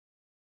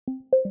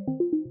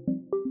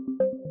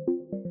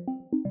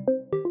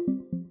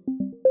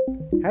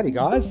Howdy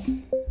guys.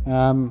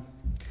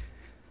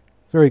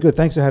 Very good,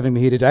 thanks for having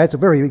me here today. It's a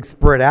very big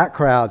spread out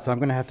crowd, so I'm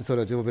going to have to sort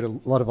of do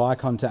a lot of eye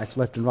contact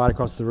left and right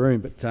across the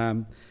room, but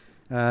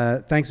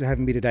thanks for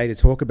having me today to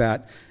talk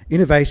about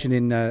innovation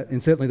in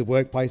certainly the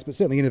workplace, but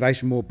certainly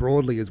innovation more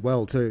broadly as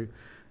well too.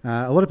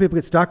 A lot of people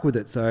get stuck with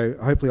it, so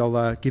hopefully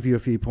I'll give you a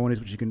few pointers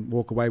which you can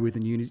walk away with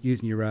and use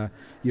in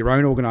your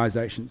own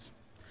organisations.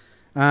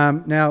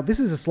 Now this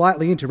is a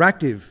slightly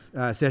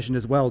interactive session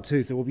as well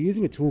too, so we'll be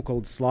using a tool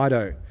called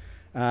Slido.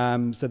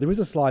 So there is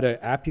a Slido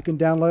app you can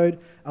download.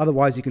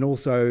 Otherwise, you can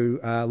also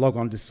log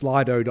on to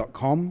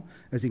slido.com,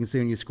 as you can see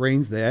on your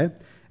screens there,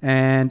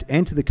 and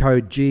enter the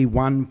code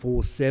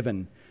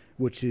G147,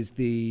 which is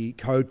the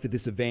code for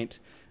this event.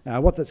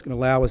 What that's going to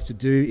allow us to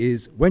do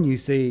is, when you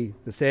see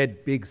the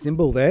said big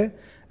symbol there,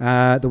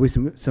 there'll be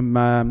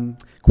some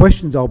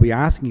questions I'll be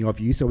asking of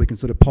you, so we can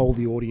sort of poll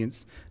the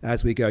audience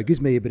as we go. It gives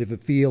me a bit of a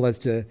feel as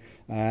to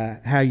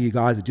how you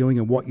guys are doing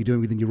and what you're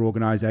doing within your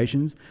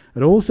organisations.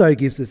 It also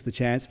gives us the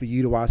chance for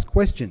you to ask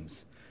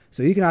questions.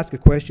 So you can ask a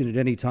question at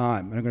any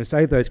time, and I'm going to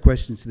save those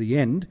questions to the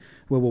end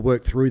where we'll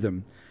work through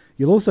them.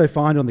 You'll also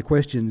find on the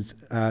questions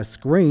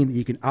screen that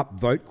you can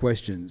upvote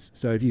questions.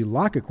 So if you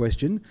like a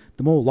question,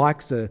 the more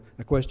likes a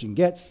question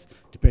gets,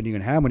 depending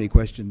on how many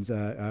questions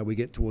we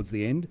get towards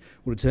the end,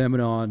 will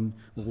determine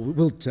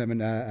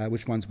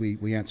which ones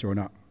we answer or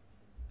not.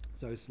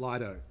 So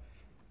Slido.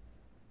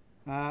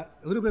 A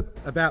little bit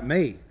about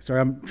me.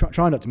 Sorry, I'm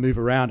trying not to move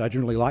around. I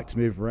generally like to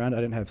move around. I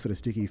don't have sort of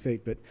sticky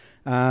feet, but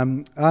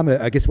I'm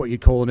I guess what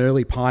you'd call an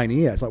early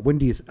pioneer. It's like, when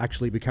do you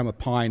actually become a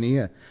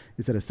pioneer?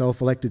 Is that a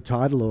self-elected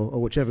title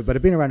or whichever? But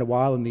I've been around a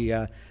while in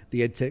the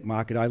EdTech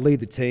market. I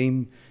lead the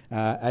team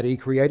at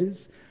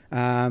eCreators.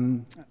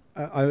 I'm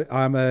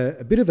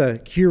a bit of a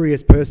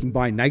curious person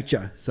by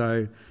nature,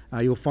 so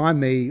you'll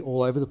find me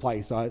all over the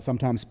place. I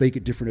sometimes speak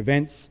at different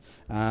events.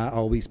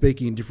 I'll be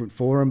speaking in different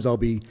forums. I'll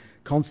be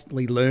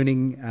constantly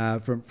learning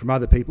from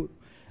other people.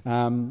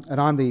 And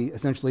I'm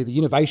essentially the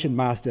innovation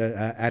master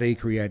at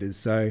eCreators.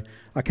 So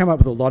I come up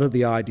with a lot of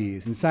the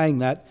ideas. And saying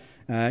that,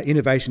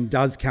 innovation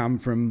does come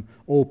from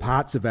all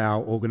parts of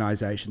our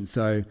organisation.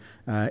 So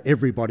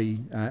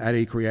everybody at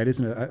eCreators,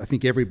 and I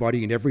think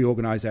everybody in every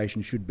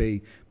organisation should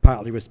be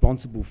partly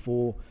responsible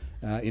for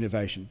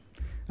innovation.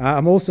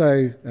 I'm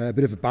also a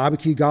bit of a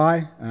barbecue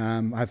guy.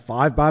 I have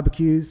 5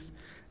 barbecues.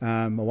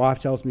 My wife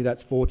tells me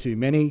that's 4 too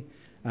many.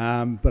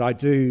 But I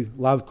do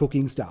love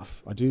cooking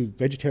stuff. I do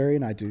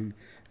vegetarian, I do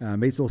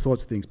meats, all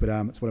sorts of things, but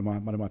it's one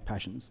of my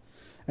passions.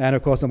 And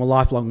of course, I'm a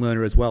lifelong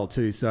learner as well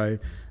too. So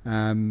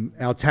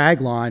our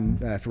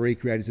tagline for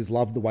eCreators is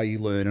 "Love the way you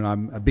learn," and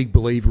I'm a big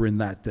believer in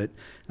that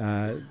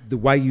the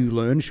way you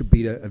learn should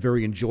be a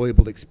very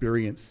enjoyable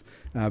experience,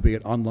 be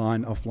it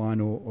online,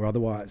 offline, or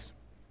otherwise.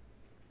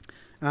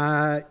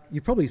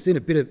 You've probably seen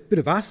a bit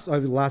of us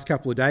over the last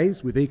couple of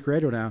days with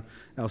eCreator on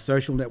our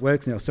social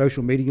networks and our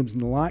social mediums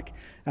and the like.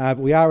 But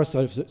we are a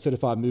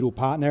certified Moodle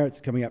partner.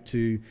 It's coming up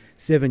to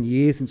 7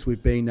 years since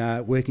we've been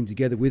working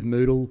together with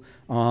Moodle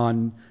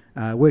on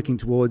working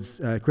towards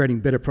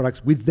creating better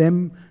products with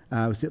them.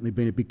 We've certainly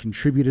been a big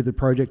contributor to the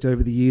project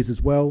over the years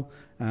as well.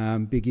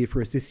 Big year for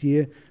us this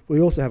year.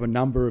 We also have a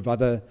number of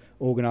other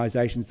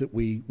organisations that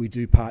we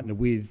do partner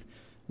with.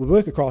 We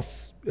work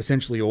across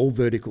essentially all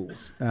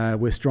verticals.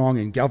 We're strong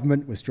in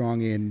government, we're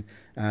strong in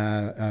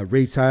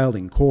retail,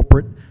 in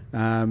corporate.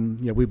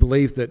 We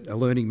believe that a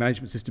learning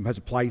management system has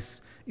a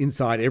place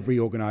inside every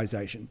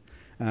organisation.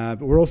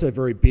 But we're also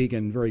very big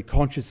and very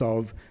conscious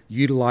of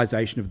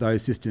utilisation of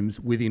those systems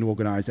within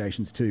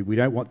organisations too. We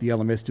don't want the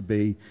LMS to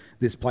be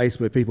this place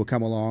where people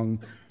come along,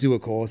 do a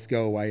course,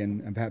 go away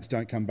and perhaps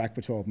don't come back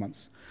for 12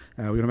 months.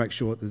 We want to make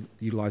sure that the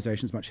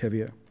utilisation is much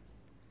heavier.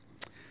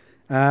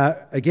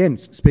 Again,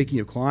 speaking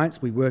of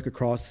clients, we work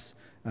across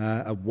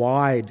a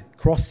wide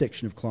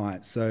cross-section of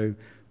clients. So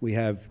we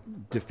have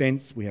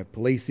defence, we have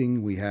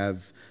policing, we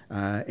have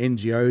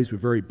NGOs. We're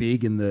very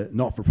big in the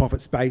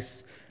not-for-profit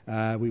space.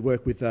 We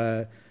work with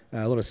a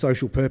lot of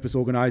social purpose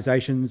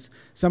organisations.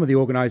 Some of the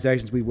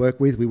organisations we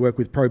work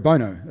with pro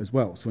bono as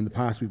well. So in the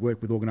past, we've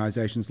worked with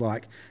organisations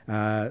like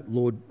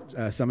Lord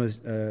Summers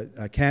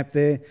Camp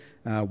there,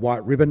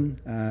 White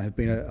Ribbon have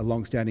been a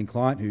long-standing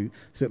client who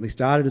certainly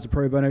started as a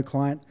pro bono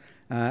client.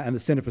 And the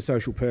Centre for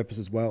Social Purpose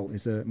as well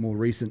is a more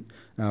recent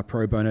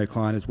pro bono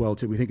client as well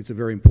too. We think it's a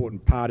very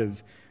important part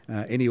of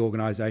any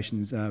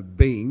organisation's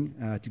being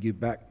to give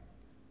back.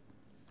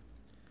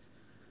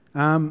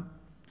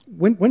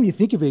 When you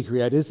think of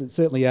eCreators, and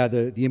certainly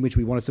the image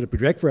we want to sort of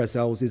project for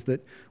ourselves is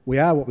that we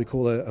are what we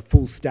call a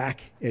full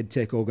stack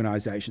EdTech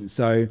organisation.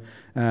 So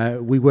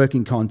we work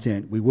in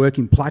content, we work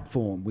in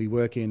platform, we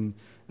work in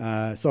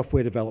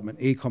software development,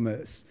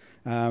 e-commerce.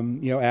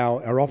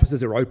 Our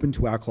offices are open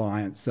to our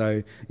clients.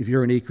 So if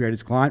you're an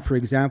eCreators client, for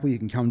example, you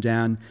can come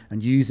down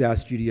and use our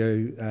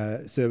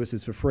studio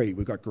services for free.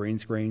 We've got green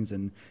screens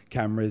and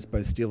cameras,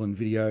 both still and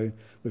video.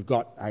 We've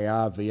got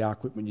AR, VR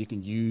equipment you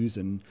can use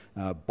and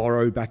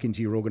borrow back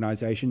into your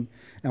organisation.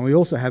 And we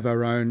also have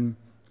our own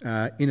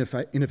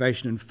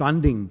innovation and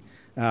funding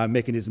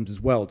mechanisms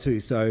as well too.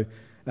 So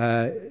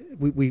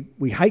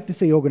We hate to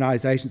see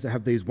organisations that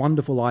have these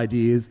wonderful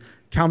ideas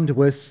come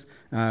to us.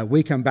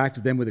 We come back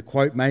to them with a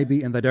quote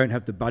maybe, and they don't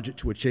have the budget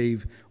to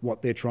achieve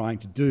what they're trying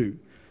to do.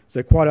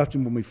 So quite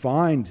often when we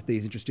find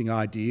these interesting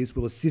ideas,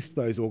 we'll assist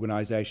those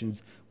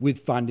organisations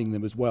with funding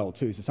them as well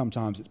too. So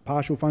sometimes it's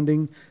partial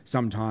funding,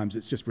 sometimes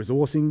it's just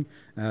resourcing,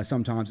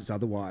 sometimes it's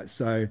otherwise.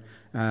 So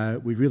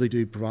we really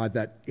do provide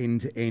that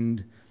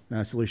end-to-end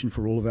solution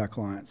for all of our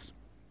clients.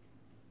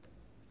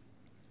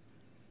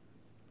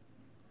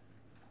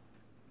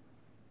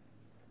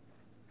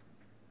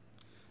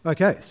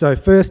 Okay, so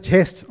first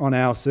test on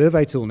our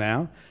survey tool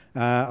now.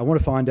 I want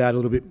to find out a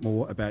little bit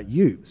more about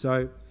you.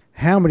 So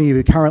how many of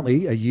you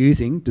currently are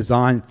using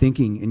design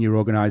thinking in your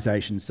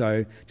organisation?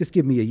 So just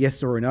give me a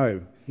yes or a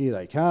no. Here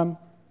they come.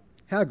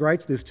 How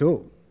great's this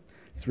tool?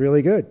 It's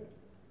really good.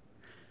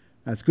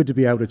 It's good to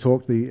be able to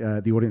talk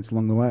to the audience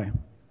along the way.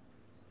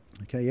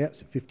 Okay, yeah,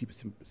 so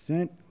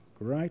 50%,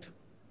 great.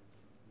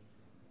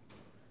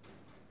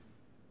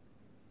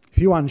 A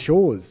few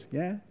unshores,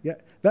 yeah.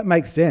 That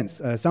makes sense.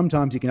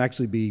 Sometimes you can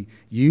actually be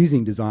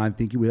using design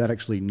thinking without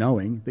actually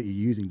knowing that you're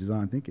using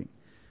design thinking.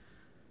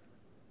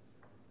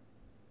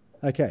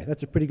 Okay,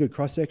 that's a pretty good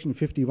cross-section,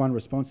 51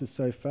 responses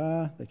so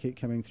far. They keep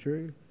coming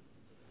through.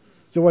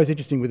 It's always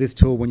interesting with this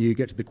tool when you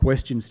get to the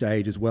question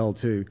stage as well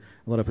too.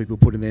 A lot of people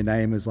put in their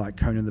name as like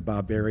Conan the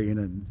Barbarian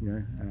and,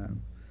 you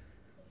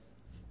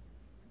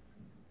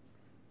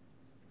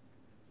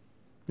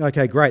know.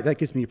 Okay, great. That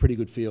gives me a pretty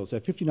good feel. So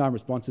 59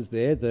 responses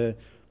there. The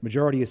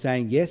majority are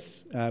saying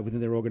yes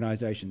within their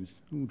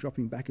organisations. Ooh,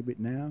 dropping back a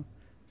bit now.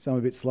 Some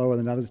a bit slower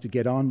than others to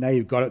get on. Now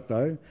you've got it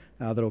though.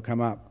 That'll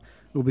come up.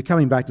 We'll be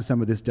coming back to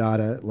some of this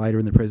data later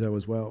in the preso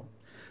as well.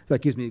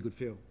 That gives me a good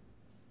feel.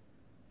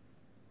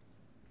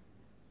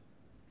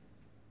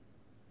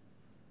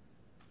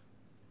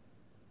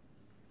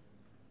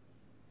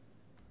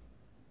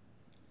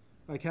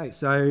 Okay,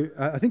 so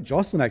I think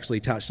Jocelyn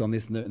actually touched on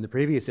this in the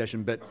previous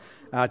session, but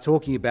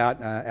talking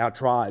about our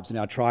tribes and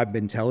our tribe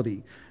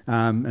mentality.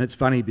 And it's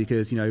funny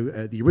because, you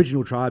know, the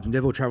original tribes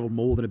never travelled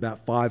more than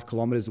about 5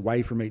 kilometres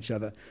away from each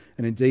other.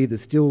 And indeed,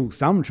 there's still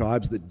some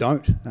tribes that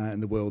don't in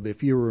the world. They're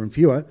fewer and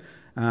fewer,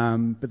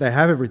 but they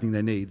have everything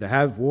they need. They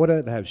have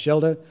water, they have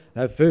shelter,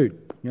 they have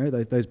food, you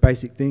know, those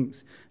basic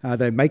things.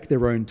 They make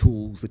their own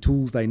tools, the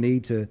tools they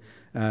need to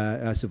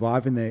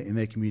survive in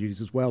their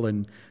communities as well.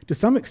 And to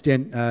some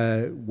extent,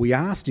 we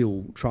are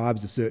still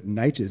tribes of certain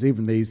natures.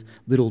 Even these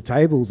little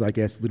tables, I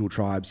guess, little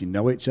tribes, you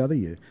know each other,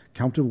 you're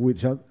comfortable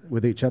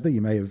with each other.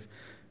 You may have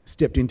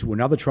stepped into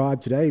another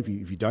tribe today if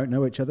you don't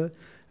know each other.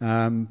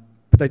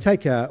 But they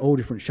take all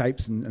different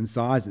shapes and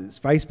sizes.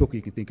 Facebook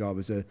you can think of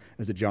as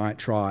a giant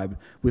tribe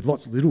with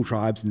lots of little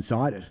tribes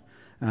inside it.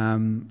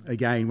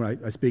 Again, when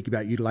I speak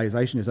about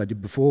utilisation, as I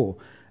did before,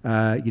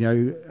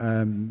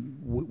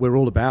 we're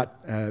all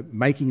about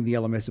making the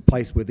LMS a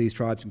place where these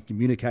tribes can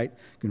communicate,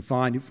 can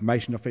find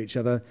information off each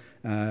other,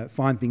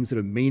 find things that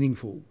are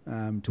meaningful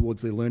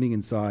towards their learning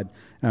inside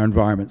our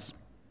environments.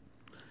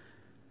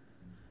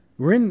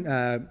 We're in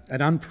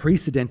an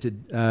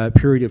unprecedented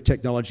period of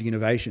technology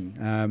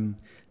innovation.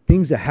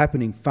 Things are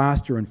happening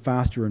faster and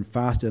faster and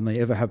faster than they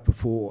ever have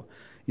before.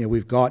 You know,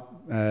 we've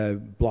got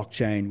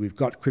blockchain, we've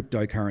got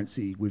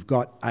cryptocurrency, we've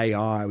got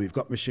AI, we've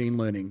got machine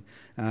learning,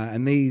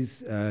 and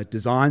these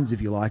designs,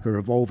 if you like, are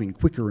evolving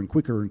quicker and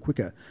quicker and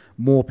quicker.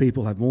 More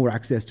people have more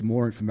access to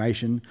more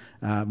information,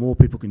 more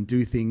people can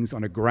do things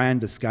on a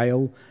grander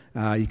scale.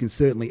 You can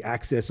certainly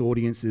access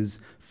audiences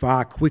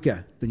far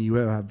quicker than you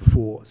ever have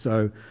before.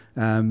 So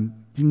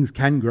things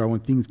can grow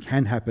and things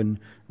can happen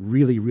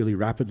really, really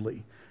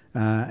rapidly.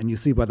 And you'll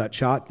see by that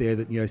chart there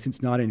that, you know, since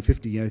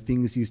 1950, you know,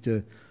 things used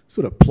to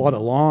sort of plod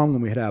along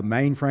when we had our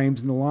mainframes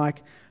and the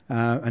like,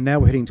 and now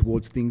we're heading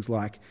towards things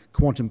like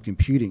quantum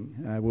computing,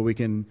 where we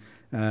can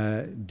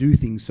do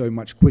things so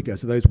much quicker.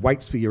 So those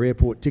waits for your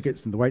airport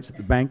tickets and the waits at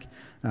the bank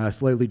are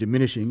slowly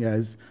diminishing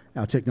as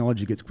our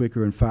technology gets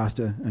quicker and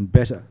faster and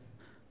better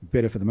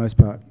for the most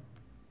part.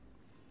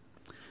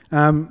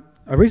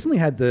 I recently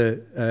had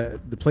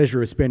the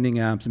pleasure of spending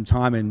some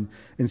time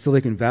in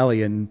Silicon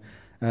Valley, and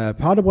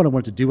part of what I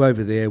wanted to do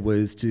over there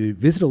was to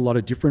visit a lot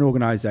of different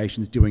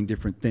organisations doing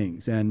different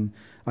things. And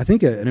I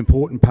think an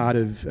important part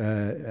of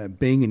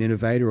being an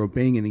innovator or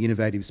being in the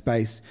innovative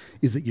space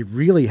is that you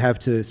really have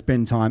to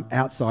spend time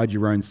outside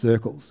your own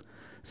circles.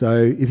 So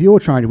if you're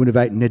trying to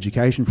innovate in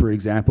education, for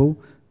example,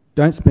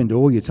 don't spend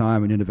all your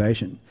time in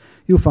innovation.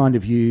 You'll find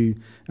if you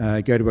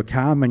go to a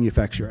car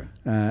manufacturer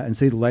and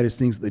see the latest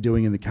things that they're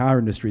doing in the car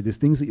industry, there's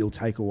things that you'll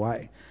take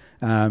away.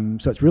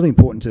 So it's really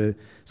important to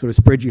sort of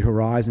spread your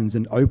horizons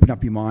and open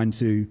up your mind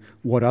to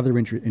what other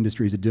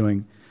industries are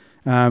doing.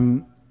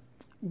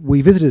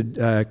 We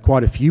visited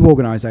quite a few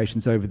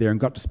organisations over there and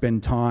got to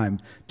spend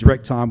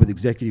direct time with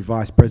executive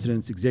vice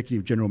presidents,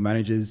 executive general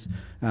managers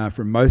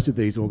from most of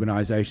these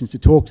organisations to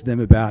talk to them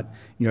about,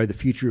 you know, the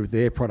future of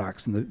their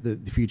products and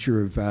the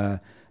future of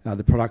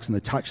the products and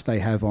the touch they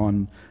have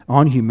on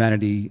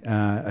humanity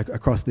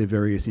across their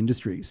various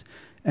industries.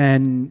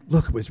 And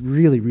look, it was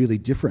really, really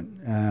different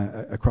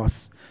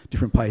across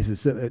different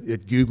places. So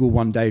at Google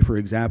one day, for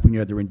example,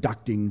 they're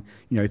inducting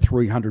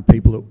 300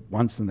 people at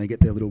once, and they get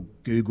their little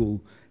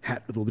Google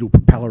hat with a little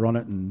propeller on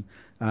it, and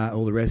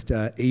all the rest.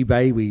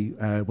 eBay, we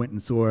went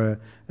and saw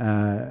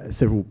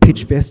several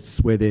pitch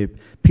fests where they're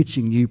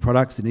pitching new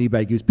products, and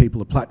eBay gives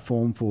people a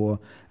platform for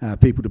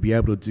people to be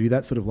able to do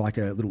that, sort of like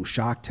a little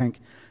Shark Tank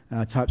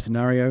type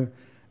scenario.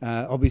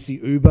 Obviously,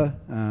 Uber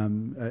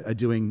are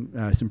doing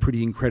some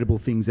pretty incredible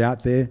things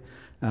out there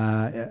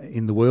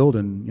in the world,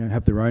 and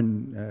have their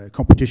own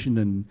competition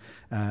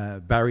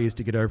and barriers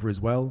to get over as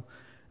well.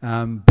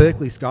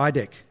 Berkeley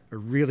Skydeck, a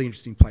really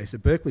interesting place. So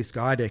Berkeley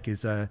Skydeck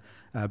is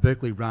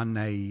Berkeley run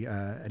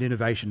an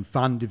innovation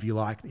fund, if you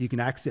like, that you can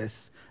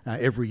access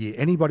every year.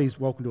 Anybody's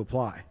welcome to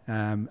apply,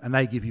 and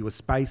they give you a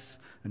space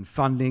and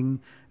funding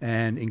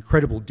and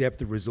incredible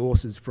depth of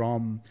resources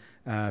from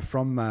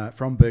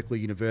Berkeley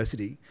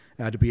University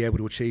to be able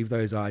to achieve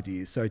those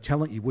ideas. So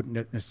talent you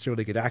wouldn't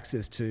necessarily get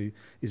access to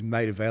is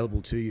made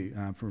available to you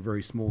from a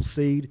very small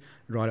seed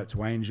right up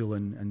to angel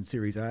and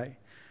Series A.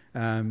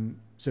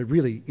 So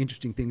really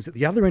interesting things. At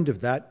the other end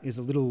of that is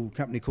a little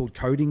company called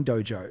Coding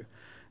Dojo.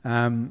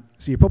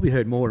 So you've probably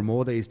heard more and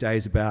more these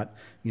days about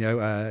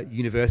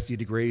university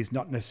degrees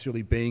not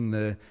necessarily being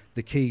the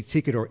key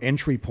ticket or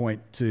entry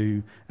point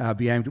to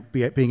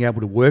being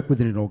able to work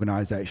within an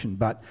organisation.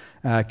 But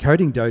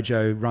Coding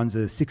Dojo runs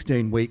a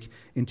 16-week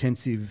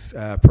intensive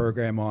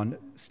program on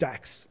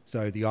stacks,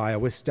 so the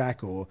iOS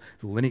stack or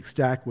the Linux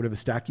stack, whatever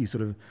stack you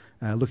sort of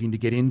looking to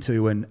get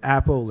into, and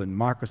Apple and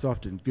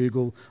Microsoft and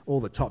Google, all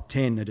the top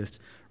 10 are just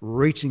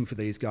reaching for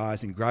these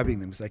guys and grabbing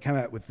them, because they come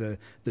out with the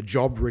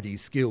job-ready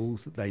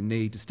skills that they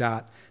need to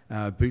start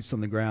boots on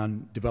the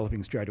ground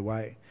developing straight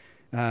away.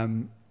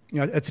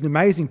 It's an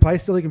amazing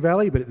place, Silicon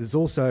Valley, but there's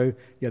also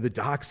the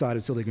dark side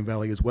of Silicon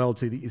Valley as well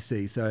too that you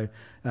see. So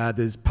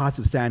there's parts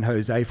of San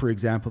Jose, for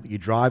example, that you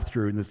drive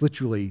through, and there's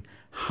literally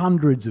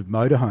hundreds of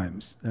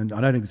motorhomes, and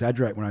I don't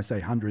exaggerate when I say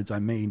hundreds, I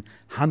mean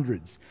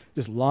hundreds,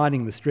 just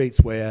lining the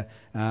streets where,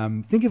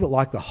 think of it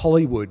like the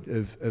Hollywood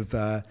of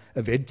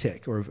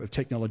EdTech or of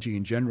technology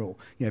in general.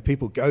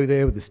 People go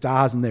there with the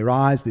stars in their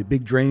eyes, their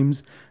big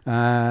dreams,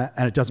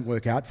 and it doesn't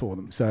work out for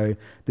them. So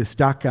they're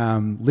stuck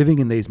living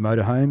in these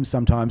motorhomes.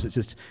 Sometimes it's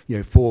just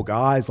 4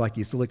 guys like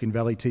your Silicon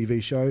Valley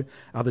TV show.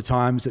 Other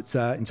times it's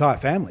entire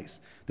families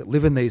that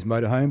live in these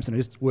motorhomes and are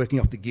just working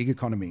off the gig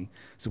economy.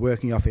 So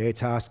working off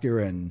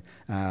Airtasker and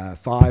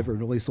Fiverr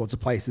and all these sorts of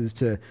places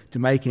to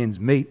make ends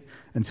meet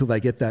until they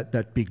get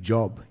that big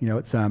job.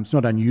 It's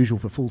not unusual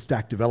for full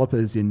stack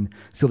developers in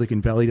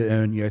Silicon Valley to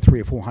earn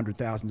 $300,000 or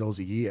 $400,000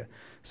 a year.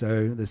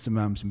 So there's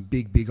some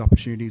big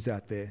opportunities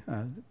out there,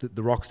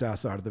 the rock star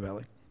side of the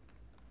valley.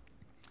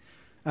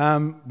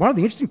 One of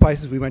the interesting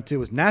places we went to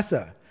was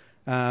NASA.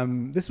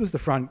 This was the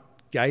front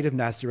gate of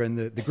NASA, and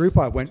the group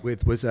I went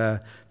with was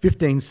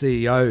 15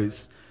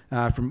 CEOs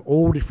from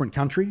all different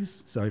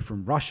countries, so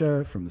from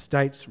Russia, from the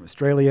States, from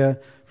Australia,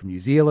 from New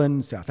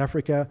Zealand, South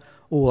Africa,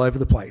 all over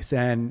the place.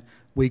 And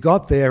we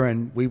got there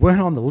and we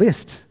weren't on the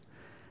list.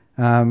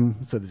 So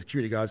the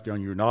security guys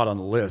going, "You're not on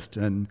the list."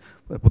 And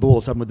with all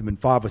of a sudden, within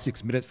 5 or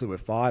 6 minutes, there were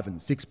 5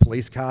 and 6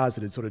 police cars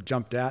that had sort of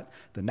jumped out,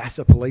 the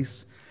NASA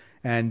police,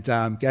 and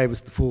gave us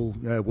the full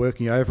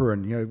working over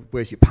and,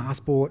 where's your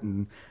passport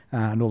and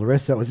all the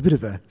rest. So it was a bit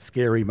of a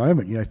scary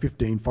moment,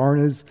 15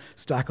 foreigners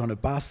stuck on a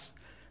bus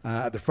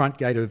at the front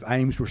gate of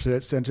Ames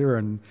Research Centre,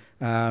 and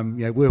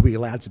were we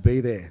allowed to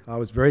be there? I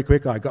was very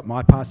quick. I got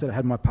my pass, I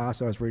had my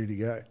pass, I was ready to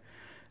go.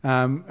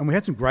 And we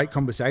had some great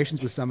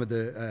conversations with some of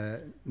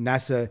the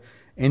NASA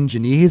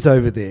engineers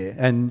over there.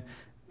 And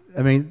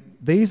I mean,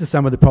 these are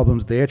some of the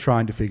problems they're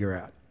trying to figure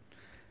out.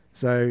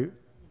 So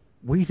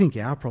we think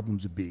our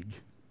problems are big.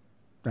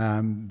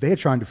 They're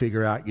trying to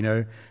figure out,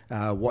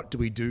 what do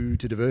we do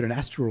to divert an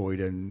asteroid,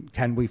 and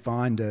can we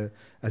find a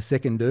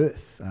second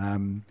Earth?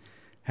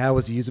 How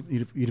is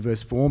the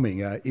universe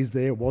forming?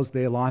 Was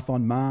there life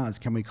on Mars?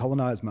 Can we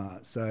colonize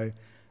Mars? So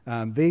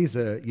these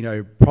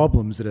are,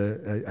 problems at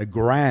a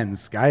grand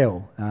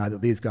scale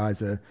that these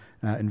guys are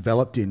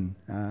enveloped in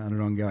on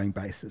an ongoing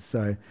basis.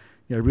 So,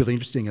 really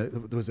interesting.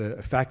 There was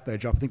a fact they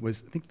dropped. I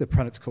think the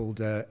planet's called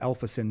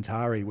Alpha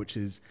Centauri, which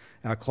is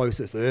our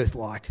closest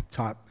Earth-like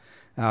type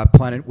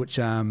planet, which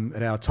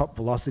at our top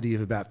velocity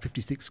of about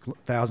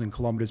 56,000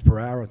 kilometres per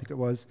hour, I think it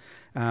was,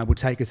 would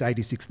take us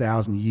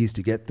 86,000 years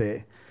to get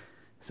there.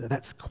 So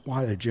that's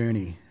quite a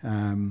journey.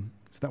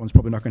 So that one's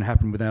probably not going to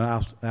happen within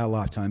our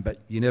lifetime, but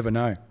you never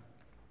know.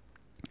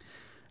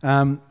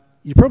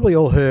 You probably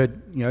all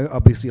heard,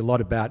 obviously a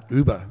lot about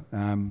Uber.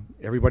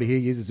 Everybody here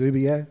uses Uber,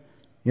 yeah?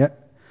 Yeah.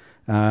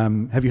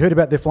 Have you heard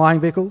about their flying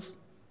vehicles?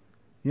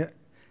 Yeah.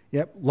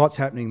 Yep, lots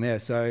happening there.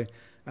 So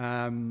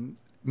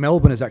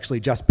Melbourne has actually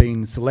just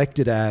been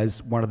selected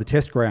as one of the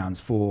test grounds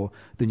for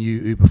the new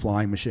Uber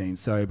flying machines.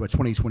 So by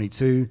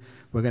 2022,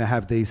 we're going to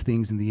have these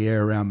things in the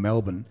air around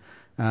Melbourne.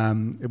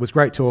 It was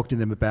great talking to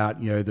them about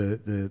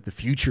the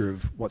future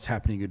of what's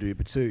happening at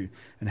Uber too,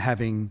 and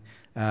having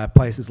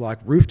places like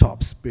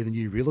rooftops be the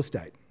new real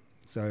estate.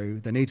 So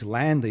they need to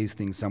land these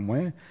things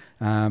somewhere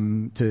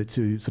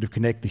to sort of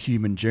connect the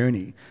human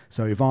journey.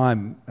 So if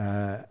I'm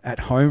at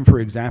home, for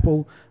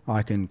example,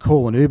 I can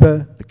call an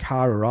Uber, the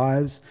car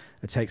arrives,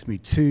 it takes me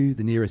to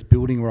the nearest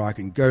building where I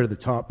can go to the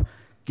top,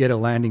 get a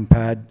landing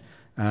pad,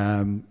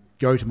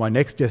 go to my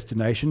next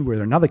destination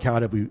where another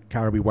car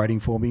will be waiting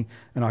for me,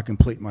 and I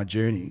complete my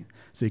journey.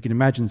 So you can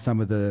imagine some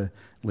of the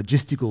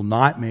logistical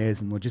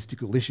nightmares and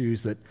logistical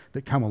issues that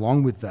come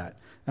along with that.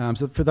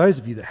 So for those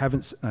of you that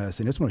haven't seen it, I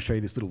just want to show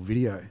you this little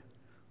video.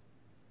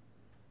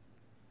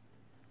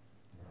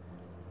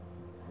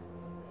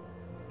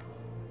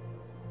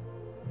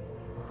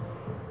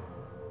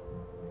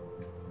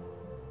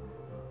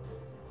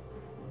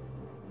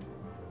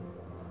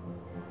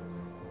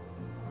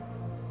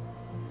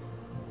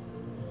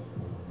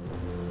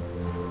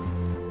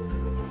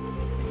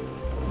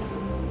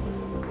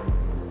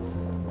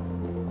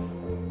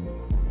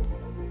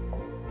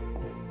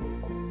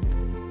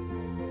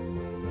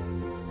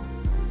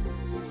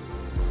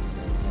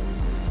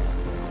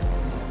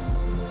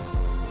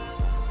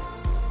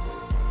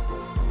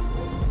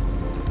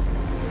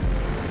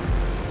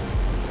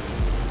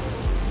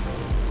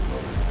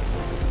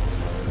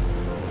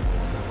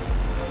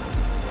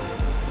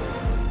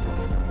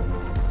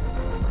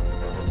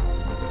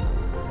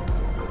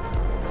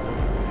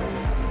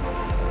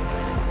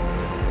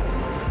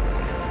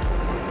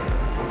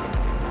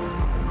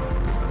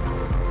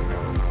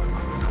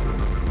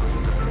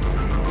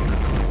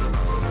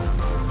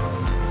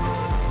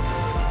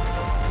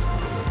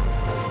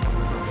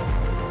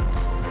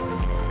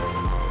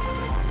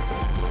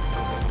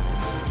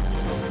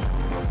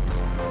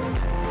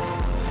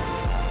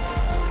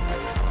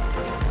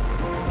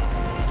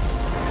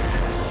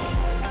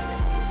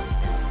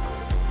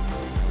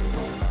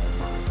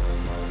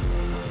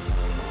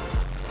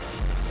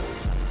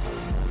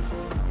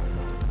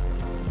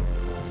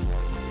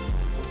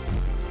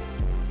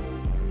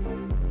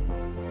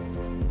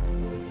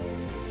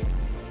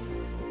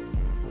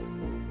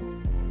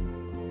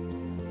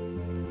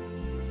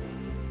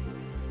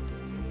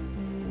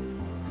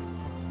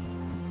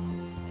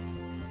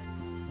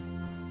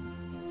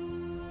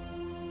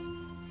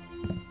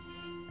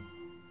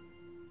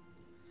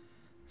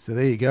 So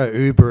there you go,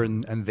 Uber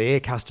and their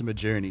customer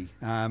journey.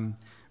 It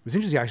was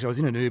interesting, actually. I was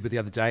in an Uber the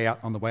other day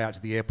on the way out to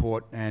the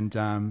airport, and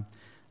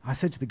I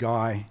said to the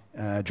guy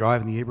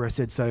driving the Uber, I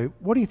said, so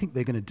what do you think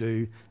they're going to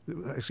do?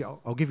 Actually,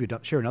 I'll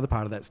share another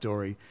part of that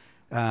story.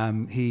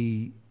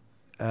 He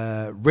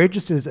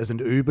registers as an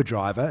Uber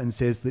driver and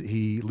says that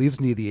he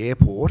lives near the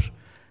airport.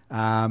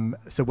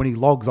 So when he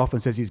logs off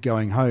and says he's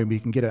going home, he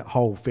can get a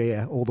whole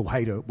fare all the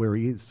way to where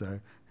he is. So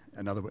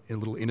a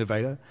little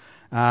innovator.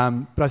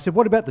 But I said,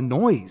 what about the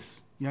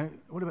noise?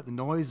 What about the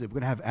noise? We're going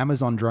to have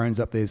Amazon drones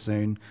up there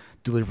soon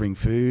delivering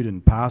food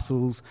and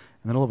parcels,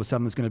 and then all of a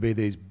sudden there's going to be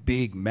these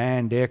big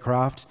manned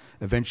aircraft,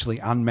 eventually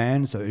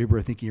unmanned. So Uber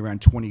are thinking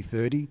around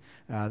 2030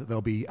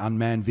 there'll be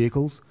unmanned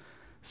vehicles.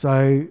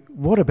 So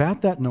what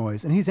about that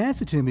noise? And his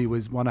answer to me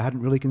was one I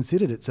hadn't really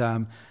considered. It's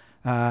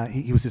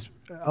he was this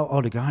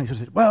older guy, and he sort of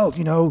said, well,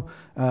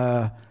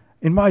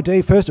 in my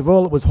day, first of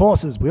all, it was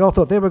horses. We all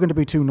thought they were going to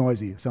be too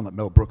noisy. Sound like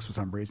Mel Brooks for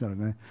some reason, I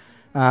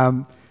don't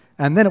know.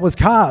 And then it was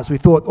cars. We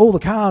thought all the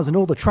cars and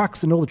all the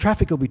trucks and all the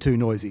traffic will be too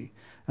noisy.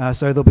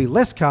 So there'll be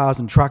less cars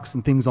and trucks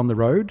and things on the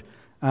road,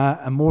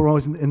 and more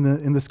noise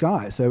in the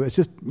sky. So it's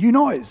just new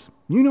noise.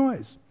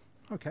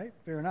 Okay,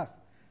 fair enough.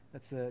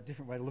 That's a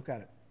different way to look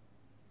at it.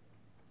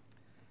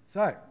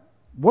 So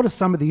what are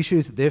some of the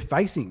issues that they're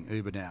facing,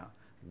 Uber now?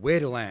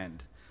 Where to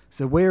land?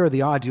 So where are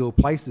the ideal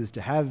places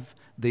to have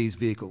these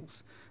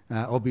vehicles?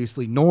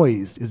 Obviously,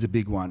 noise is a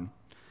big one.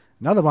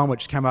 Another one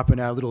which came up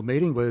in our little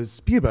meeting was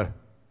spuba.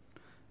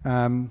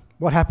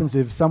 What happens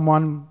if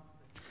someone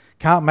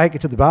can't make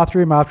it to the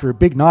bathroom after a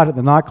big night at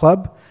the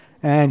nightclub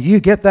and you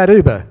get that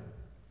Uber?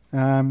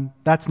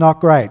 That's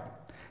not great.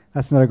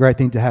 That's not a great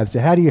thing to have.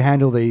 So how do you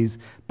handle these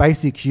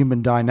basic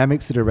human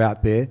dynamics that are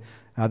out there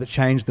that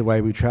change the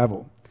way we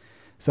travel?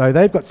 So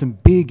they've got some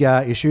big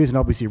issues and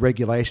obviously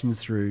regulations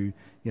through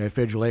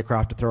federal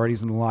aircraft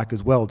authorities and the like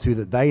as well too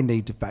that they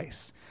need to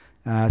face.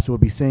 So we'll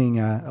be seeing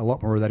a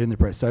lot more of that in the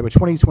press. So by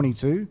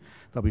 2022,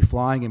 they'll be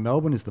flying in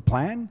Melbourne is the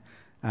plan,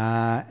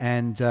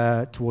 and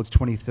towards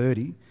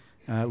 2030,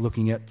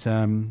 looking at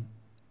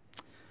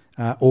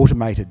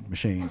automated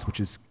machines, which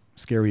is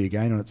scary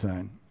again on its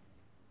own.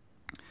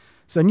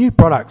 So new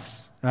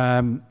products.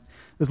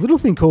 There's a little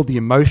thing called the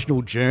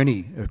emotional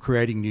journey of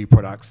creating new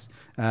products.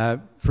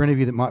 For any of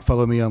you that might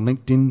follow me on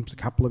LinkedIn, there's a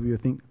couple of you, I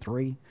think,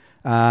 3.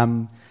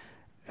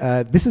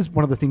 This is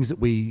one of the things that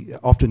we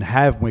often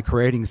have when we're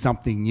creating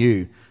something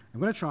new. I'm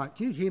going to try.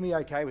 Can you hear me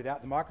okay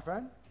without the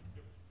microphone?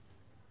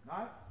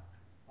 No?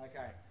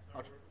 Okay.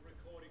 We're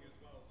recording as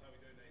well, so we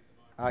don't need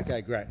the microphone.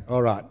 Okay, great.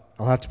 All right.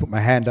 I'll have to put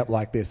my hand up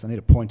like this. I need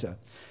a pointer.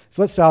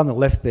 So let's start on the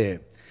left there.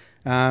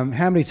 How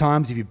many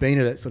times have you been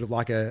at sort of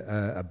like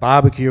a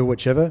barbecue or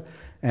whichever,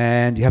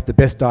 and you have the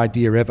best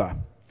idea ever?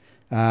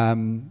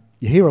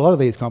 You hear a lot of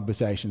these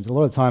conversations. A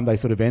lot of the time they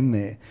sort of end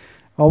there.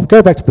 I'll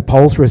go back to the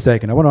polls for a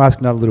second. I want to ask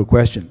another little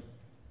question.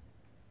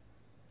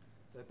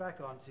 back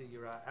onto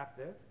your app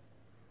there.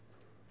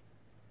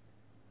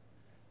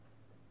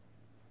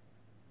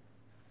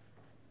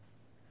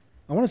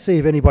 I want to see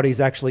if anybody's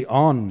actually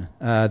on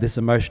this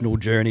emotional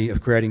journey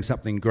of creating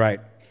something great,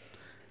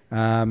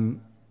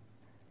 and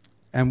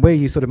where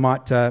you sort of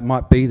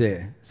might be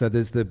there. So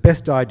there's the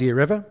best idea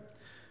ever,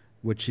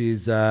 which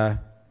is right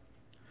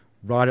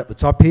at the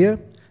top here.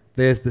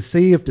 There's the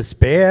sea of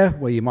despair,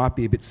 where you might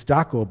be a bit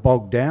stuck or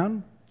bogged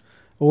down,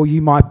 or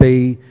you might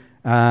be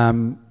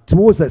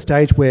towards that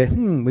stage where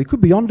we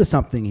could be onto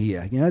something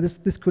here. You know,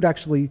 this could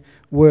actually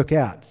work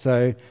out.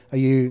 So are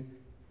you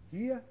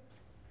here?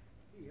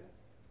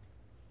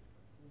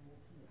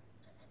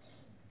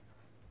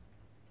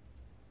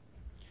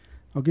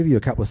 I'll give you a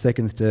couple of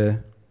seconds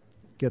to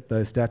get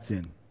those stats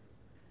in.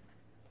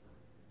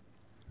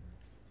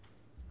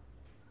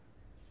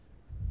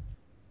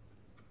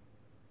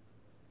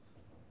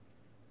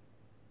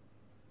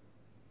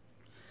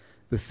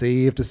 The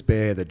sea of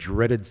despair, the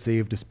dreaded sea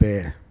of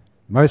despair.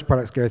 Most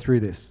products go through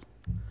this.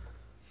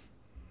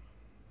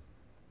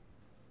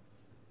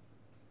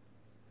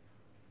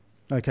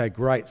 Okay,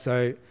 great.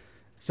 So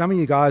some of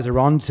you guys are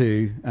on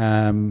to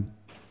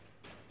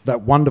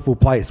that wonderful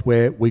place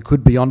where we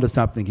could be onto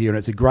something here, and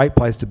it's a great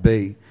place to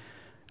be.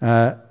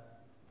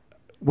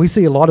 We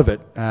see a lot of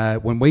it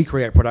when we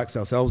create products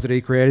ourselves at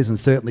eCreators, and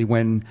certainly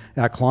when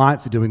our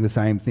clients are doing the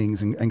same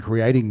things and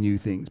creating new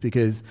things,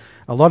 because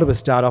a lot of us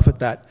start off at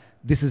that,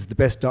 this is the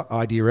best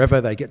idea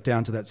ever. They get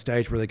down to that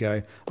stage where they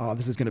go, oh,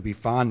 this is going to be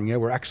fun. You know,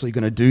 we're actually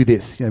going to do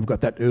this. You know, we've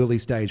got that early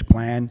stage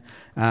plan.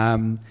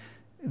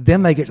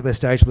 Then they get to the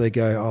stage where they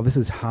go, oh, this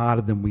is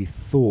harder than we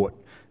thought.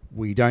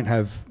 We don't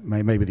have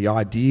maybe the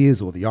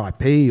ideas or the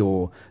IP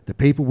or the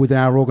people within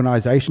our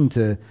organisation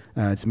to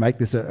make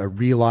this a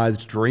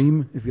realised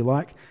dream, if you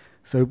like.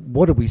 So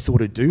what do we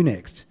sort of do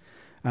next?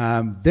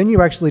 Then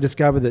you actually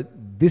discover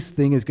that this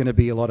thing is going to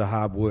be a lot of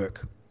hard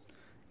work.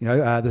 You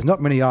know, there's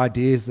not many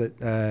ideas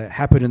that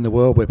happen in the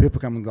world where people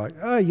come and go,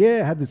 oh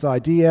yeah, had this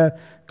idea,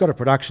 got a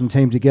production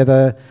team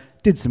together,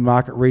 did some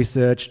market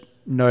research,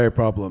 no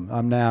problem.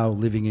 I'm now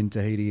living in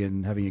Tahiti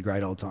and having a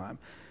great old time.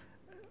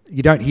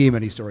 You don't hear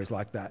many stories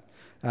like that.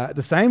 At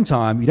the same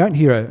time, you don't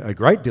hear a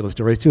great deal of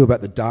stories too about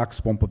the dark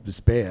swamp of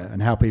despair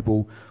and how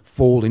people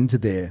fall into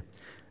there.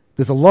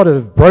 There's a lot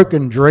of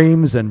broken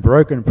dreams and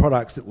broken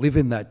products that live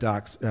in that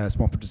dark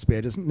swamp of despair.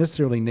 It doesn't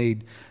necessarily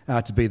need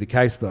to be the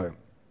case though.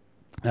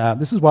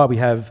 This is why we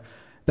have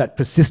that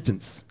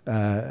persistence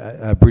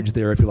bridge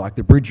there, if you like,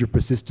 the bridge of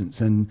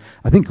persistence. And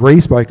I think Ree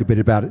spoke a bit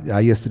about it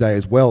yesterday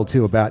as well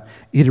too, about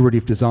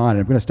iterative design, and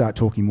I'm going to start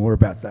talking more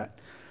about that.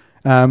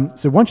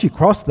 So once you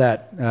cross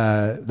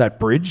that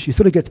bridge, you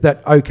sort of get to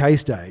that okay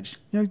stage.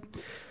 You know,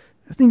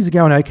 things are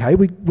going okay.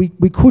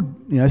 We could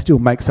still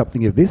make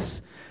something of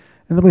this,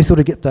 and then we sort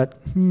of get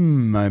that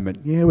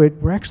moment. Yeah,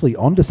 we're actually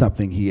onto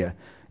something here.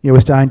 We're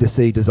starting to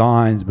see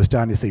designs. We're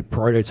starting to see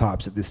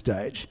prototypes at this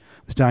stage.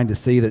 We're starting to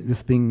see that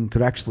this thing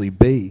could actually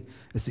be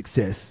a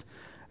success.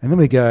 And then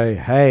we go,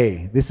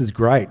 hey, this is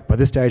great. By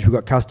this stage, we've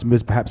got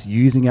customers perhaps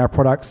using our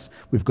products.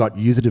 We've got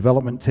user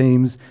development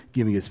teams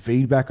giving us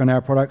feedback on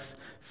our products,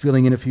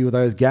 filling in a few of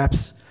those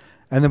gaps.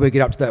 And then we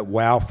get up to that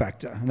wow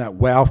factor. And that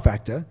wow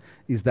factor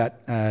is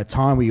that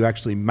time where you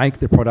actually make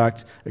the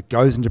product, it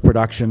goes into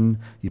production,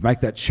 you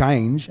make that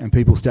change, and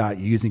people start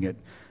using it.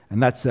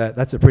 And that's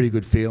a pretty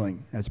good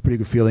feeling. That's a pretty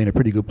good feeling, a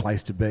pretty good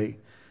place to be.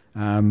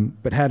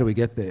 But how do we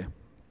get there?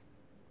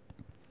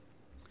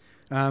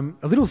 A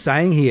little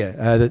saying here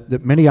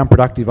that many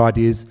unproductive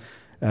ideas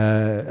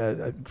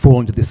fall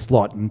into this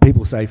slot, and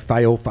people say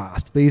fail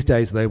fast. These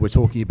days, though, we're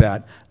talking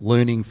about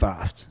learning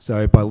fast.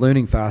 So by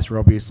learning fast, we're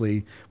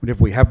obviously,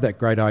 whenever we have that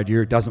great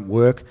idea, it doesn't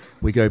work,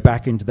 we go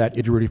back into that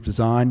iterative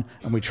design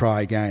and we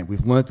try again.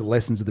 We've learnt the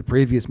lessons of the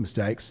previous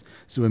mistakes,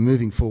 so we're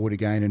moving forward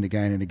again and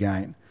again and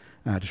again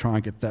to try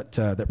and get that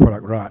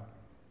product right.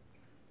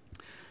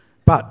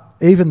 But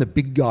even the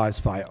big guys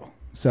fail.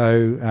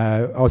 So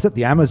I was at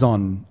the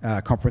Amazon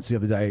conference the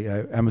other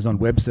day, Amazon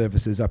Web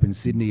Services up in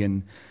Sydney,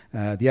 and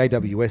the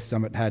AWS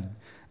Summit had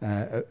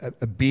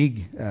a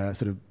big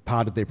sort of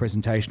part of their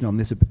presentation on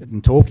this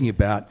and talking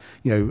about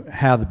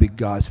how the big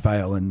guys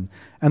fail, and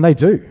they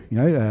do.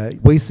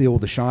 We see all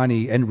the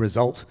shiny end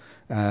result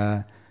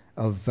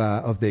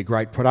of their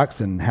great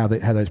products and how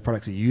those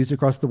products are used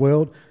across the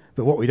world.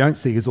 But what we don't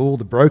see is all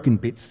the broken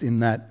bits in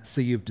that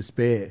sea of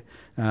despair.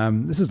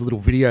 This is a little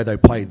video they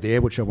played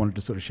there, which I wanted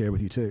to sort of share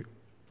with you too.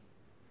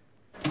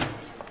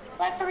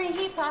 Let's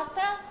reheat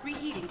pasta.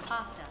 Reheating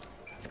pasta.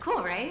 It's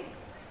cool, right?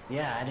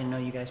 Yeah, I didn't know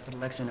you guys put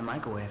Alexa in the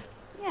microwave.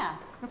 Yeah,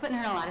 we're putting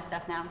her in a lot of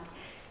stuff now.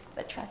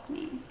 But trust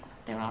me,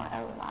 there are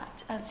a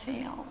lot of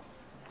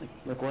fails.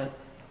 Like what?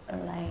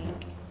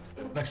 Like...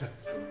 Alexa,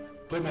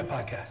 play my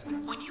podcast.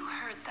 When you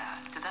heard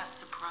that, did that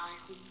surprise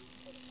you?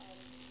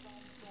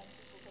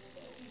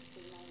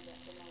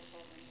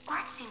 Or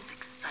it seems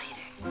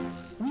exciting.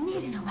 We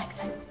need an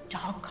Alexa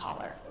dog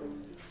collar.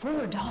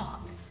 4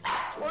 dogs.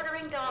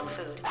 Ordering dog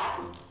food.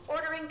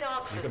 Ordering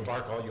dog You food. can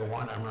bark all you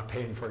want. I'm not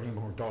paying for any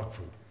more dog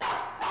food.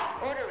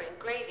 Ordering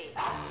gravy.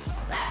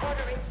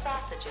 Ordering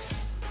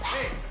sausages.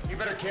 Hey, you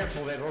better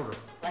cancel that order.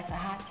 Alexa,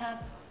 hot tub?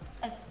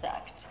 A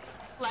sect.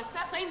 Alexa,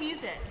 play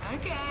music.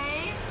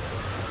 Okay.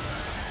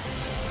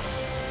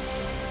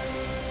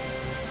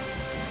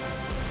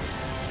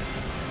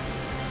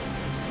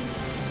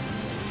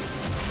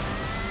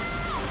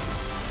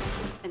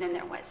 And then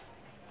there was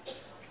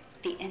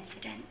the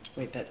incident.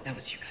 Wait, that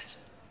was you guys.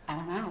 I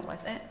don't know,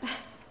 was it?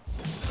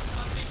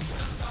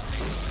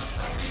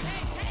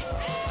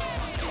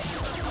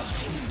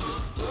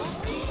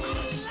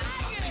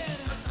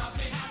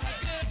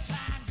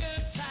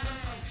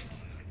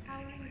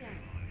 Powering down.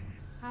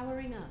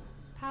 Powering up.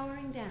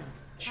 Powering down.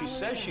 She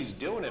says she's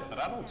doing it,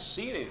 but I don't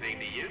see anything,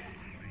 do you?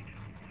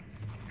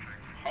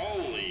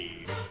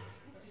 Holy.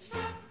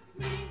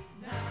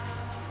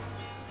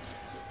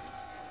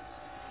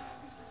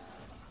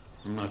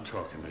 I'm not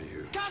talking to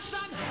you.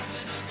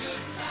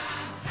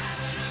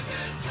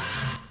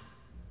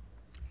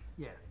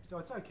 Yeah, so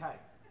it's okay.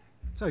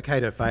 It's okay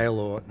to fail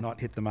or not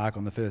hit the mark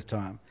on the first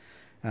time.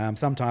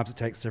 Sometimes it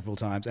takes several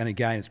times. And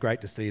again, it's great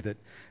to see that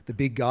the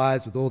big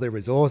guys with all their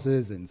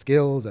resources and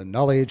skills and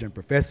knowledge and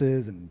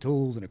professors and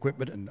tools and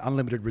equipment and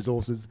unlimited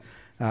resources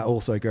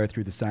also go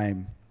through the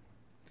same.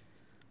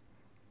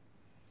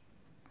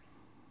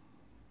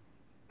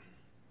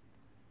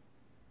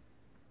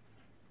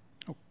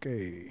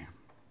 Okay.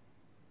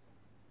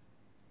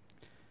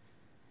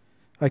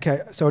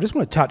 Okay, so I just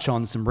want to touch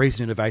on some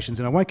recent innovations,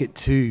 and I won't get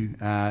too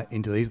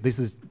into these. This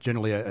is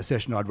generally a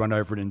session I'd run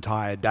over an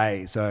entire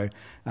day, so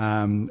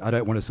I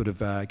don't want to sort of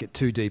get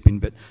too deep in,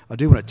 but I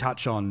do want to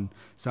touch on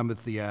some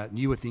of the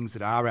newer things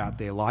that are out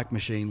there, like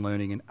machine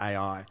learning and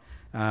AI.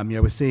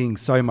 We're seeing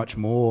so much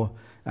more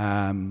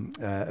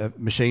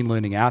machine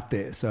learning out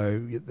there,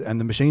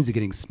 and the machines are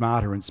getting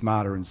smarter and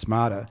smarter and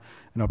smarter.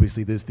 And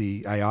obviously there's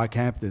the AI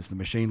camp, there's the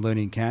machine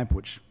learning camp,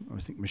 which I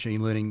think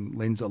machine learning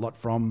lends a lot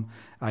from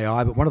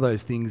AI, but one of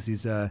those things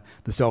is the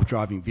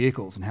self-driving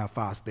vehicles and how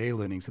fast they're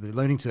learning. So they're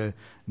learning to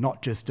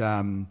not just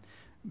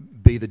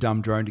be the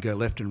dumb drone to go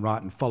left and right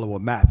and follow a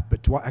map,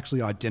 but to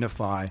actually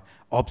identify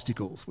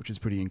obstacles, which is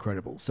pretty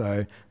incredible.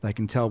 So they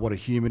can tell what a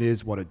human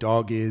is, what a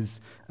dog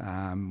is,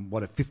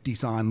 what a 50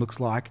 sign looks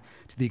like,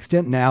 to the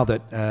extent now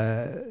that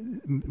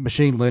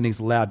machine learning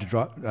is allowed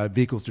to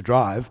vehicles to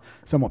drive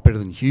somewhat better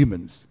than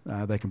humans.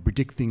 They can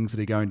predict things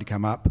that are going to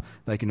come up,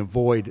 they can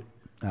avoid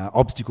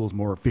obstacles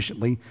more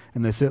efficiently,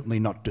 and they're certainly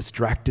not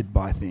distracted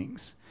by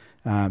things.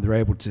 They're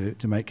able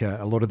to make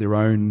a lot of their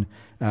own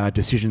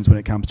decisions when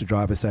it comes to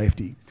driver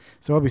safety.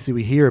 So obviously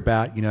we hear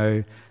about,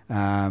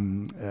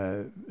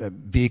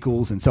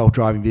 vehicles and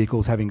self-driving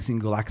vehicles having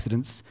single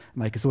accidents,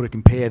 and they can sort of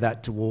compare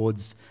that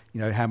towards,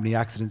 how many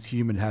accidents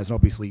human has. And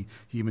obviously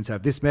humans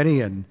have this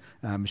many, and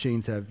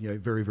machines have,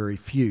 very, very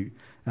few.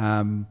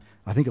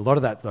 I think a lot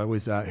of that though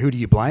is who do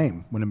you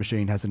blame when a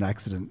machine has an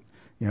accident?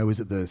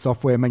 Is it the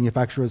software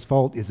manufacturer's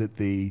fault? Is it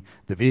the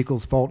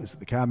vehicle's fault? Is it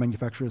the car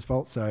manufacturer's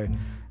fault? So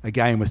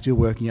again, we're still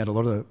working out a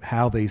lot of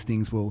how these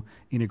things will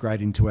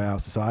integrate into our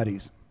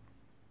societies.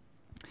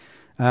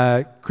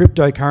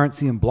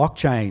 Cryptocurrency and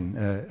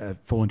blockchain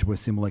fall into a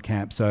similar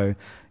camp. So,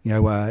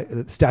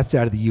 stats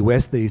out of the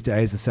US these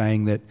days are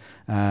saying that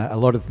a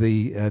lot of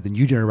the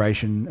new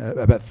generation,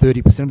 about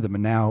 30% of them,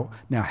 are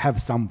now have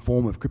some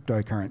form of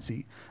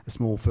cryptocurrency, a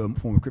small form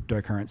of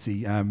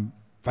cryptocurrency.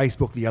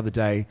 Facebook the other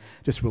day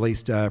just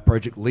released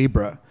Project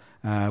Libra,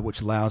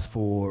 which allows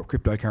for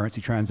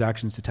cryptocurrency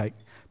transactions to take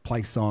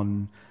place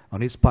on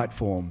its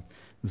platform.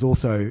 There's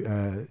also,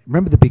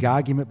 remember the big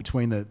argument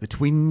between the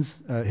twins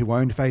who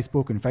owned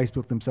Facebook and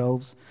Facebook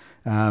themselves?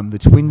 The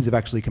twins have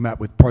actually come out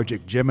with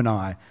Project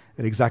Gemini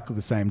at exactly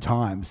the same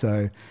time.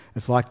 So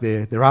it's like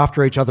they're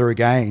after each other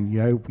again.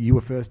 You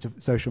were first to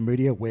social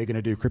media, we're going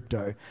to do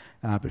crypto.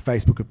 But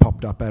Facebook have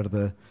popped up out of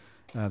the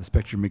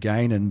spectrum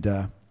again and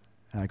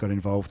got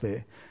involved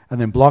there. And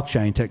then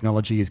blockchain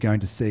technology is going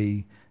to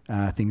see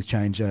things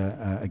change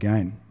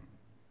again.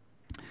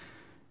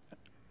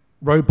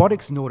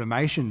 Robotics and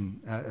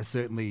automation are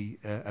certainly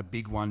a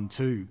big one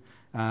too.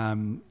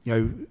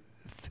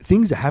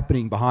 Things are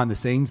happening behind the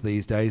scenes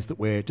these days that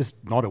we're just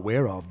not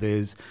aware of.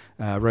 There's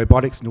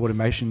robotics and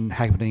automation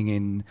happening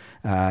in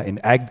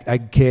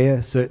ag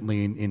care,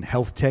 certainly in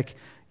health tech.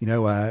 We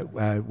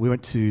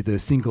went to the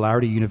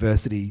Singularity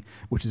University,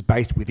 which is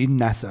based within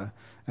NASA,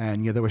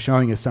 and they were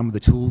showing us some of the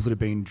tools that have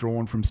been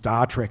drawn from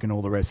Star Trek and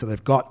all the rest. So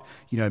they've got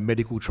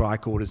medical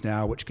tricorders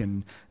now, which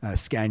can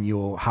scan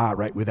your heart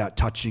rate without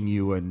touching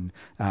you and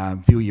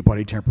feel your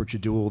body temperature,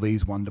 do all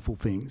these wonderful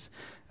things.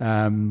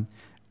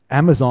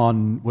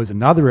 Amazon was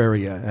another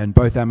area, and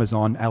both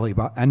Amazon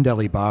and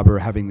Alibaba are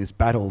having this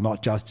battle,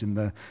 not just in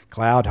the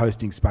cloud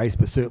hosting space,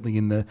 but certainly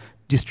in the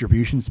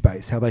distribution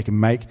space, how they can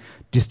make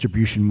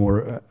distribution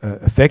more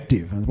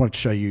effective. And I wanted to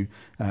show you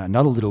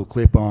another little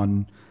clip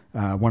on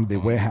one of their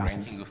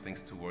warehouses. Ranking of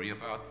things to worry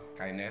about,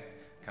 Skynet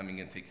coming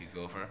and taking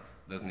over,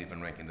 doesn't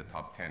even rank in the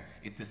top 10.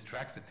 It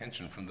distracts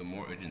attention from the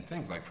more urgent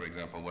things, like, for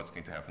example, what's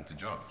going to happen to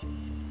jobs.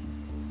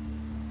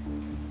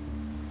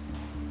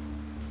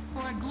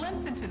 For a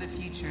glimpse into the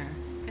future,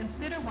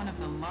 consider one of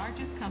the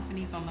largest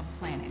companies on the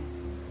planet.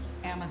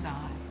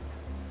 Amazon.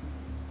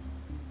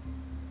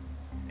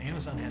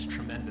 Amazon has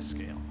tremendous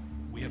scale.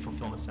 We have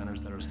fulfillment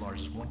centers that are as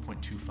large as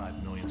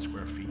 1.25 million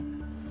square feet.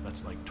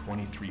 That's like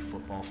 23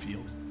 football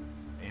fields.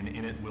 And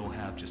in it, we'll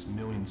have just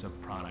millions of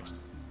products.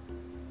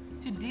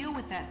 To deal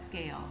with that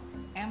scale,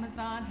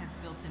 Amazon has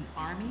built an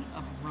army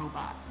of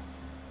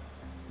robots.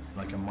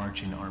 Like a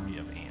marching army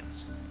of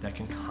ants that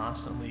can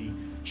constantly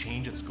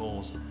change its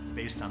goals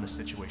based on the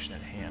situation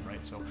at hand,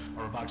 right? So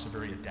our robotics are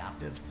very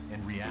adaptive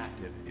and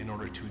reactive in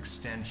order to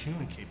extend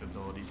human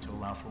capability to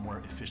allow for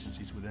more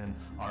efficiencies within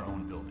our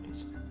own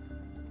buildings.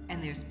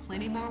 And there's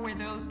plenty more where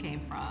those came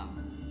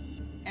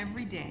from.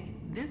 Every day,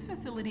 this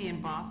facility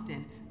in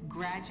Boston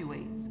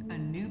graduates a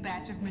new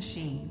batch of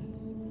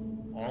machines.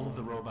 All of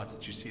the robots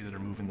that you see that are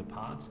moving the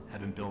pods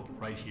have been built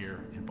right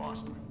here in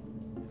Boston.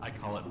 I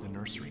call it the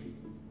nursery,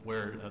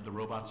 where the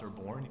robots are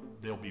born.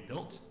 They'll be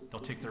built, they'll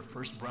take their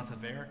first breath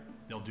of air,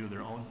 they'll do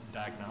their own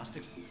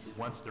diagnostics.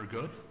 Once they're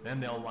good, then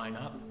they'll line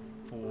up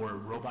for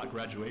robot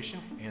graduation,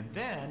 and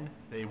then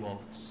they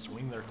will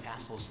swing their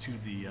tassels to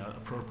the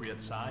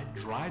appropriate side,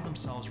 drive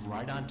themselves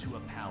right onto a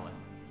pallet,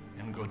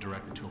 and go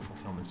directly to a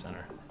fulfillment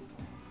center.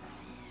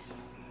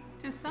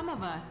 To some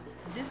of us,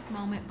 this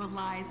moment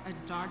belies a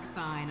dark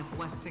sign of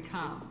what's to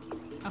come.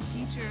 A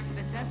future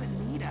that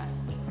doesn't need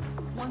us.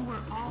 One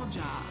where all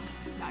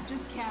jobs, not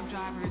just cab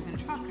drivers and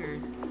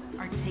truckers,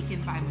 are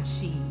taken by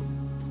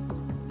machines.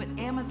 But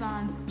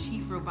Amazon's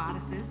chief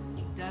roboticist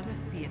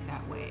doesn't see it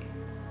that way.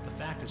 The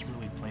fact is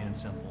really plain and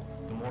simple.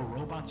 The more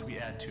robots we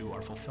add to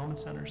our fulfillment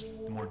centers,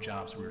 the more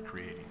jobs we're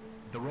creating.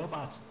 The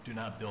robots do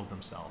not build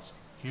themselves.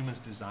 Humans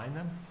design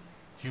them,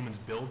 humans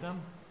build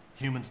them,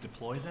 humans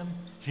deploy them,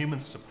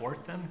 humans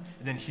support them,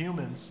 and then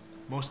humans,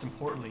 most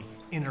importantly,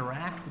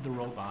 interact with the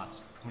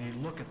robots. When you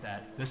look at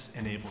that, this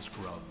enables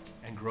growth,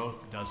 and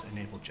growth does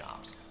enable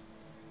jobs.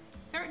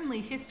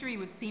 Certainly, history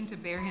would seem to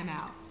bear him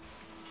out.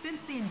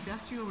 Since the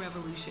Industrial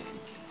Revolution,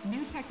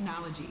 new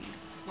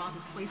technologies, while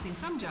displacing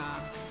some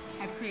jobs,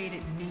 have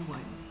created new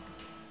ones.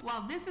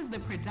 While this is the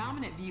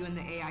predominant view in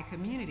the AI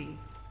community,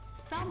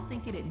 some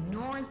think it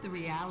ignores the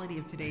reality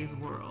of today's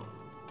world.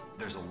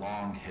 There's a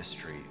long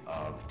history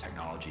of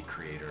technology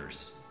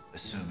creators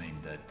assuming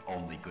that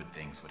only good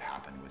things would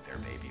happen with their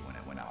baby when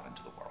it went out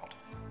into the world.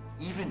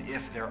 Even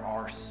if there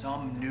are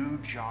some new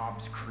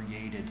jobs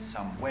created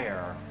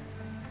somewhere,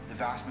 the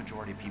vast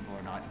majority of people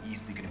are not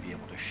easily going to be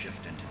able to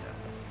shift into them.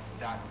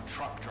 That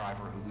truck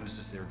driver who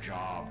loses their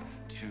job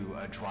to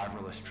a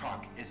driverless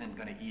truck isn't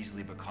going to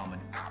easily become an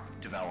app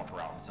developer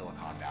out in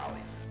Silicon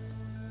Valley.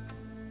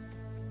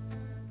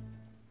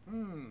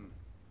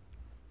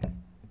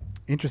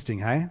 Interesting,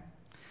 hey?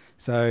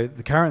 So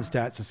the current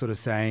stats are sort of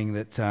saying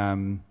that,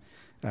 and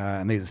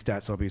these are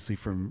stats obviously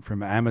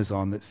from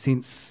Amazon, that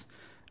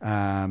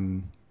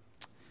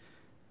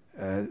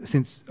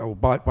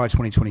by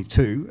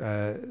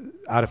 2022,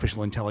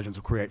 artificial intelligence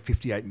will create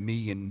 58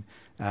 million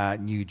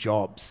new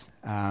jobs.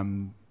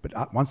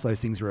 But once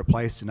those things are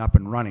replaced and up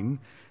and running,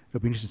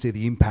 it'll be interesting to see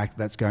the impact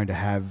that's going to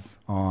have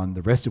on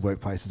the rest of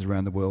workplaces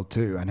around the world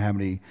too, and how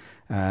many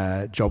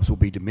jobs will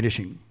be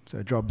diminishing.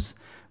 So jobs,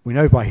 we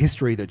know by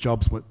history that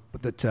jobs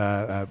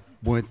that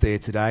weren't there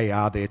today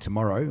are there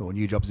tomorrow, or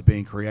new jobs are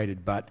being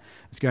created, but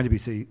it's going to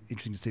be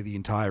interesting to see the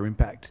entire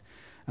impact.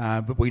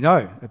 But we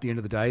know at the end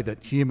of the day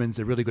that humans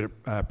are really good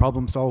at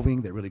problem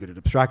solving, they're really good at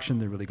abstraction,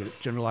 they're really good at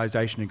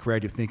generalization and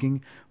creative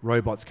thinking.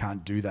 Robots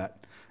can't do that.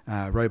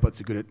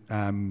 Robots are good at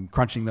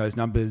crunching those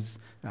numbers,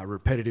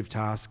 repetitive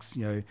tasks,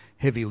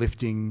 heavy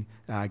lifting,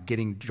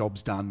 getting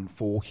jobs done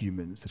for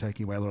humans, so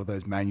taking away a lot of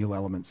those manual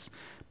elements.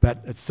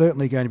 But it's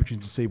certainly going to be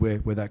interesting to see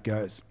where that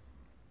goes.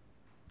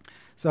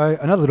 So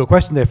another little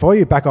question there for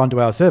you, back onto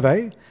our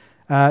survey.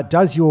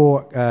 Does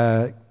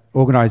your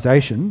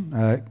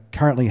organisation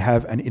currently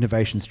have an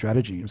innovation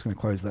strategy? I'm just going to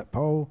close that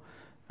poll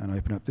and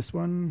open up this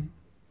one.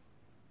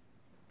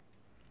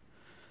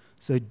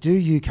 So do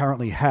you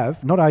currently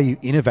have, not are you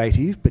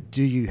innovative, but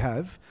do you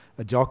have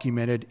a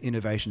documented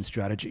innovation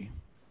strategy?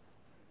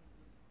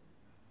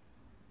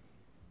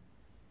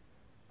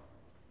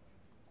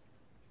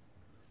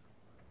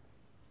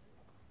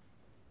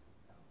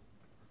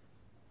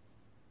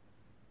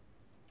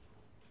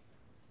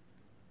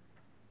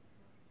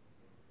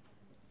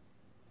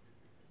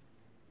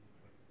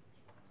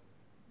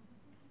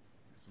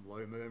 Some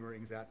low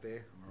murmurings out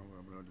there.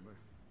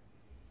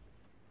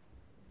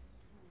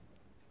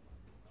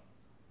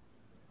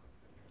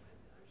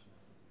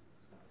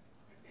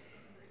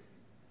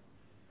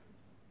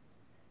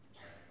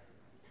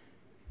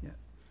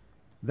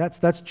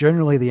 That's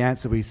generally the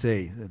answer we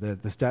see. The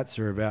stats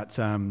are about,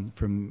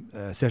 from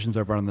sessions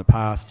I've run in the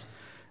past,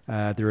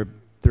 they're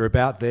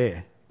about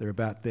there. They're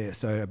about there.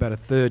 So about a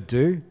third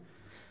do,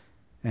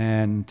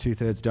 and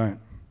 2/3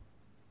 don't.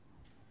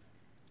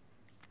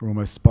 We're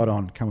almost spot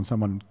on. Come on,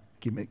 someone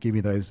give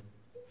me those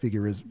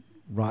figures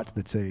right to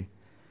the T.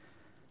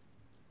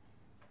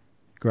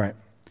 Great,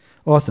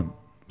 awesome.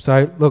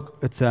 So look,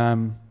 it's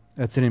an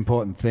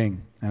important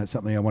thing, and it's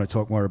something I want to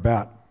talk more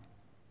about.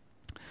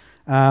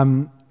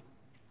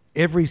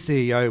 every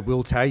CEO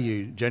will tell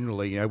you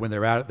generally, when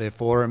they're out at their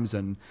forums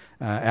and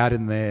out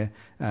in their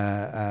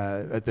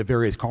at the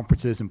various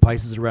conferences and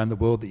places around the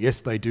world, that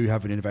yes, they do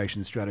have an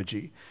innovation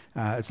strategy.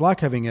 It's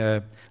like having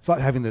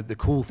the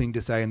cool thing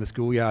to say in the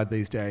schoolyard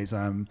these days.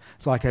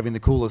 It's like having the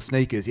coolest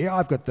sneakers. Yeah,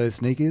 I've got those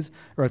sneakers.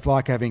 Or it's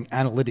like having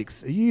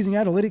analytics. Are you using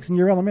analytics in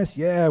your LMS?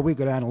 Yeah, we've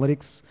got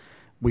analytics.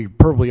 We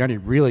probably only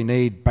really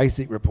need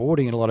basic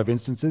reporting in a lot of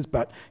instances,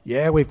 but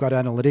yeah, we've got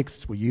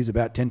analytics. We use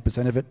about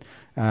 10% of it.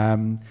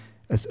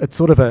 It's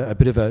sort of a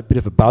bit of a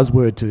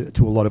buzzword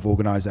to a lot of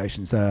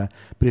organisations. But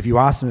if you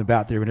ask them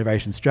about their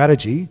innovation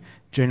strategy,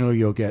 generally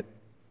you'll get,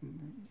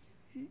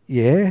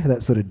 yeah,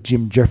 that sort of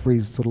Jim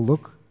Jeffries sort of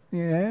look,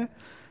 yeah,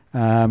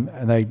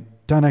 and they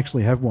don't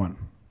actually have one.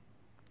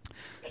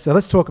 So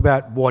let's talk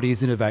about what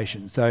is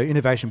innovation. So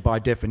innovation, by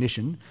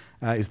definition,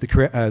 is the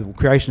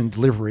creation and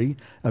delivery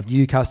of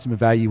new customer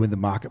value in the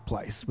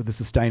marketplace with a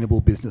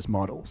sustainable business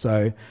model.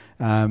 So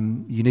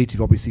you need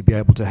to obviously be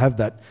able to have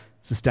that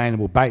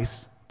sustainable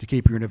base to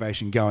keep your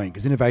innovation going,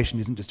 because innovation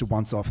isn't just a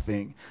once-off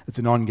thing, it's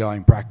an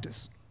ongoing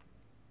practice.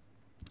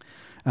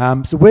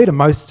 So where do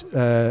most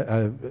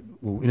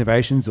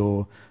innovations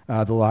or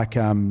the like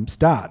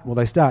start? Well,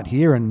 they start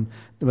here, and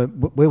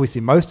where we see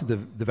most of the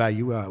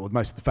value, or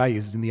most of the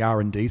failures, is in the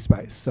R&D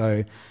space.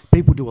 So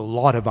people do a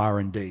lot of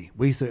R&D.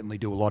 We certainly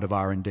do a lot of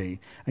R&D,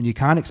 and you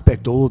can't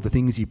expect all of the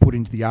things you put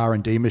into the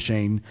R&D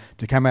machine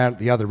to come out at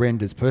the other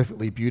end as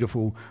perfectly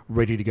beautiful,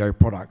 ready-to-go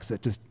products.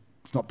 It's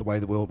not the way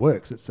the world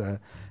works. It's an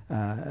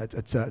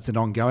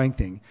ongoing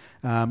thing.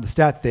 The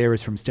stat there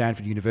is from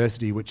Stanford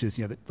University, which is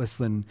that less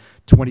than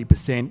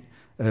 20%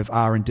 of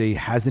R&D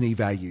has any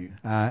value,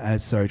 and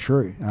it's so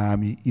true.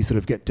 You sort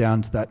of get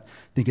down to that.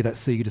 Think of that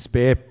sea to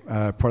spare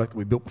product that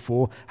we built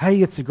before.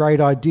 Hey, it's a great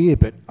idea,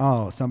 but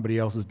somebody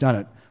else has done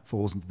it.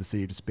 Falls into the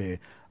sea of despair.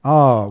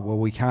 Well,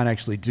 we can't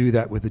actually do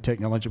that with the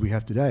technology we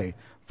have today.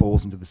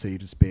 Falls into the sea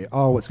of despair.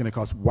 It's going to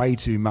cost way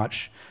too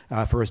much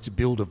for us to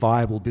build a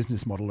viable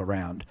business model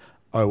around.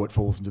 It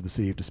falls into the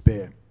sea of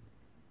despair.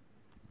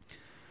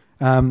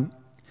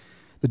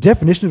 The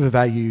definition of a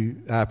value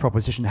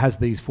proposition has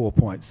these 4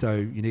 points. So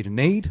you need a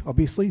need,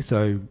 obviously.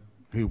 So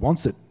who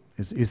wants it?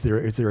 Is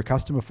there a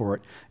customer for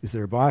it? Is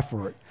there a buyer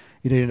for it?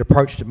 You need an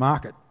approach to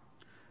market.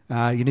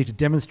 You need to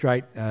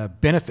demonstrate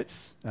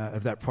benefits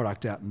of that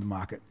product out in the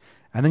market.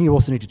 And then you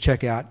also need to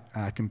check out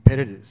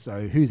competitors.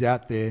 So who's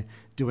out there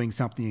doing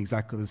something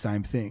exactly the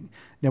same thing?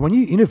 Now, when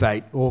you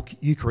innovate or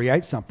you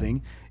create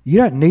something, you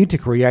don't need to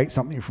create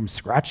something from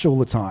scratch all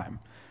the time.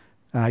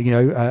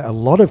 A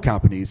lot of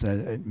companies,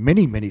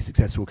 many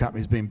successful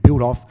companies, have been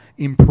built off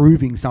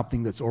improving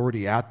something that's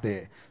already out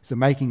there. So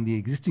making the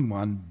existing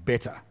one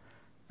better.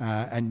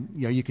 And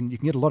you can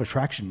get a lot of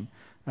traction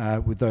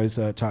with those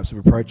types of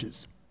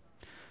approaches.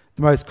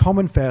 The most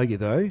common failure,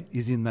 though,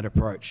 is in that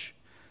approach.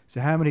 So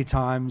how many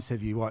times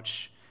have you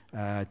watched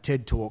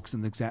TED Talks,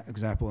 in the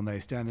example, and they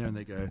stand there and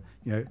they go,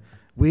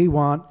 we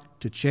want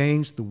to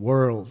change the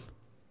world.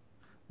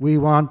 We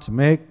want to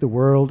make the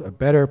world a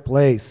better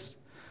place.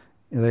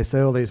 They say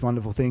all these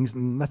wonderful things,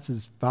 and that's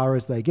as far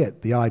as they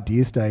get, the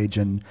idea stage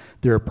and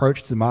their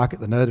approach to the market.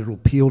 They know that it'll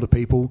appeal to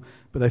people,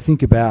 but they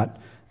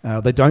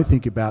don't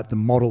think about the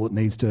model that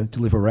needs to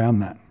live around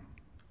that.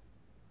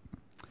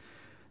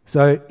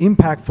 So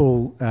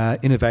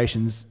impactful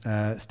innovations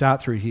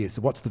start through here.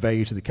 So what's the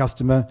value to the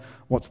customer?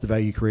 What's the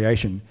value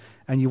creation?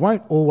 And you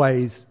won't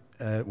always,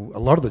 a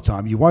lot of the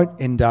time, you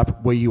won't end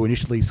up where you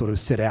initially sort of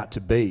set out to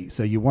be.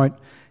 So you won't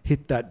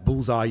hit that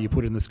bullseye you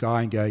put in the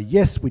sky and go,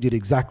 yes, we did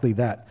exactly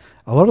that.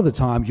 A lot of the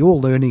time, you're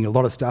learning a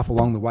lot of stuff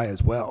along the way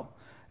as well.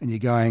 And you're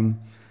going,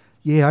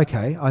 yeah,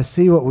 okay, I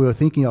see what we were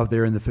thinking of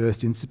there in the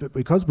first instance, but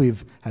because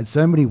we've had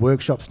so many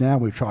workshops now,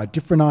 we've tried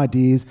different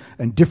ideas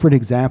and different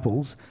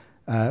examples,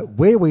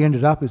 where we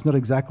ended up is not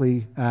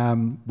exactly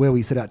where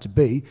we set out to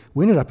be.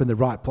 We ended up in the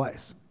right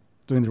place,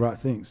 doing the right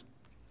things.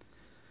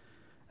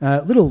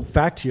 Little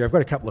fact here, I've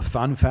got a couple of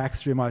fun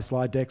facts through my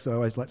slide decks I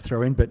always like to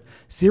throw in, but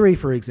Siri,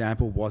 for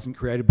example, wasn't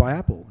created by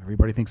Apple.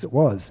 Everybody thinks it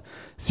was.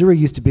 Siri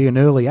used to be an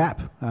early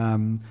app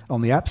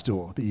on the App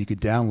Store that you could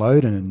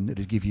download, and it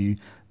would give you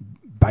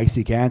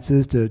basic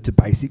answers to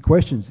basic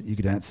questions that you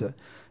could answer.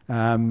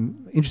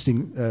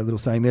 Interesting little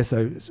saying there.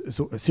 So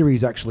Siri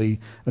is actually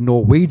a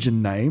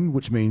Norwegian name,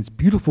 which means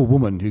beautiful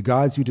woman who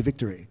guides you to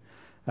victory,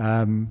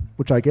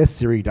 which I guess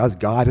Siri does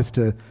guide us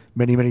to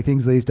many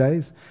things these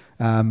days.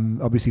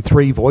 Obviously,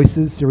 3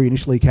 voices Siri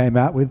initially came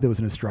out with. There was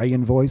an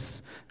Australian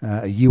voice,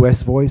 a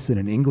US voice, and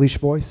an English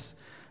voice.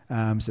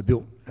 So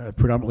built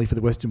predominantly for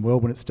the Western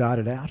world when it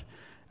started out.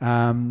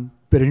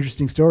 But an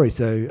interesting story.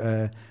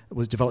 So it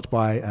was developed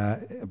by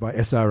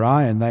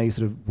SRI, and they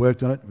sort of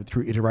worked on it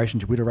through iteration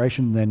to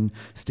iteration. Then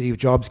Steve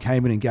Jobs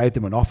came in and gave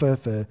them an offer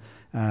for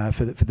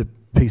the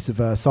piece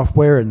of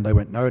software, and they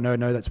went, no,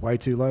 that's way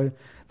too low.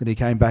 Then he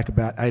came back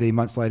about 18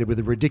 months later with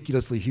a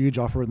ridiculously huge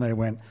offer, and they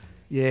went,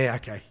 yeah,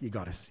 okay, you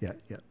got us. Yeah,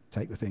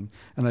 take the thing.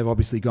 And they've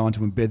obviously gone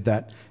to embed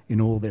that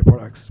in all their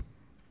products.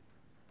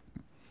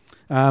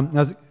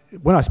 Now,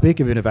 when I speak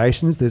of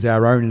innovations, there's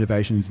our own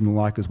innovations and the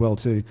like as well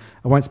too.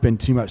 I won't spend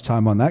too much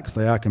time on that because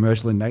they are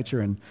commercial in nature,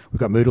 and we've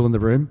got Moodle in the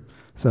room,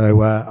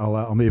 so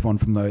I'll move on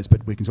from those,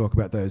 but we can talk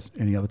about those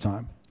any other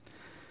time.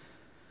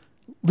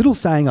 Little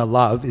saying I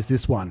love is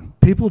this one.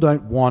 People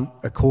don't want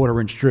a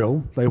 1/4-inch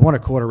drill, they want a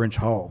 1/4-inch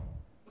hole.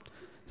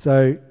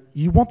 So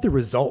you want the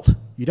result.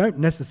 You don't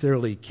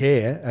necessarily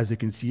care as a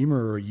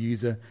consumer or a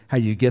user how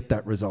you get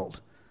that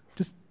result.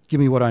 Just give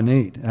me what I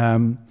need.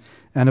 And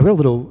I've got a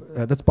little,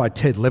 that's by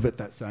Ted Levitt,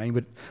 that saying,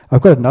 but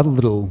I've got another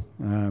little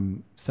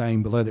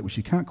saying below that which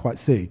you can't quite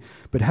see.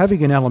 But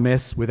having an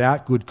LMS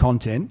without good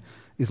content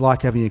is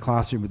like having a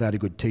classroom without a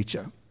good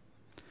teacher.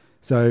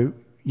 So,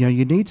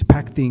 you need to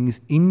pack things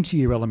into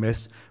your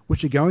LMS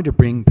which are going to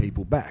bring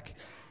people back.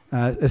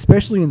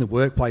 Especially in the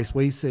workplace,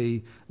 we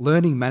see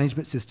learning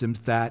management systems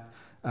that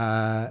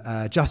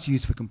are just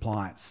used for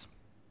compliance.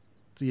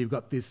 So you've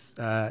got this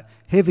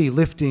heavy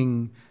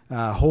lifting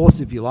horse,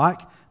 if you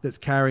like, that's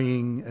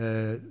carrying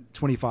a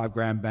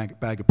 25-gram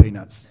bag of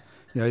peanuts.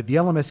 The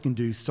LMS can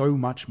do so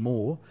much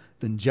more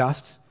than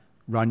just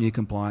run your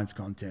compliance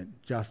content,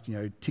 just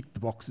tick the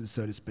boxes,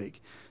 so to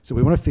speak. So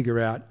we want to figure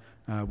out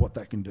what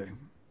that can do.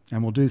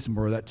 And we'll do some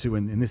more of that too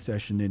in this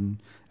session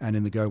and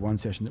in the Go 1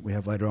 session that we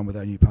have later on with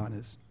our new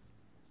partners.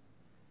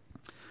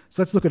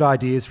 So let's look at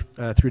ideas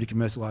through to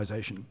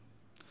commercialization.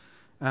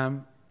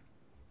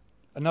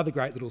 Another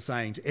great little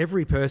saying, to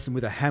every person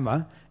with a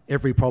hammer,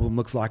 every problem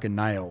looks like a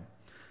nail.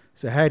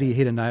 So how do you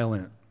hit a nail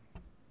in it?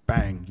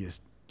 Bang, you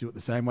just do it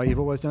the same way you've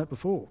always done it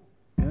before.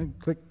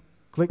 Click,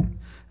 click.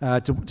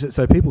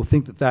 So people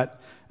think that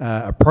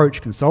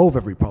approach can solve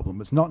every problem.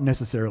 It's not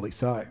necessarily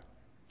so.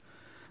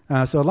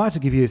 So I'd like to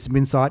give you some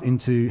insight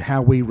into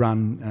how we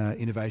run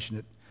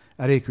innovation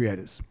at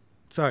eCreators.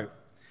 So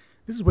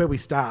this is where we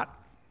start.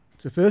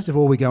 So first of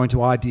all, we go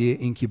into idea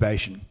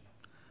incubation.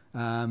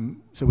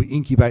 So we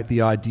incubate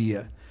the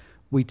idea.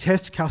 We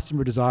test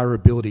customer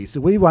desirability.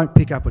 So we won't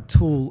pick up a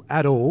tool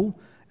at all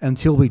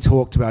until we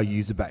talk to our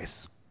user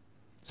base.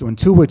 So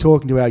until we're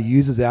talking to our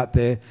users out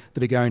there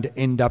that are going to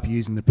end up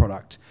using the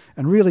product.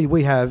 And really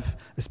we have,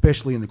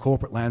 especially in the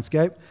corporate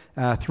landscape,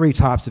 3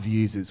 types of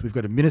users. We've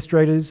got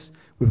administrators,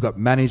 we've got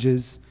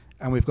managers,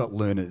 and we've got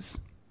learners.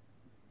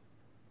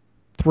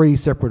 3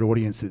 separate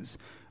audiences.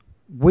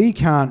 We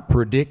can't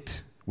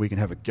predict, we can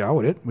have a go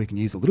at it, we can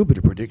use a little bit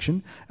of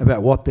prediction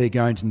about what they're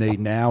going to need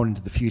now and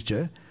into the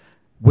future.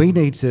 We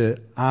need to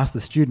ask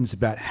the students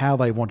about how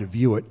they want to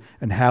view it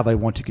and how they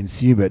want to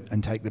consume it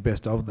and take the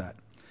best of that.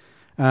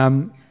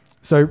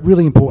 So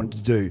really important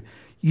to do.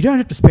 You don't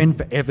have to spend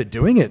forever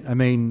doing it. I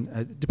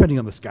mean, depending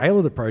on the scale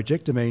of the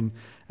project, I mean,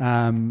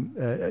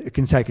 it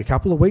can take a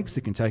couple of weeks,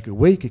 it can take a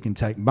week, it can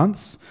take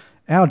months.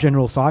 Our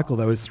general cycle,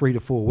 though, is 3 to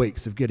 4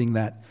 weeks of getting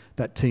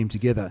that team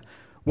together.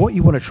 What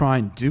you want to try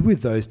and do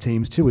with those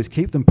teams, too, is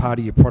keep them part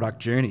of your product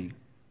journey.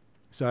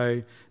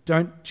 So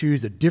don't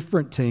choose a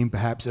different team,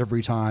 perhaps,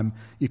 every time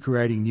you're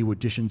creating new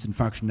additions and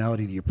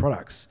functionality to your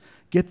products.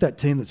 Get that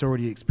team that's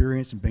already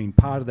experienced and been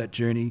part of that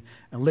journey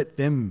and let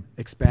them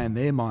expand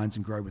their minds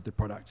and grow with the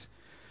product.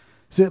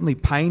 Certainly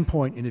pain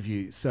point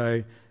interviews.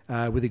 So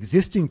with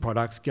existing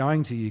products,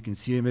 going to your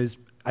consumers,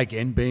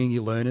 again, being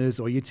your learners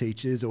or your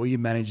teachers or your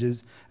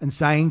managers, and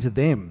saying to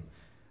them,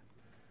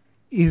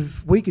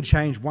 if we could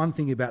change one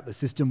thing about the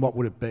system, what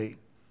would it be?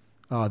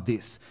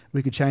 This.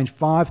 We could change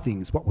 5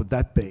 things, what would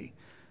that be?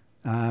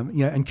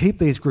 And keep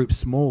these groups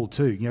small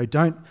too.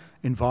 Don't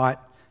invite,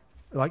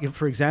 like if,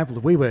 for example,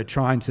 if we were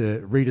trying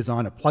to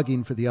redesign a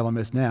plugin for the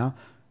LMS now,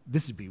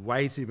 this would be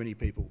way too many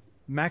people.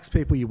 Max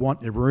people you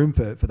want in a room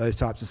for those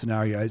types of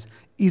scenarios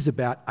is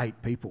about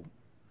 8 people.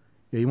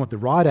 You want the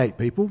right 8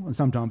 people, and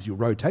sometimes you'll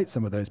rotate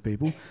some of those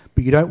people,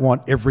 but you don't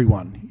want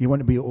everyone. You want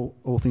to be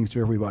all things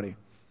to everybody.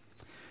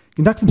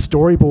 Conduct some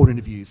storyboard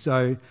interviews.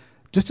 So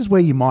just as where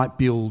you might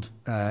build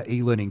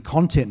e-learning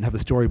content and have a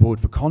storyboard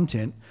for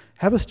content,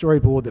 have a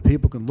storyboard that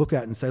people can look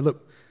at and say,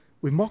 look,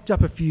 we've mocked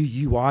up a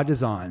few UI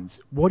designs.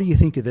 What do you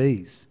think of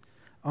these?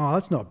 Oh,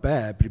 that's not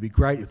bad, but it'd be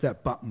great if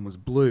that button was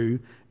blue,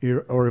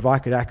 or if I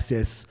could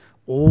access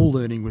all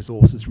learning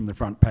resources from the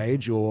front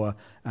page, or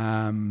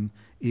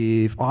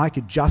if I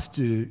could just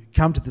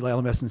come to the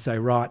LMS and say,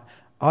 right,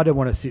 I don't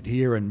want to sit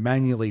here and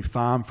manually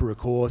farm for a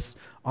course.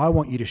 I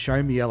want you to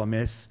show me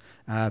LMS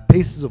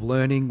pieces of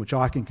learning which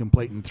I can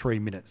complete in 3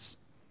 minutes.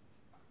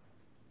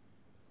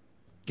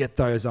 Get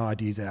those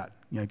ideas out,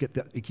 get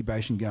that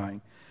incubation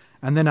going.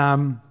 And then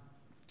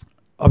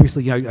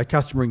obviously, a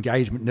customer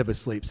engagement never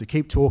sleeps. So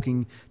keep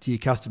talking to your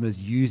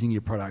customers using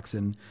your products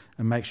and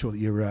make sure that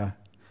you're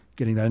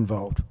getting that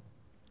involved.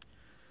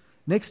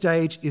 Next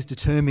stage is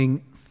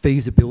determining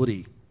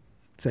feasibility.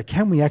 So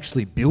can we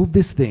actually build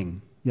this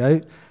thing?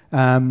 You're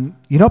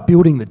not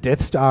building the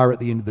Death Star at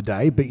the end of the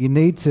day, but you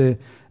need to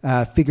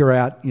figure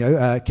out,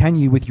 can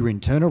you, with your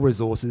internal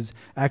resources,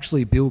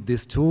 actually build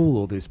this tool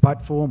or this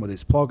platform or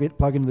this plug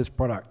into this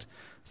product?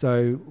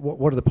 So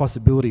what are the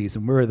possibilities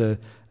and where are the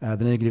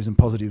negatives and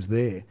positives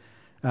there?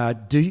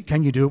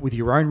 Can you do it with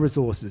your own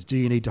resources? Do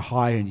you need to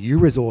hire new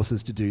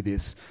resources to do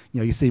this?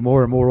 You see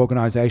more and more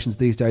organisations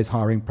these days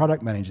hiring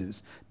product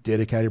managers,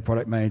 dedicated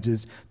product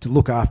managers to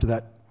look after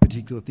that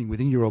particular thing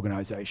within your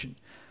organisation.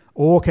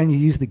 Or can you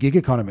use the gig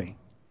economy?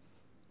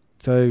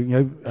 So,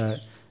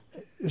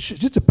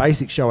 just a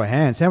basic show of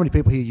hands. How many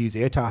people here use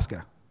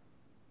Airtasker?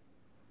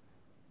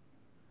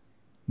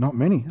 Not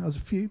many. That was a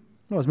few.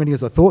 Not as many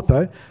as I thought,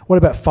 though. What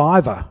about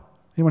Fiverr?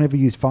 Anyone ever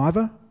use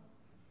Fiverr?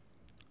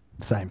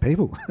 Same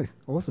people.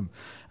 Awesome.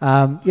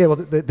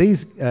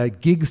 These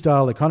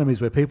gig-style economies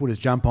where people just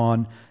jump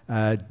on,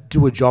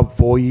 do a job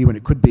for you, and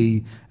it could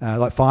be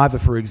like Fiverr,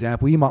 for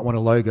example. You might want a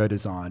logo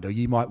designed, or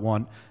you might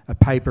want a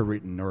paper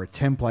written, or a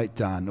template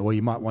done, or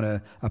you might want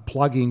a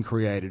plugin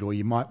created, or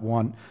you might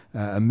want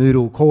a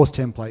Moodle course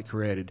template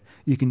created.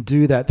 You can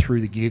do that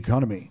through the gig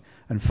economy,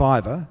 and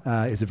Fiverr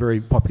is a very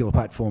popular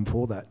platform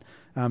for that.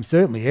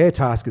 Certainly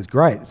Airtasker is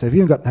great. So if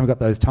you haven't got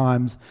those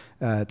times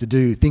to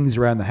do things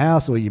around the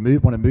house, or you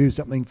want to move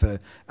something for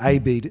A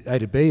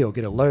to B, or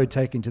get a load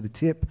taken to the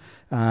tip,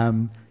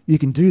 you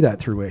can do that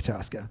through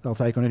Airtasker. They'll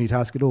take on any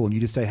task at all, and you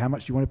just say how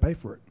much you want to pay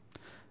for it.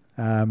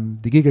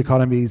 The gig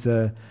economy is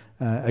a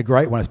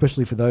great one,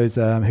 especially for those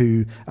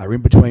who are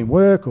in between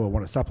work or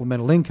want a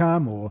supplemental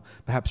income, or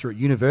perhaps are at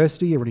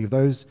university or any of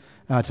those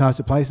types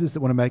of places that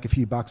want to make a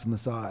few bucks on the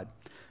side.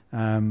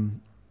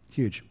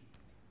 Huge.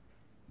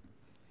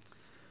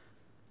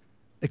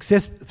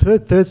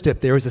 Third step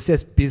there is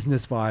assess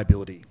business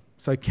viability.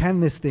 So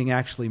can this thing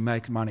actually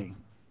make money?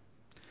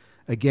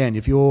 Again,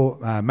 if you're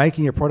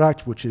making a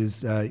product which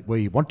is where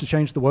you want to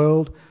change the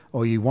world,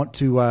 or you want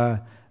to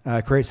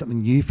create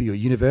something new for your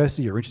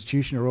university or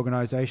institution or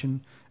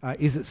organisation,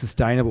 is it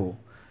sustainable?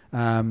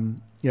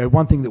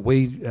 One thing that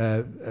we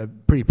are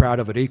pretty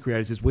proud of at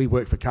eCreators is we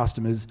work for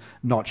customers,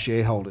 not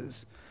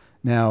shareholders.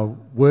 Now,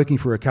 working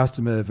for a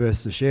customer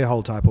versus a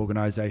shareholder type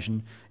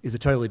organisation is a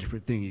totally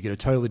different thing. You get a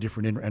totally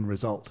different end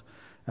result.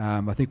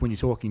 I think when you're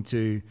talking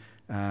to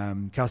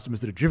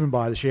customers that are driven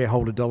by the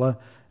shareholder dollar,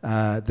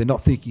 they're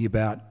not thinking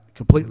about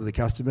completely the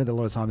customer. A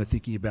lot of the time they're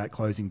thinking about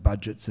closing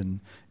budgets and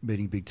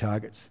meeting big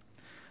targets.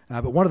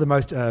 But one of the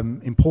most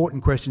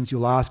important questions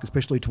you'll ask,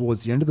 especially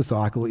towards the end of the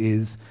cycle,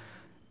 is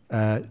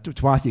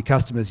to ask your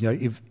customers,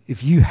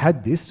 if you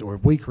had this, or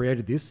if we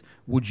created this,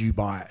 would you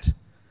buy it?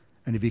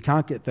 And if you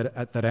can't get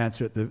that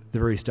answer at the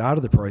very start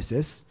of the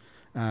process,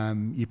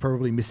 you're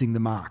probably missing the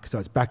mark. So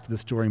it's back to the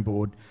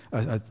storyboard,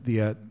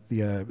 the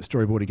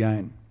storyboard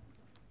again.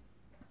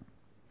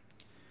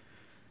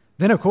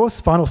 Then, of course,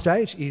 final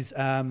stage is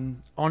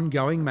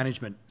ongoing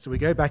management. So we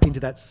go back into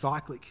that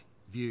cyclic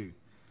view.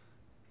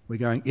 We're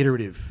going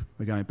iterative.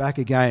 We're going back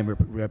again.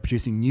 We're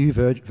producing new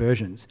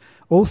versions.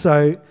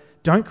 Also,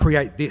 don't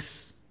create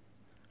this.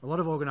 A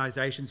lot of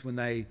organisations, when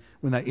they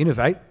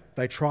innovate,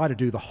 they try to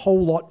do the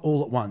whole lot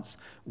all at once.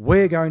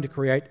 We're going to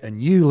create a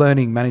new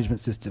learning management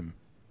system.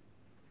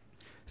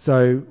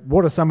 So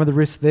what are some of the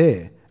risks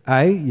there?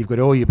 A, you've got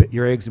all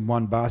your eggs in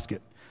one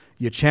basket.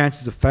 Your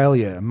chances of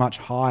failure are much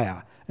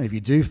higher. And if you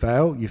do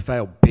fail, you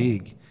fail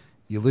big.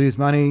 You lose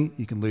money,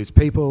 you can lose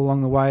people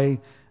along the way,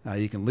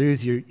 you can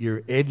lose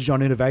your edge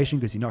on innovation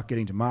because you're not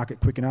getting to market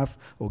quick enough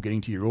or getting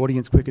to your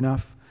audience quick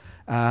enough.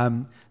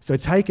 So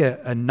take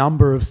a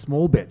number of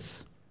small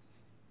bets.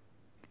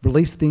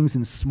 Release things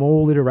in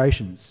small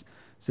iterations.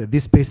 So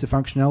this piece of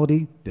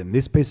functionality, then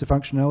this piece of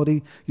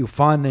functionality. You'll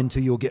find then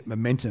too you'll get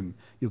momentum.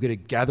 You'll get a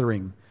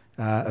gathering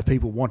of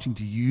people wanting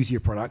to use your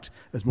product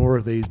as more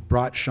of these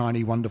bright,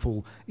 shiny,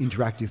 wonderful,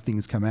 interactive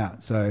things come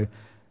out. So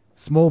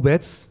small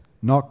bets,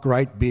 not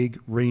great, big,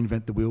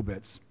 reinvent the wheel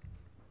bets.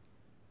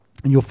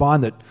 And you'll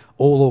find that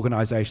all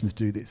organisations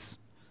do this.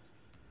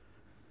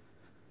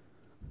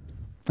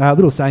 A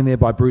little saying there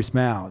by Bruce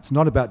Mao, it's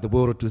not about the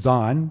world of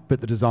design, but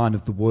the design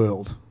of the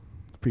world.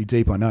 Pretty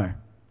deep, I know.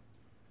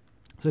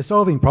 So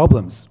solving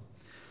problems.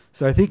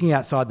 So thinking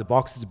outside the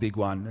box is a big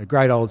one. A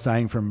great old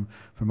saying from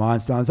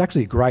Einstein. It's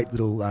actually a great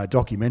little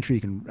documentary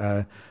you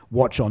can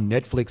watch on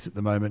Netflix at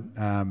the moment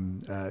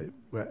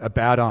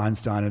about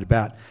Einstein and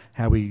about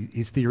how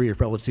his theory of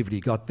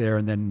relativity got there.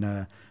 And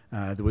then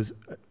there was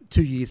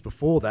 2 years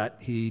before that,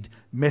 he'd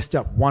messed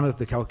up one of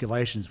the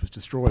calculations, which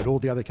destroyed all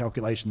the other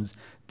calculations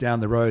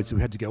down the road. So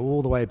we had to go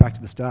all the way back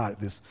to the start of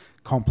this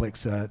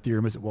complex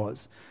theorem as it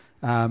was.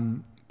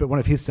 But one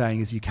of his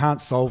saying is you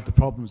can't solve the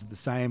problems with the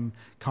same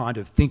kind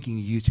of thinking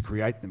you use to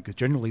create them, because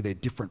generally they're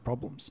different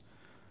problems.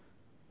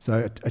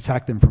 So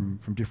attack them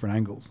from different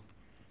angles.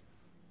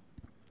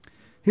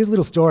 Here's a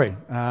little story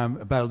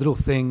about a little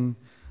thing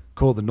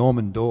called the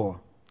Norman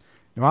door.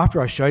 Now, after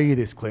I show you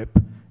this clip,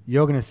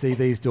 you're going to see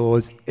these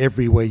doors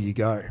everywhere you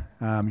go.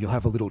 You'll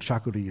have a little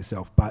chuckle to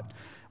yourself. But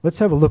let's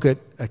have a look at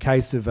a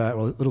case of a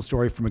little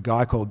story from a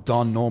guy called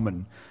Don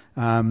Norman.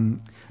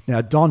 Now,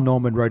 Don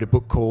Norman wrote a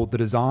book called The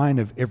Design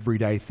of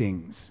Everyday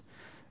Things.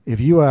 If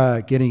you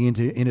are getting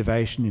into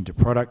innovation, into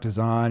product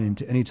design,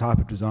 into any type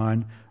of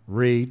design,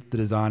 read The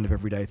Design of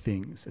Everyday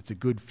Things. It's a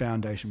good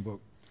foundation book.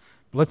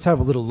 But let's have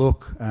a little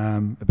look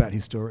about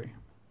his story.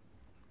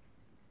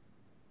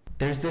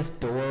 There's this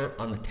door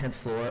on the 10th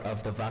floor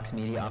of the Vox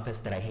Media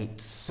office that I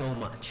hate so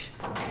much.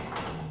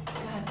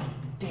 God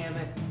damn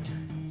it. Do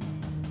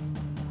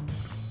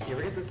you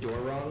ever get this door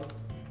wrong?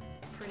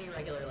 Pretty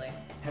regularly.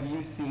 Have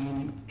you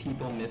seen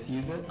people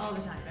misuse it? All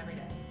the time, every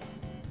day.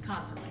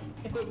 Constantly.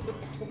 I hate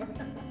this door.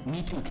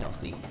 Me too,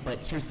 Kelsey.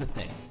 But here's the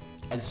thing.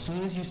 As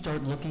soon as you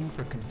start looking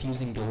for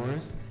confusing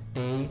doors,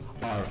 they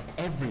are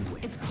everywhere.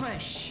 It's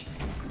push.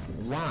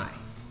 Why?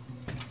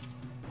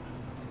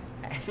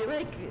 I feel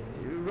like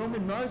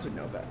Roman Mars would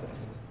know about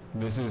this.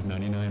 This is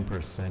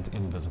 99%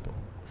 invisible.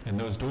 And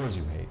those doors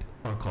you hate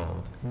are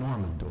called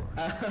Norman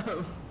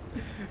doors.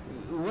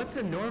 What's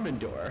a Norman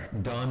door?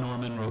 Don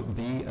Norman wrote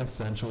the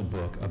essential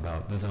book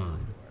about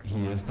design.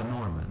 He is the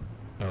Norman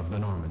of the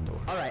Norman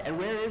door. All right, and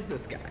where is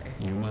this guy?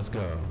 You must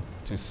go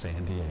to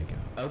San Diego.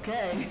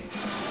 Okay.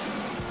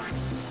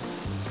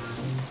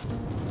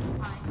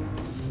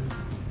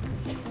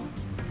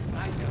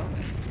 Hi, Joe.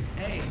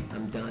 Hey,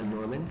 I'm Don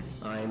Norman.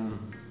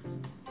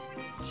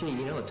 Gee,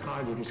 you know, it's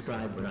hard to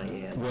describe what I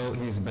am. Well,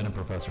 he's been a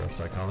professor of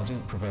psychology,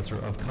 professor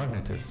of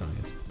cognitive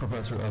science,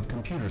 professor of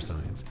computer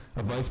science,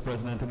 a vice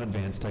president of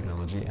advanced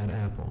technology at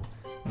Apple.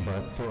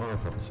 But for our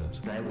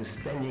purposes. I was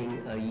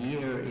spending a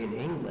year in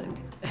England.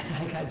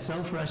 I got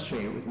so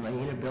frustrated with my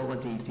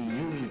inability to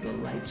use the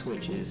light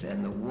switches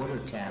and the water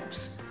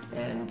taps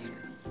and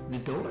the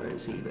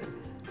doors even,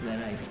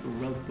 that I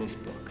wrote this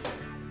book.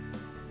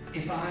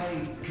 If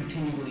I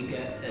continually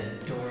get a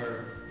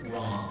door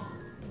wrong,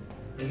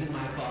 is it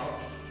my fault?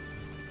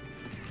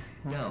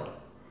 No.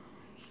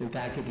 In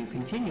fact, if you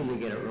continually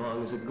get it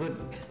wrong, it's a good,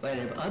 but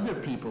if other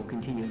people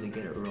continually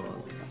get it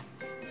wrong,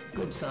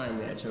 good sign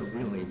that it's a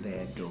really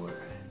bad door.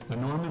 A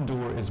Norman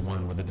door is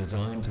one where the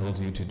design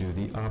tells you to do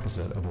the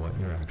opposite of what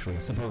you're actually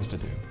supposed to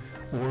do,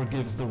 or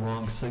gives the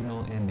wrong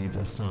signal and needs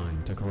a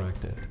sign to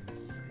correct it.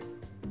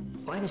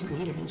 Why does it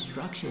need an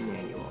instruction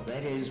manual?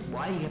 That is,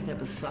 why do you have to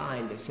have a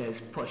sign that says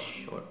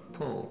push or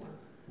pull?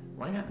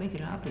 Why not make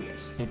it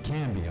obvious? It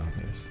can be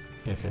obvious,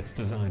 if it's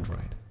designed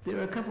right. There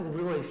are a couple of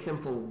really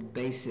simple,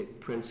 basic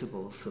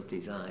principles of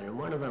design, and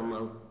one of them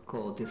I'll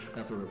call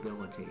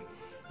discoverability.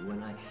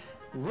 When I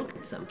look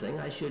at something,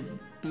 I should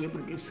be able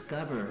to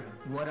discover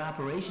what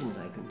operations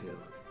I can do.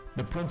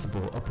 The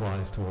principle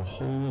applies to a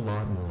whole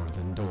lot more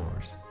than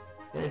doors.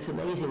 And it's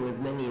amazing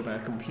with many of our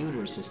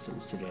computer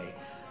systems today.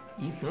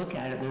 You can look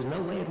at it, there's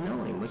no way of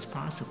knowing what's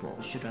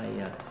possible. Should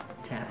I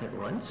tap it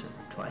once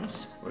or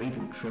twice or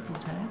even triple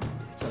tap?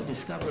 So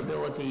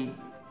discoverability,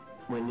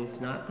 when it's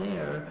not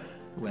there,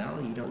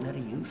 well, you don't know how to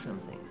use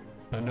something.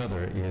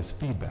 Another is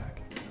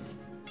feedback.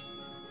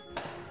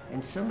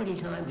 And so many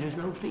times there's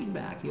no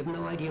feedback. You have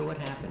no idea what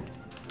happened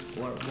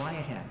or why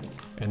it happened.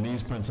 And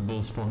these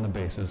principles form the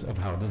basis of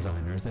how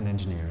designers and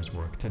engineers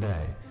work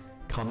today,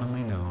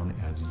 commonly known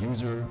as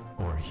user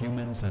or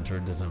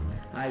human-centered design.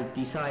 I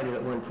decided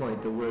at one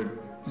point the word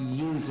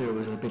user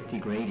was a bit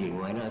degrading.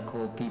 Why not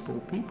call people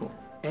people?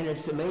 And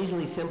it's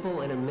amazingly simple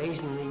and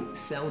amazingly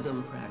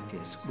seldom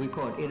practiced. We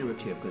call it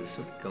iterative because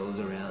it goes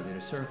around in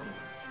a circle.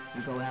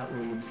 We go out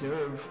and we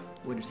observe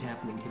what is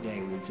happening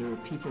today. We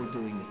observe people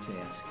doing the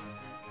task.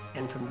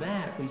 And from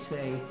that we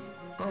say,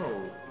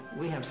 oh,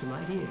 we have some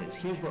ideas.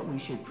 Here's what we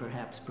should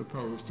perhaps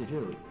propose to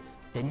do.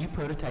 Then you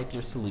prototype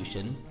your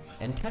solution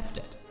and test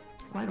it.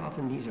 Quite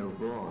often these are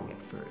wrong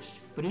at first,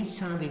 but each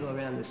time we go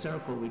around the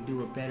circle, we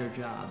do a better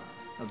job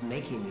of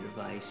making the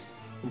device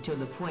until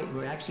the point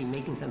we're actually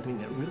making something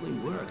that really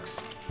works.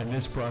 And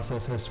this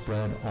process has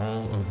spread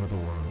all over the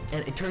world.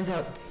 And it turns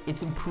out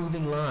it's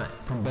improving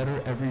lives. From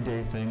better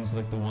everyday things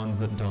like the ones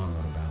that Don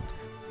wrote about,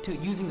 to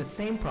using the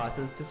same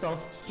process to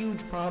solve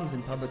huge problems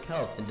in public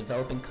health in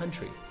developing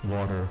countries.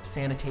 Water,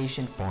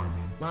 sanitation,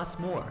 farming, lots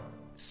more.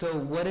 So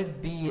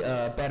what'd be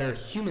a better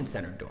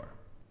human-centered door?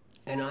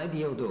 An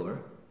ideal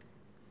door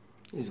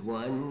is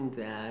one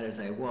that as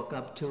I walk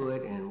up to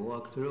it and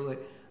walk through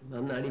it,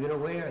 I'm not even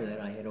aware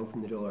that I had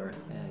opened the door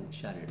and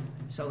shut it.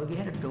 So if you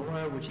had a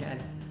door which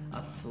had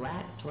a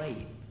flat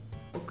plate,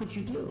 what could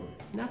you do?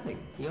 Nothing.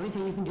 The only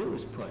thing you can do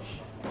is push.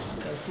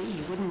 So see,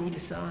 you wouldn't need a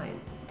sign.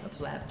 A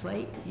flat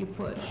plate, you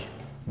push.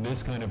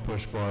 This kind of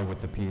push bar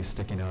with the piece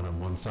sticking out on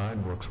one side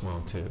works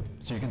well too,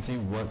 so you can see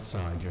what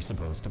side you're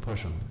supposed to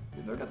push on.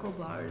 The vertical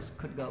bars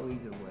could go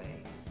either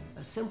way.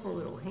 A simple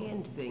little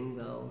hand thing,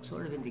 though,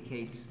 sort of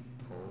indicates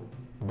pull.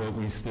 But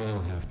we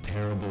still have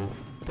terrible,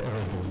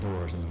 terrible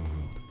doors in the world.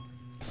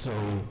 So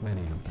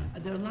many of them.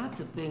 There are lots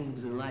of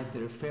things in life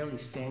that are fairly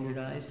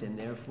standardized, and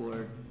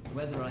therefore,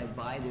 whether I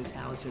buy this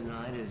house or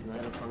not is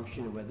not a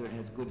function of whether it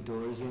has good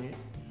doors in it.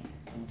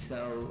 And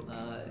so,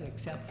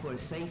 except for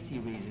safety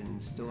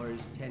reasons,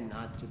 doors tend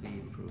not to be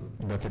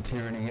improved. But the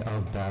tyranny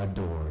of bad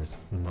doors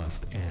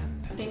must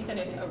end. I think that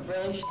it's a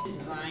really shitty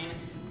design.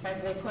 In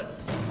fact, they put a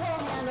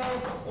pull handle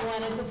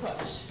when it's a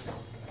push.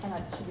 And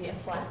it should be a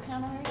flat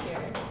panel right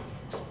here.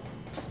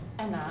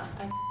 And not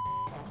a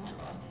pull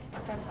handle.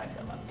 That's how I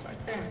feel about this door.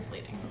 It's very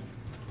misleading.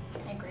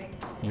 I agree.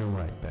 You're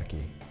right,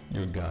 Becky.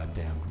 You're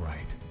goddamn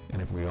right.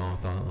 And if we all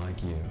thought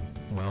like you,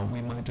 well,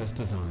 we might just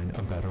design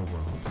a better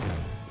world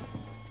together.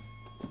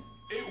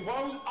 It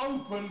won't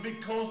open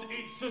because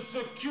it's a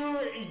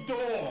security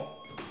door.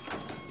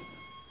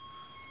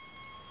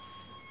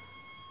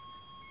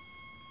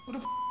 What the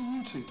f are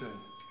you two doing?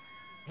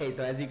 Hey,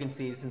 so as you can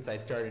see, since I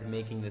started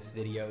making this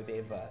video,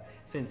 they've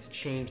since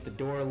changed the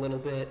door a little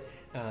bit.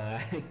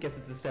 I guess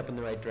it's a step in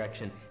the right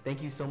direction.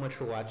 Thank you so much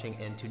for watching,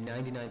 and to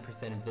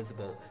 99%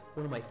 Invisible,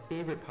 one of my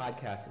favorite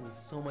podcasts. It was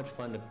so much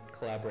fun to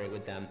collaborate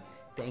with them.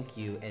 Thank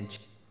you, and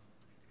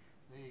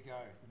there you go,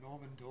 the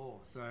Norman door.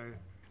 So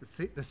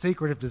the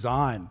secret of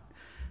design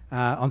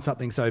on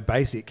something so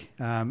basic.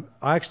 I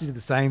actually did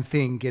the same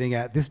thing getting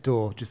out this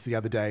door just the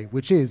other day,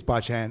 which is,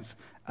 by chance,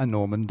 a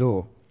Norman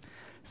door.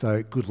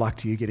 So good luck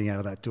to you getting out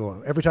of that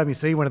door. Every time you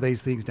see one of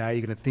these things now,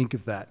 you're going to think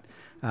of that.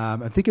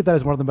 And think of that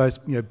as one of the most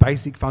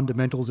basic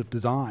fundamentals of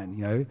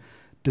design.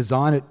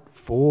 Design it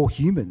for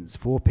humans,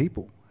 for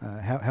people,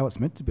 how it's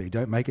meant to be.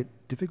 Don't make it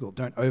difficult.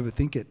 Don't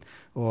overthink it.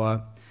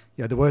 Or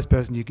the worst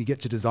person you could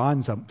get to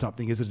design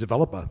something is a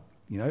developer.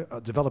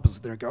 Developers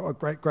sit there and go, oh,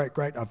 great, great,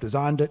 great, I've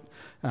designed it.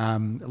 A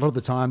lot of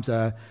the times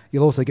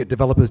you'll also get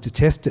developers to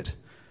test it.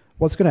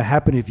 What's going to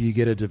happen if you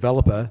get a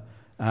developer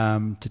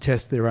to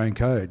test their own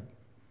code?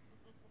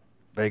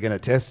 They're going to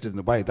test it in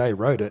the way they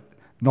wrote it,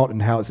 not in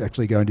how it's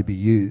actually going to be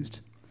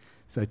used.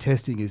 So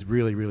testing is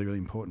really, really, really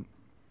important.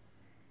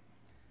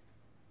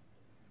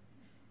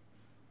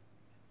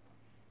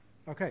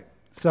 Okay,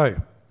 so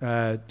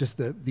just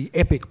the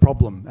epic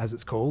problem, as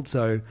it's called.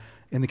 So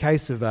in the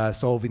case of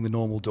solving the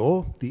normal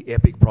door, the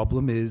epic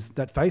problem is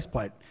that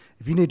faceplate.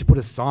 If you need to put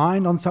a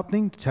sign on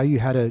something to tell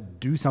you how to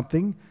do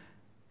something,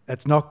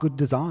 that's not good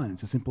design.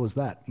 It's as simple as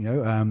that.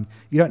 You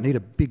don't need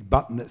a big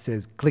button that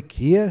says click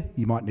here.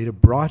 You might need a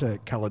brighter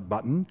coloured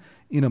button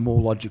in a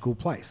more logical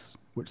place,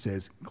 which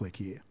says click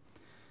here.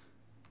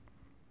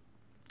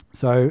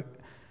 So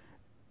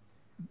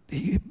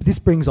this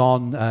brings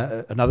on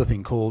another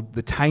thing called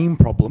the tame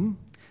problem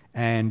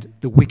and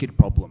the wicked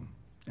problem.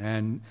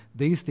 And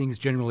these things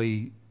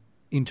generally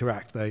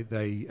interact,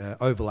 they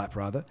overlap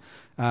rather.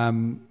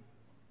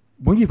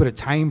 When you've got a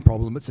tame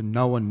problem, it's a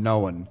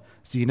known.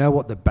 So you know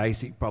what the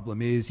basic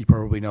problem is, you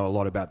probably know a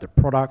lot about the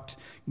product,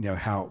 you know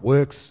how it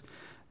works.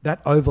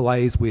 That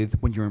overlays with,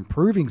 when you're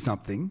improving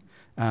something,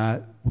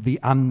 the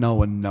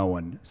unknown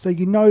known. So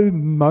you know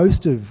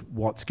most of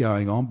what's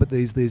going on, but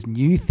there's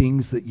new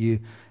things that you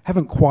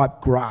haven't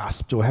quite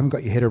grasped or haven't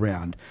got your head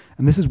around.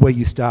 And this is where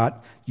you start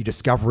your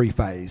discovery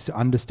phase,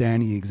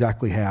 understanding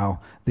exactly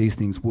how these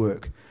things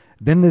work.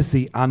 Then there's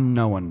the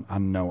unknown.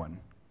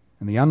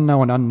 And the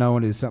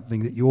unknown is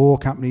something that your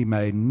company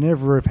may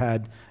never have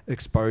had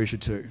exposure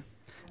to.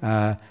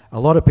 A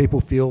lot of people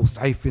feel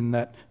safe in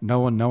that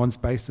known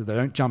space, so they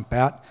don't jump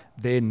out.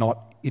 They're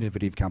not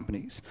innovative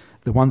companies.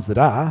 The ones that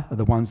are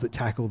the ones that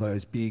tackle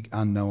those big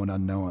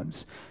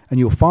unknowns. And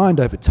you'll find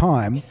over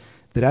time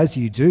that as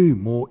you do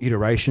more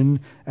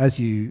iteration, as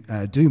you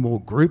do more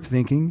group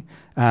thinking,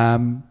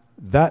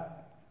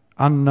 that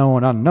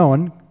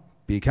unknown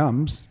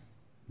becomes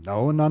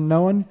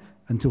known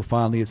until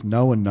finally it's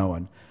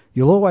known.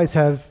 You'll always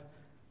have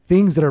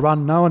things that are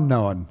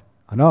unknown.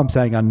 I know I'm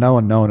saying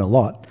unknown a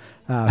lot,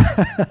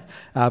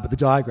 but the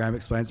diagram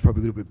explains it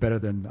probably a little bit better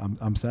than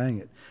I'm saying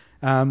it.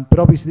 But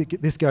obviously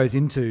this goes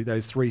into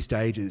those three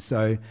stages.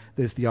 So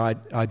there's the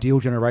ideal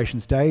generation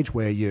stage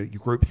where you're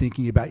group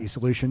thinking about your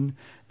solution.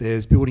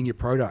 There's building your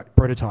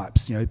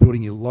prototypes,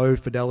 building your low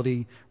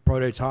fidelity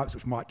prototypes,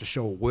 which might just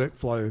show a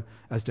workflow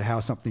as to how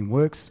something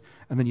works.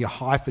 And then your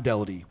high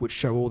fidelity, which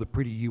show all the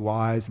pretty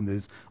UIs, and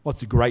there's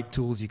lots of great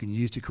tools you can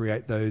use to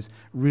create those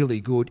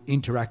really good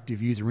interactive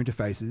user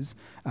interfaces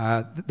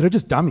that are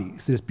just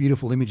dummies. They're just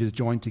beautiful images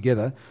joined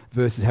together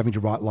versus having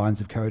to write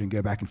lines of code and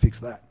go back and fix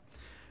that.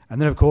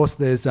 And then, of course,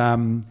 there's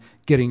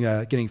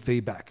getting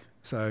feedback.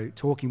 So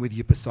talking with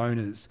your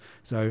personas.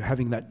 So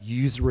having that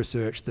user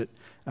research that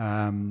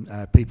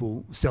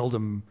people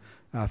seldom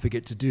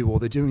forget to do, or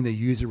they're doing their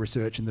user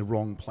research in the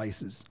wrong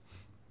places.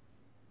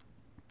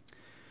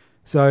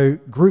 So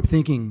group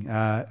thinking,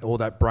 or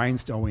that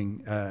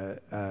brainstorming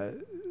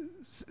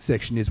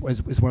section is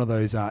one of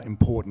those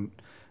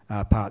important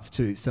parts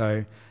too.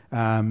 So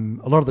a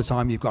lot of the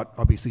time you've got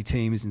obviously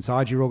teams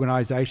inside your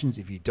organisations.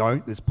 If you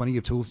don't, there's plenty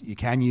of tools that you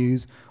can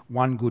use.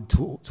 One good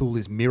tool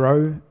is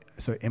Miro,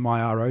 so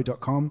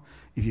miro.com.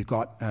 If you've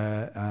got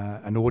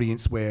an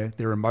audience where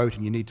they're remote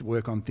and you need to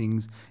work on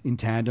things in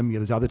tandem,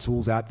 there's other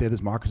tools out there.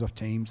 There's Microsoft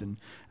Teams and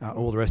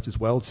all the rest as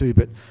well too.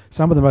 But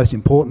some of the most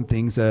important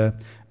things are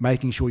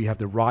making sure you have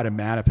the right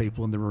amount of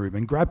people in the room,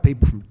 and grab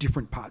people from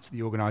different parts of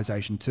the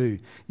organisation too.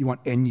 You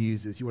want end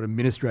users, you want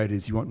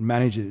administrators, you want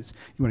managers,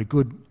 you want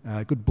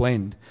a good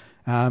blend.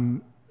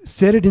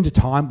 Set it into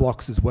time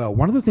blocks as well.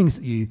 One of the things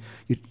that you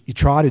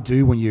try to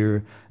do when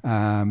you're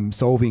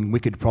solving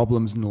wicked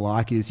problems and the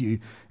like is you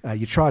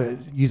try to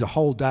use a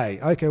whole day.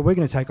 Okay, we're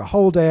going to take a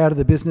whole day out of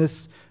the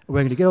business, we're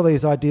going to get all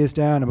these ideas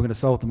down and we're going to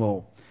solve them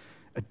all.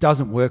 It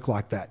doesn't work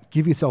like that.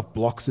 Give yourself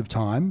blocks of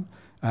time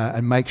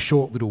and make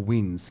short little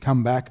wins.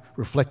 Come back,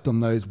 reflect on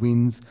those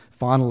wins,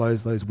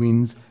 finalise those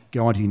wins,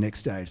 go on to your next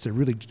stage. So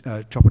really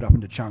chop it up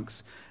into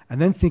chunks. And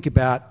then think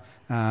about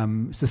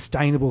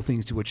sustainable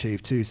things to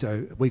achieve too.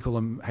 So we call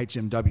them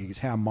HMWs,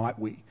 how might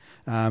we?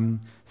 So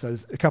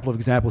there's a couple of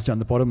examples down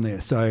the bottom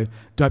there. So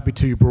don't be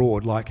too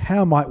broad, like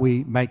how might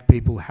we make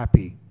people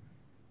happy?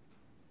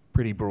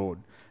 Pretty broad.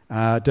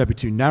 Don't be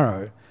too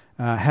narrow.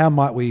 How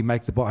might we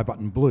make the buy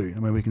button blue? I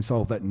mean, we can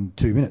solve that in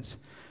 2 minutes.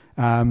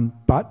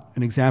 But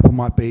an example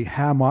might be,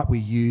 how might we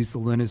use the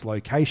learner's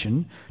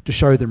location to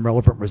show them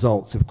relevant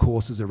results of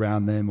courses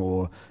around them,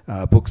 or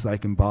books they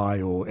can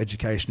buy, or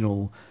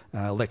educational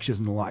lectures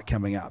and the like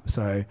coming up.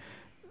 So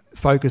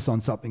focus on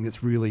something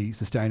that's really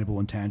sustainable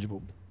and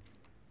tangible.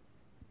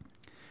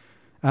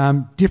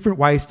 Different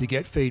ways to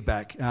get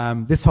feedback.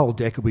 This whole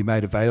deck will be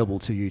made available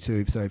to you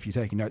too, so if you're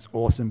taking notes,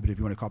 awesome, but if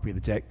you want a copy of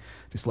the deck,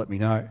 just let me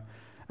know.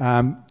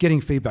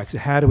 Getting feedback. So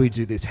how do we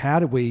do this? How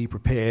do we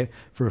prepare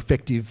for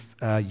effective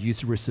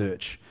user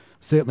research?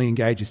 Certainly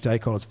engage your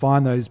stakeholders.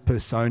 Find those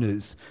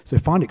personas. So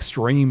find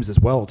extremes as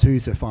well too.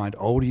 So find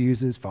older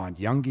users, find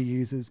younger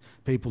users,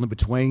 people in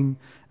between.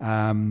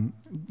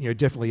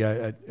 Definitely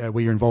where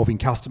you're involving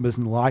customers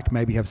and the like,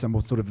 maybe have some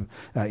sort of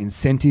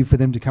incentive for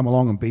them to come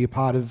along and be a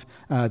part of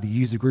the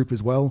user group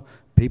as well.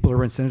 People are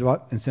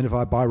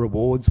incentivized by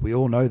rewards. We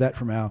all know that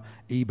from our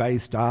eBay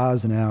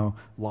stars and our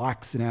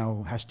likes and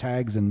our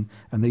hashtags and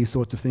these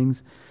sorts of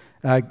things.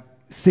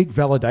 Seek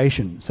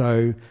validation.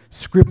 So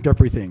script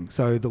everything.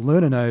 So the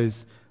learner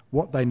knows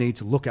what they need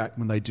to look at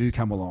when they do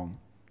come along.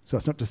 So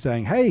it's not just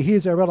saying, hey,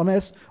 here's our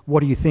LMS, what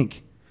do you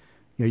think?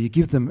 You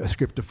give them a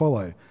script to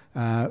follow.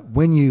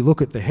 When you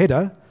look at the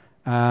header,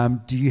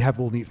 do you have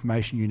all the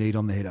information you need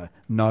on the header?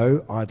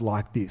 No, I'd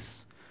like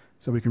this.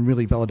 So we can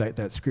really validate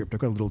that script.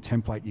 I've got a little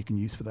template you can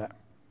use for that.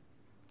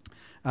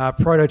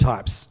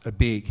 Prototypes are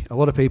big. A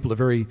lot of people are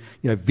very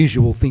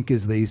visual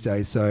thinkers these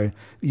days, so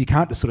you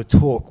can't just sort of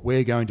talk,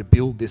 we're going to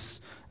build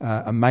this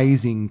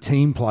amazing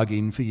team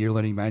plugin for your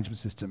learning management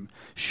system.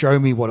 Show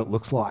me what it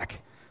looks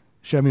like.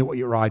 Show me what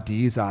your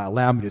ideas are.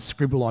 Allow me to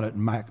scribble on it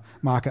and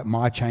mark up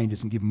my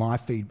changes and give my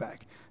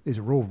feedback. These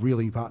are all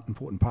really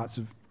important parts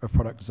of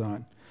product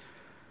design.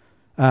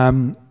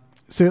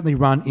 Certainly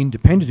run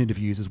independent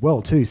interviews as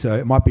well too. So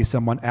it might be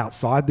someone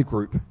outside the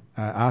group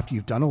after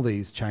you've done all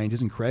these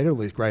changes and created all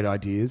these great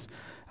ideas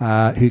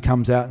who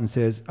comes out and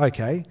says,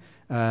 okay,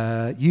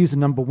 user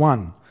number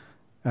one,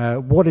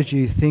 what did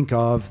you think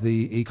of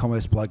the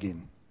e-commerce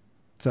plugin?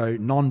 So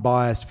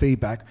non-biased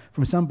feedback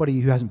from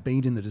somebody who hasn't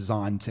been in the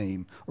design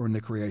team or in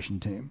the creation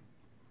team.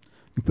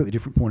 Completely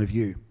different point of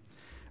view.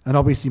 And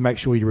obviously make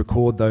sure you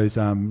record those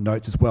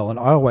notes as well. And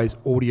I always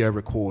audio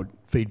record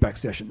feedback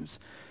sessions.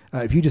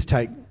 If you just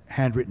take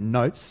handwritten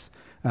notes,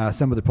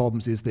 some of the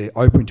problems is they're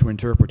open to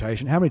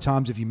interpretation. How many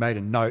times have you made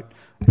a note,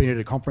 been at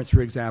a conference,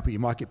 for example, you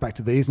might get back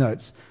to these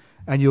notes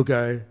and you'll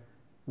go,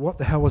 what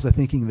the hell was I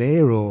thinking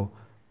there? Or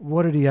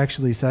what did he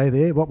actually say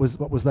there? What was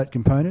that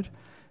component?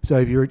 So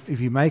if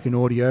you make an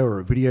audio or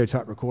a video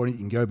type recording you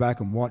can go back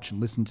and watch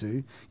and listen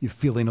to, you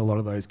fill in a lot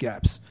of those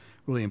gaps.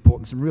 Really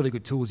important. Some really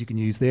good tools you can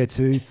use there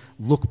too.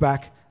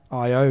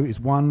 Lookback.io is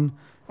one.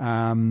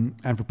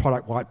 And for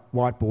product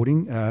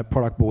whiteboarding,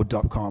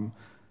 productboard.com.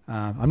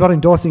 I'm not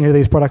endorsing any of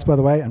these products, by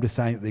the way. I'm just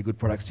saying that they're good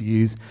products to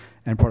use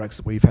and products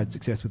that we've had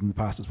success with in the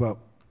past as well.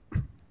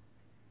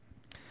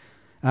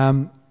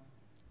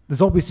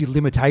 There's obviously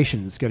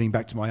limitations, getting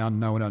back to my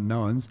unknown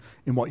unknowns,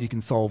 in what you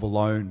can solve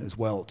alone as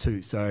well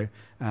too. So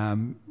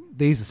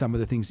these are some of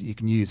the things that you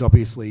can use.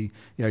 Obviously,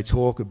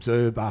 talk,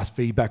 observe, ask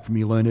feedback from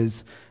your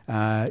learners.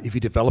 If you're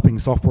developing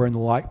software and the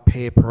like,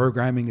 pair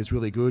programming is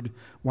really good.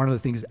 One of the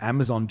things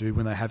Amazon do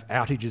when they have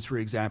outages, for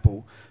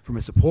example, from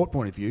a support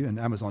point of view, and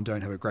Amazon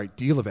don't have a great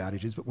deal of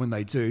outages, but when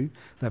they do,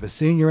 they have a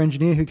senior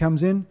engineer who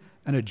comes in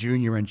and a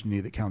junior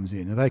engineer that comes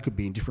in. And they could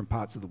be in different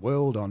parts of the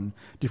world on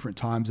different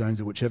time zones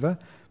or whichever.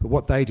 But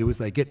what they do is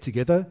they get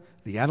together,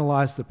 they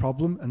analyse the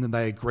problem, and then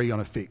they agree on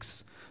a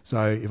fix.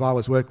 So if I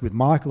was working with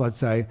Michael, I'd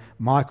say,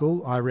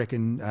 Michael, I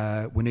reckon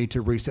we need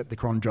to reset the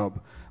cron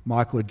job.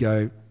 Michael would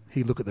go,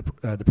 he'd look at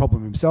the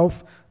problem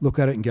himself, look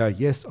at it and go,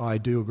 yes, I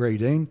do agree,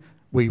 Dean.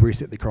 We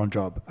reset the cron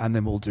job, and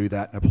then we'll do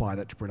that and apply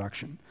that to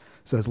production.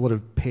 So there's a lot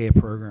of pair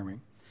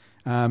programming.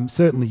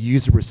 Certainly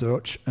user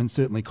research and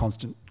certainly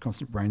constant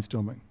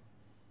brainstorming.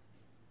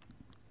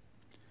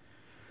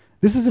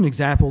 This is an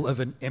example of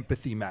an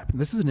empathy map.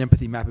 And this is an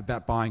empathy map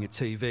about buying a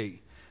TV.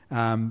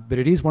 But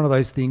it is one of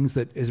those things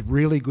that is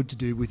really good to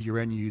do with your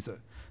end user.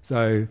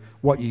 So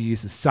what your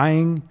user's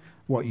saying,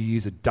 what your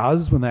user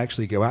does when they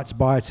actually go out to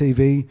buy a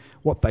TV,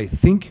 what they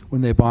think when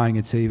they're buying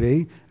a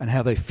TV, and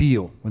how they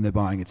feel when they're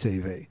buying a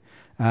TV.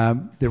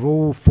 They're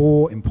all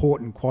four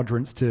important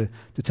quadrants to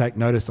take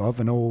notice of,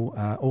 and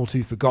all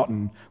too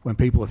forgotten when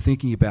people are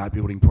thinking about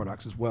building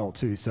products as well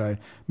too. So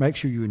make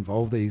sure you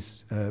involve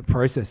these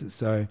processes.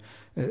 So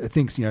it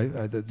thinks,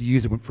 the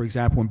user, for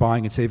example, when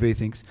buying a TV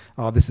thinks,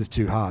 oh, this is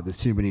too hard, there's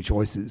too many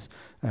choices.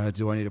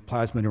 Do I need a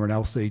plasma or an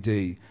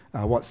LCD?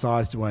 What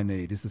size do I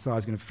need? Is the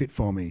size going to fit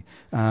for me?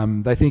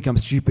 They think I'm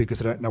stupid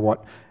because I don't know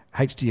what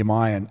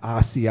HDMI and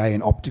RCA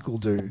and optical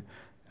do.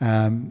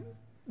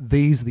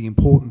 These are the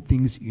important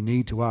things that you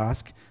need to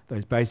ask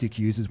those basic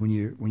users when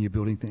you're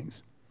building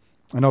things.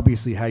 And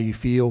obviously how you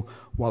feel,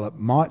 while it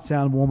might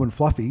sound warm and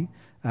fluffy,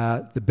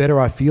 the better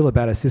I feel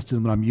about a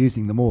system that I'm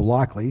using, the more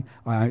likely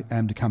I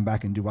am to come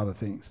back and do other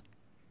things.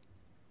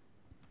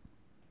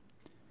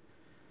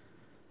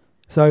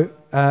 So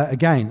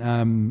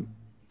again,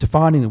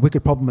 defining the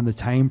wicked problem and the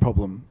tame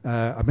problem.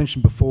 I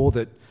mentioned before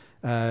that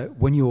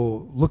when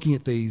you're looking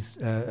at these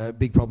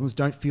big problems,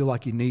 don't feel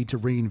like you need to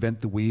reinvent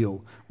the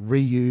wheel.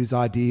 Reuse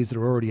ideas that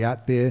are already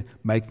out there,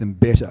 make them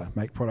better,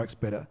 make products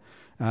better.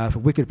 For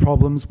wicked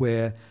problems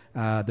where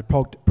the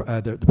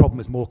problem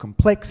is more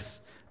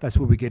complex, that's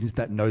where we get into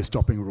that no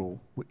stopping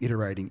rule. We're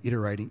iterating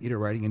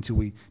until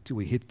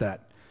we hit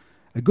that.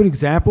 A good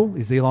example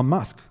is Elon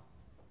Musk.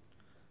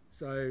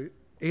 So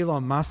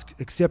Elon Musk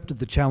accepted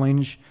the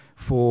challenge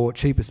for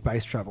cheaper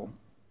space travel.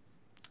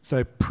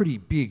 So pretty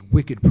big,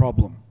 wicked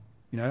problem.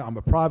 You know, I'm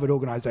a private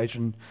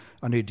organisation.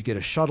 I need to get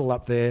a shuttle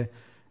up there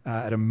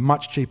at a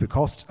much cheaper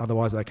cost.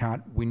 Otherwise, I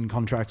can't win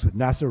contracts with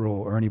NASA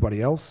or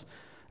anybody else.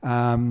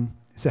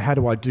 So how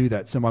do I do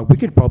that? So my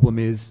wicked problem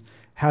is,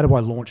 how do I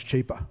launch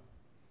cheaper?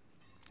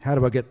 How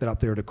do I get that up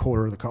there at a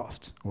quarter of the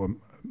cost or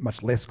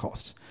much less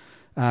cost?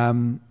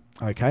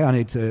 Okay, I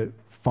need to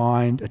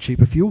find a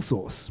cheaper fuel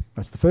source.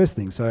 That's the first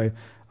thing. So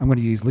I'm going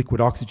to use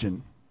liquid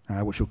oxygen,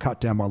 which will cut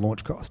down my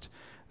launch cost.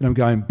 Then I'm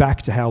going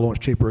back to how launch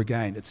cheaper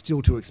again. It's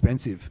still too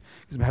expensive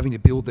because I'm having to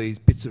build these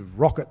bits of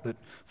rocket that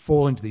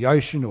fall into the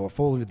ocean or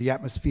fall into the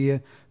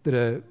atmosphere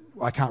that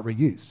I can't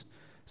reuse.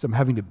 So I'm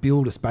having to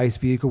build a space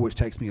vehicle, which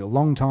takes me a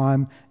long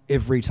time,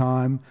 every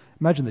time.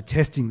 Imagine the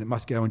testing that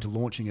must go into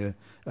launching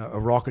a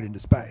rocket into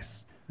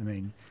space. I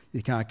mean,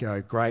 you can't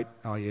go, great,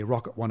 oh yeah,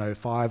 rocket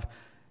 105.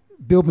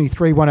 Build me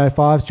 3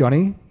 105s,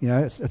 Johnny. You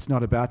know, it's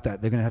not about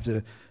that. They're going to have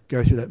to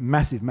go through that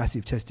massive,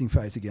 massive testing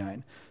phase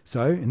again.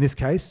 So in this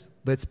case,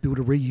 let's build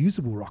a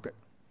reusable rocket.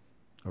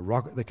 A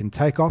rocket that can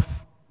take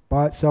off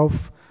by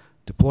itself,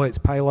 deploy its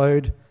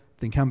payload,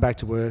 then come back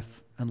to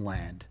Earth and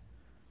land.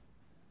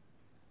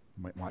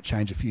 Might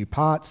change a few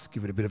parts,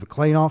 give it a bit of a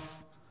clean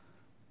off,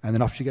 and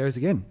then off she goes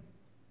again.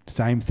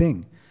 Same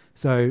thing.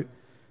 So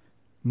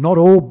not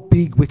all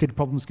big, wicked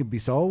problems can be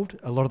solved.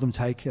 A lot of them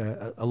take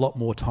a lot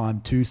more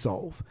time to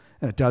solve,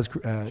 and it does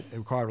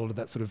require a lot of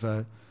that sort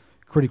of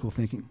critical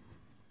thinking.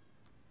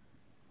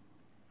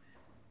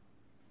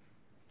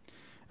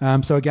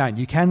 So again,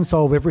 you can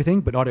solve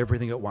everything, but not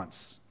everything at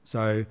once.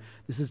 So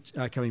this is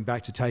coming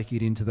back to taking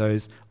it into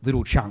those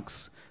little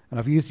chunks. And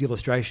I've used the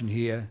illustration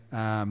here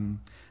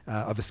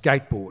of a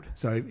skateboard.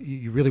 So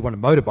you really want a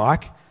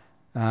motorbike,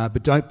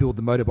 but don't build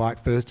the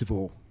motorbike first of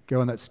all. Go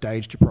on that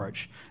staged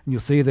approach. And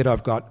you'll see that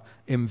I've got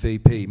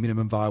MVP,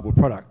 minimum viable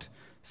product.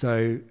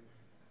 So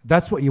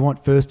that's what you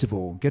want first of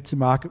all. Get to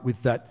market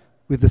with the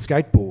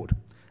skateboard.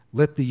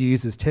 Let the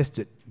users test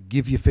it.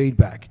 Give your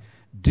feedback.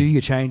 Do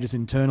your changes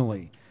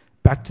internally.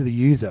 Back to the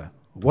user.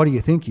 What do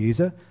you think,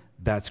 user?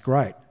 That's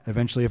great.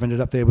 Eventually I've ended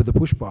up there with a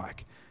push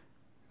bike.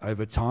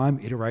 Over time,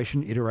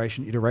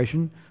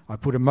 iteration, I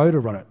put a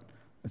motor on it.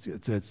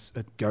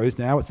 It goes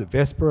now, it's a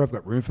Vespa, I've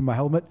got room for my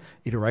helmet,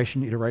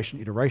 iteration,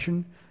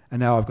 and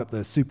now I've got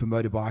the super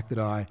motorbike that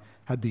I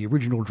had the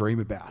original dream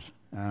about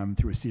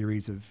through a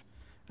series of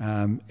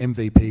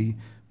MVP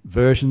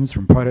versions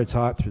from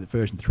prototype through the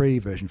version 3,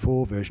 version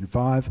 4, version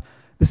 5.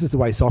 This is the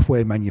way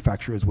software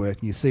manufacturers work,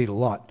 and you see it a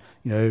lot.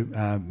 You know,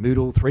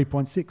 Moodle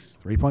 3.6,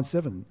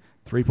 3.7,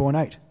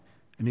 3.8,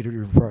 an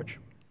iterative approach.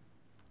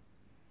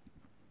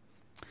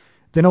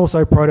 Then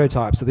also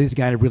prototypes. So these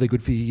again are really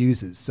good for your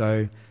users.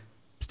 So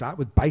start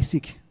with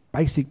basic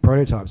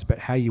prototypes about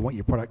how you want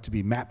your product to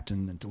be mapped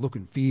and to look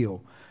and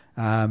feel.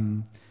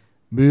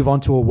 Move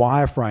on to a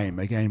wireframe,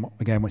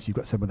 again once you've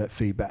got some of that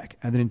feedback.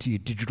 And then into your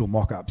digital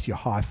mock-ups, your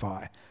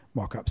hi-fi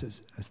mock-ups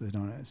as they're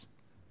known as.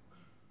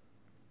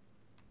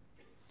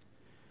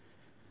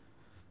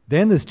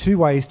 Then there's 2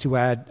 ways to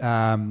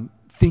add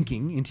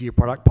thinking into your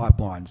product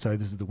pipeline. So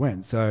this is the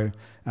when. So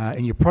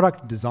in your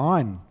product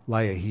design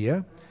layer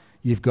here,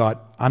 you've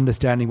got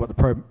understanding what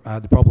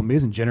the problem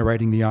is and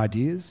generating the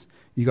ideas.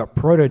 You've got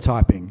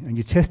prototyping, and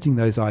you're testing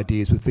those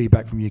ideas with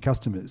feedback from your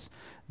customers.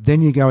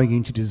 Then you're going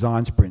into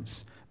design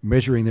sprints,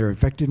 measuring their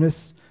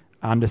effectiveness,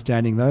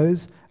 understanding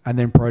those, and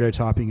then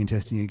prototyping and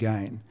testing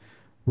again.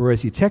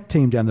 Whereas your tech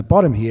team down the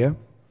bottom here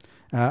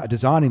are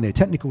designing their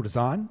technical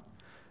design,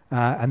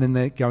 and then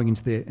they're going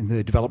into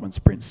their development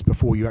sprints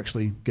before you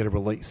actually get a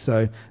release.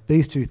 So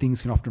these 2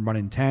 things can often run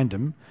in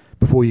tandem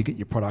before you get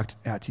your product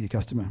out to your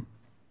customer.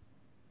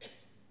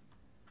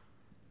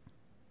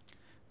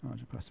 I'll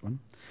just pass one.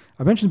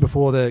 I mentioned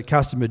before the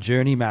customer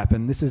journey map,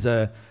 and this is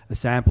a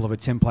sample of a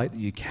template that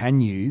you can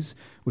use,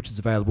 which is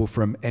available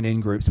from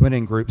NN Group. So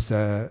NN Group's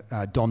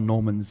Don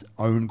Norman's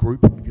own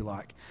group, if you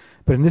like.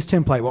 But in this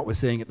template, what we're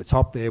seeing at the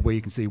top there, where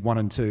you can see 1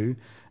 and 2,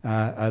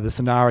 are the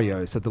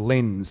scenarios, so the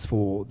lens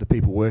for the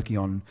people working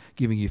on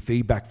giving you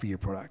feedback for your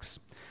products.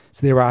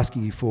 So they're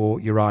asking you for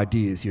your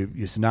ideas,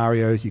 your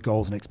scenarios, your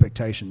goals and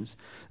expectations.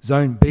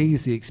 Zone B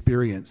is the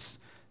experience.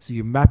 So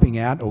you're mapping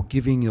out or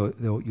giving your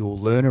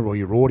learner or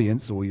your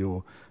audience or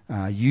your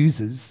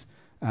users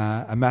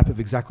a map of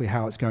exactly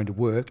how it's going to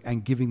work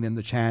and giving them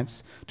the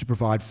chance to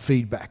provide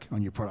feedback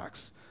on your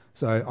products.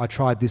 So I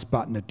tried this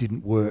button, it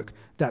didn't work.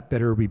 That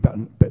butter would be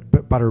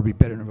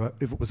better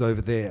if it was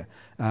over there.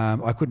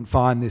 I couldn't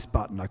find this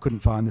button, I couldn't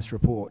find this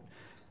report.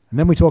 And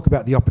then we talk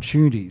about the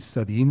opportunities,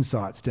 so the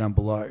insights down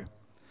below.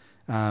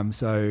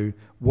 So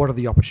what are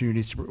the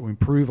opportunities to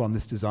improve on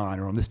this design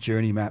or on this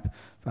journey map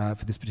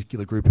for this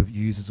particular group of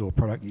users or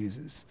product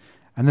users?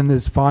 And then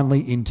there's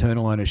finally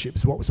internal ownership,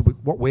 so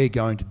what we're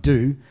going to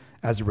do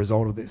as a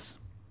result of this.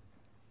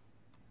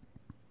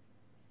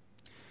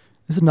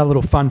 This is another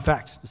little fun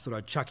fact, just thought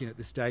I'd chuck in at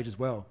this stage as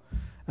well.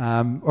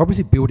 We're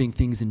obviously building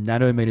things in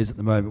nanometers at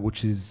the moment,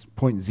 which is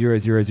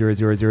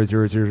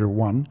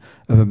 0.000000001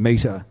 of a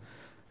meter.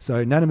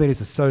 So nanometers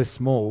are so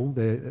small,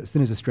 they're as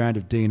thin as a strand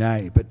of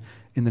DNA, but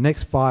in the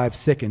next 5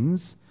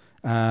 seconds,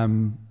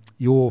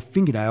 your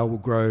fingernail will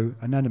grow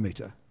a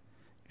nanometer,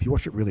 if you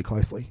watch it really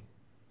closely.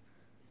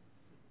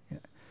 Yeah.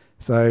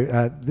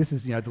 So this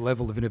is, the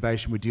level of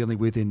innovation we're dealing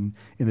with in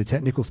the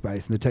technical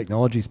space and the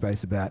technology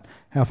space, about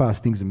how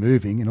fast things are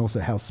moving and also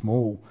how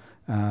small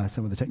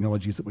some of the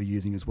technologies that we're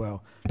using as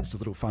well. Just a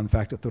little fun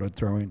fact I thought I'd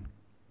throw in.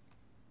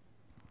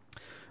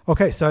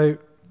 Okay, so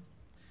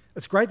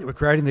it's great that we're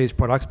creating these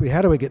products, but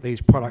how do we get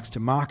these products to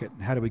market?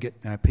 And how do we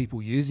get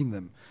people using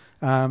them?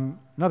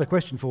 Another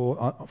question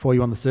for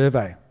you on the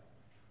survey.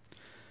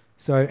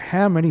 So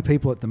how many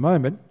people at the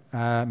moment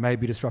may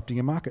be disrupting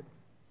a market?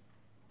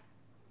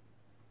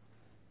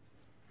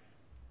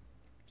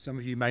 Some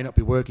of you may not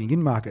be working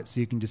in markets, so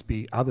you can just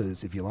be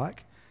others if you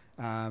like.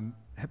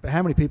 But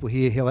how many people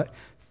here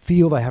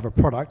feel they have a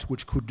product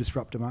which could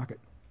disrupt a market?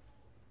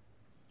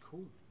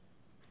 Cool.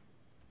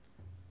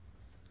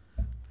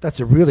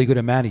 That's a really good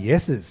amount of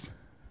yeses.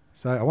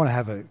 So I want to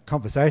have a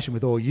conversation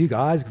with all you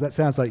guys, because that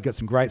sounds like you've got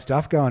some great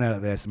stuff going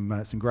out there,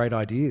 some great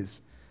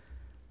ideas.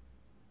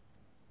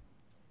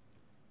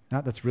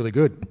 No, that's really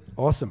good.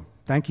 Awesome.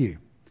 Thank you.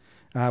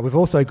 We've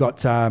also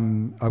got,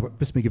 I've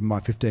just been given my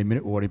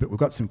 15-minute warning, but we've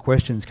got some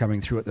questions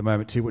coming through at the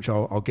moment too, which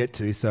I'll get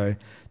to. So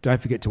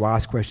don't forget to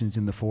ask questions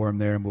in the forum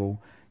there, and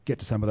we'll get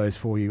to some of those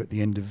for you at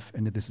the end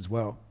of this as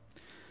well.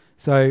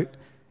 So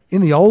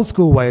in the old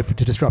school way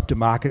to disrupt a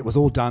market, it was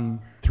all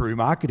done through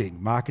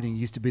marketing. Marketing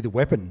used to be the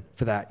weapon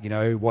for that.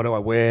 What do I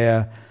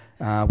wear?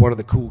 What are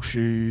the cool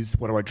shoes?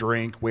 What do I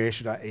drink? Where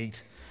should I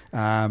eat?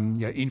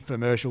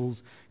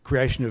 Infomercials,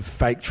 creation of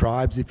fake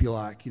tribes, if you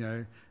like.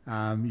 You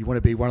want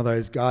to be one of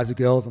those guys or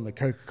girls on the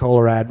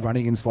Coca-Cola ad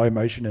running in slow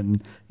motion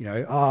and,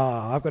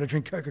 I've got to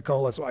drink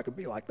Coca-Cola so I can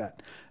be like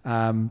that.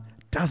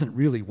 Doesn't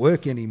really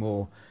work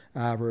anymore.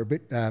 We're a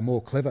bit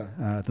more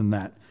clever than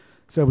that.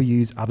 So we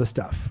use other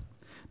stuff.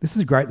 This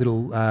is a great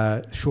little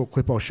short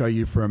clip I'll show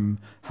you from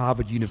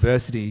Harvard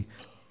University,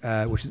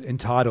 which is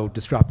entitled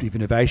Disruptive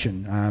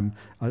Innovation.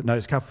 I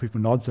noticed a couple of people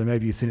nod, so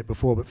maybe you've seen it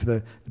before, but for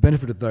the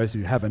benefit of those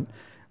who haven't,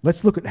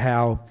 let's look at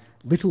how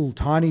little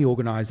tiny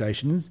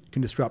organisations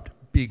can disrupt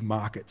big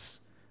markets,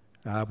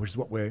 which is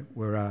what a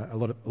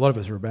lot of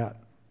us are about.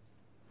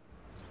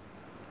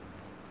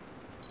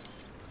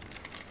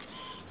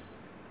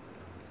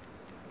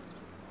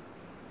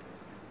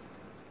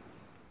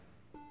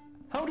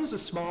 How does a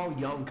small,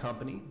 young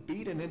company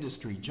beat an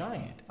industry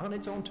giant on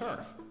its own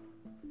turf?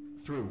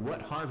 Through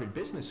what Harvard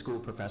Business School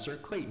professor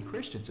Clayton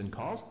Christensen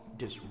calls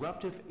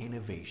disruptive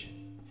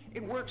innovation.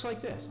 It works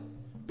like this.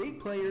 Big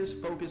players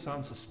focus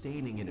on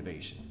sustaining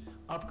innovation,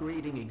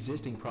 upgrading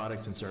existing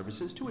products and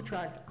services to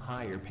attract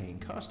higher-paying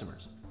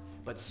customers.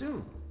 But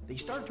soon, they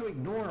start to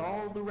ignore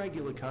all the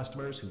regular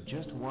customers who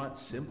just want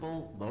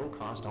simple,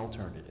 low-cost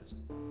alternatives.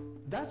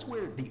 That's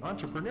where the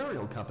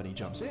entrepreneurial company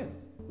jumps in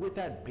with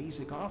that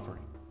basic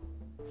offering.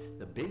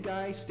 The big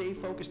guys stay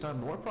focused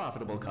on more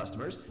profitable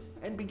customers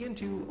and begin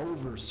to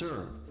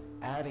overserve,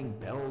 adding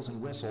bells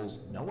and whistles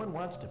no one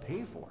wants to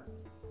pay for.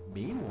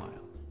 Meanwhile,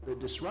 the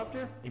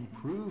disruptor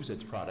improves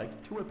its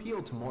product to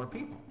appeal to more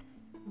people.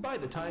 By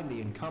the time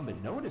the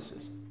incumbent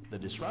notices, the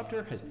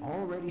disruptor has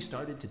already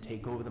started to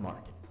take over the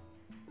market.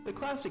 The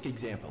classic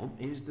example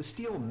is the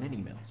steel mini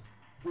mills,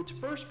 which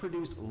first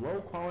produced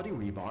low-quality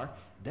rebar,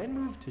 then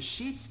moved to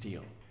sheet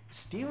steel,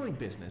 stealing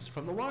business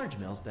from the large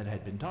mills that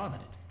had been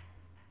dominant.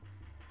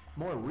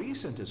 More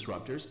recent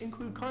disruptors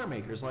include car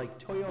makers like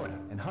Toyota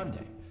and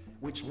Hyundai,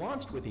 which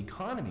launched with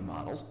economy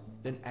models,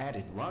 then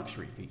added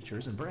luxury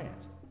features and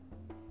brands.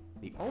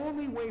 The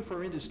only way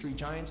for industry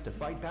giants to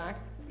fight back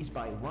is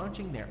by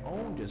launching their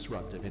own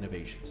disruptive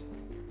innovations.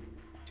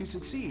 To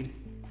succeed,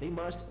 they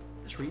must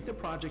treat the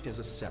project as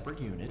a separate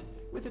unit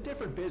with a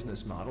different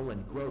business model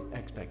and growth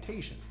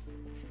expectations.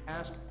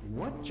 Ask,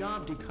 what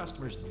job do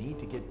customers need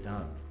to get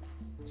done?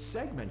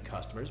 Segment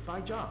customers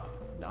by job,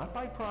 not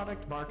by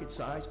product, market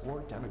size,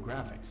 or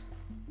demographics.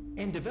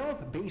 And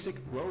develop basic,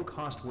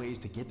 low-cost ways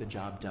to get the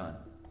job done.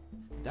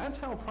 That's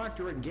how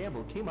Procter &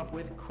 Gamble came up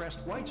with Crest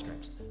White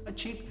Strips, a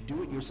cheap,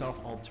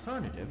 do-it-yourself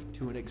alternative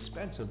to an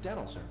expensive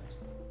dental service.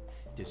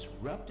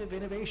 Disruptive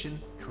innovation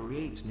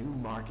creates new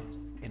markets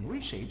and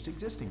reshapes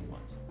existing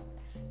ones.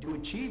 To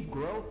achieve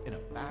growth in a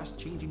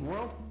fast-changing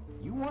world,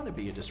 you want to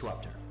be a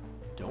disruptor.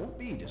 Don't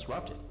be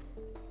disrupted.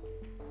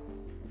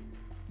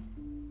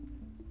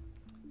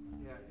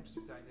 Yeah,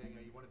 interesting saying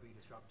there, you want to be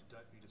disruptive,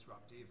 don't be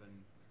disruptive, and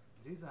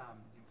It is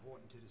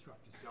important to disrupt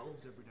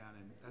yourselves every now and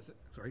then.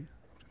 Sorry,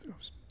 I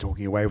was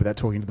talking away without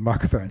talking to the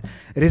microphone.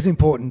 It is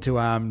important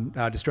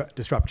to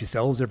disrupt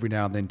yourselves every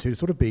now and then too, to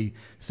sort of be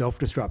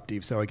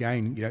self-disruptive. So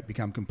again, you don't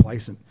become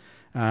complacent.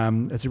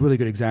 It's a really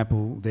good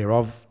example there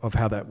of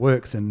how that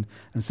works, and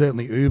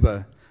certainly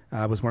Uber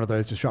was one of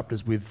those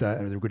disruptors with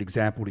they're a good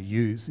example to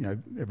use. You know,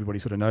 everybody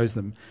sort of knows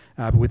them.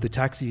 But with the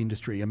taxi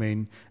industry, I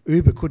mean,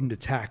 Uber couldn't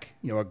attack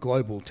a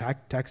global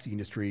taxi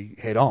industry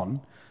head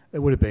on. It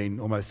would have been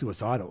almost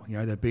suicidal. You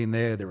know, they've been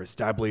there, they're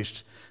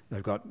established,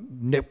 they've got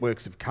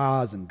networks of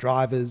cars and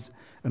drivers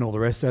and all the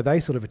rest. So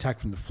they sort of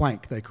attacked from the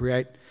flank. They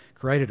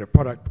created a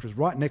product which was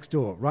right next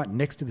door, right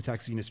next to the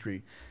taxi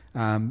industry.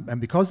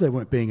 And because they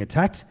weren't being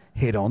attacked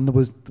head on, there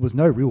was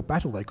no real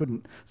battle. They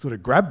couldn't sort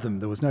of grab them.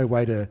 There was no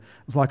way to. It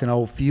was like an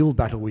old field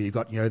battle where you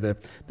got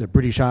the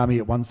British Army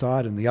at one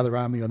side and the other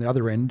army on the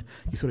other end.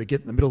 You sort of get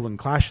in the middle and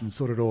clash and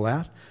sort it all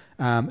out.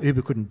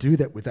 Uber couldn't do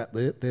that with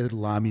their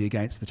little army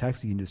against the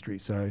taxi industry.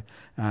 So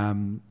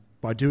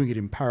by doing it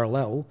in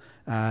parallel,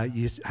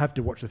 you have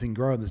to watch the thing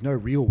grow, and there's no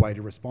real way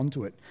to respond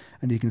to it.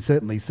 And you can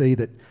certainly see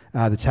that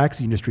the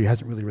taxi industry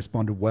hasn't really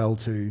responded well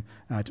to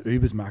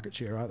Uber's market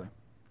share either.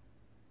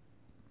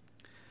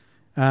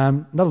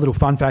 Another little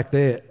fun fact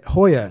there,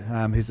 Hoya,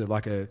 who's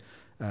like a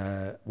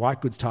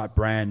white goods type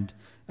brand,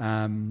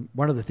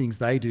 one of the things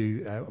they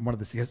do, one of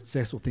the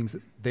successful things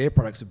that their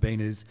products have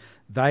been is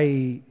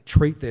they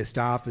treat their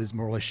staff as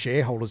more or less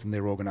shareholders in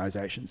their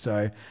organisation.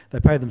 So they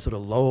pay them sort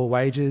of lower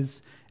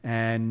wages,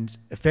 and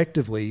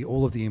effectively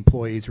all of the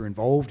employees who are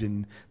involved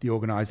in the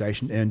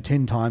organisation earn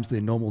 10 times their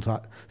normal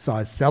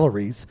size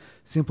salaries,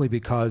 simply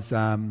because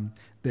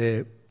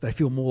they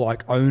feel more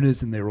like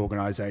owners in their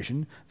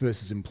organisation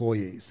versus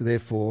employees. So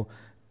therefore,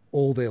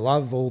 all their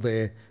love, all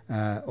their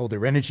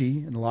energy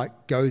and the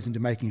like goes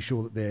into making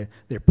sure that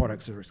their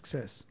products are a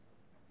success.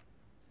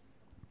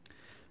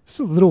 Just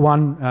a little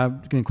one,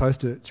 getting close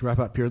to wrap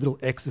up here, a little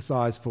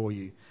exercise for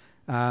you.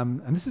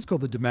 And this is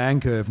called the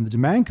demand curve. And the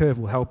demand curve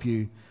will help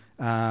you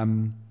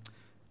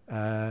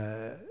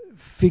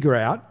figure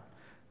out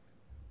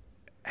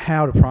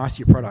how to price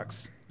your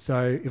products.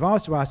 So if I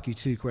was to ask you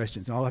two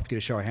questions, and I'll have to get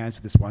a show of hands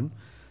for this one.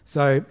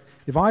 So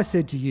if I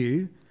said to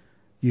you,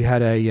 you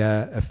had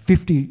a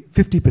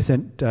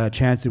 50%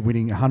 chance of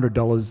winning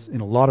 $100 in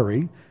a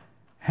lottery,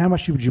 how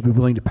much would you be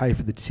willing to pay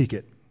for the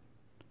ticket?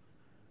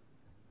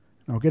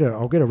 I'll get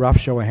a rough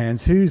show of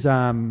hands. Who's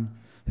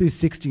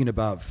 60 and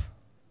above?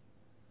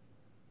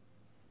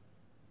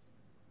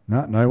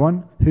 No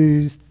one.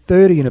 Who's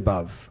 30 and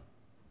above?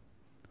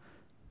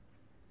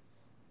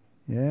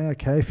 Yeah,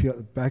 okay. A few at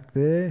the back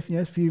there.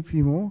 Yes, a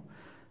few more.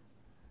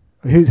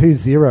 Who's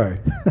zero?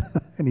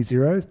 Any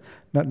zeros?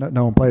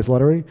 No one plays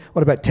lottery.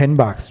 What about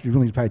 $10? You're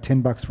willing to pay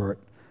 $10 for it?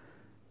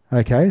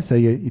 Okay, so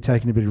you're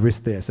taking a bit of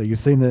risk there. So you've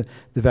seen the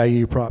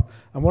value prop.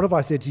 And what if I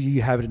said to you,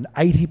 you have an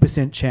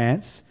 80%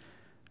 chance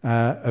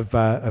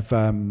of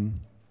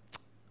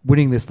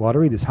winning this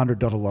lottery, this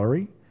 $100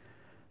 lottery?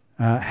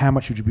 How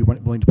much would you be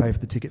willing to pay for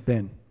the ticket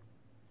then?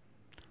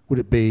 Would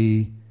it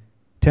be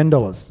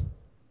 $10?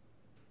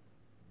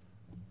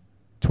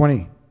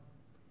 20?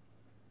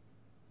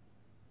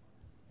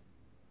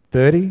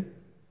 30?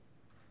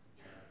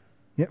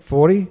 Yeah,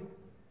 40?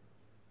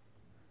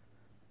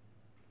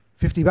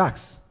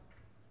 $50?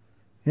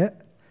 Yeah?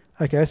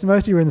 Okay, so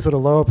most of you are in the sort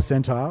of lower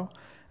percentile.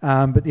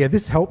 But yeah,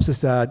 this helps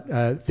us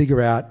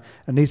figure out,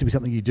 it needs to be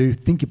something you do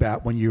think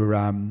about when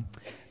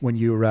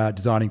you're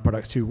designing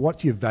products too.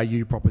 What's your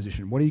value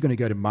proposition? What are you going to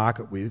go to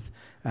market with?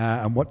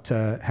 And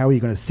how are you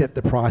going to set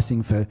the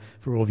pricing for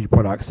all of your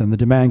products? And the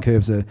demand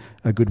curve's a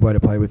good way to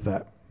play with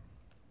that.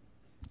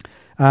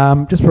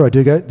 Just before I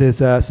do go, there's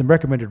some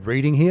recommended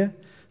reading here.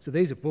 So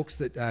these are books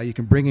that you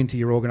can bring into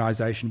your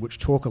organisation which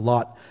talk a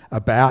lot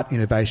about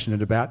innovation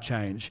and about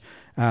change.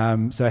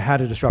 So How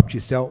to Disrupt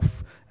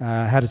Yourself,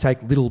 How to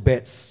Take Little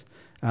Bets,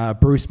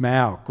 Bruce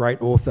Mao,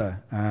 great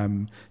author.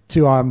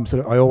 Two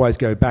I always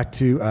go back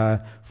to,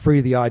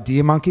 Free the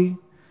Idea Monkey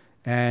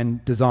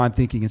and Design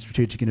Thinking and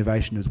Strategic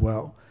Innovation as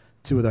well.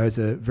 Two of those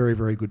are very,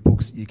 very good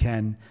books that you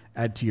can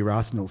add to your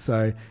arsenal.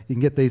 So you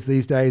can get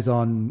these days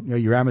on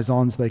your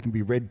Amazons. They can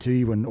be read to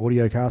you and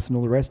audio cast and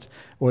all the rest,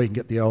 or you can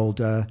get the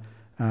old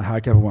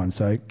hardcover ones.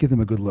 So give them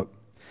a good look.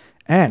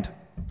 And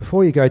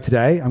before you go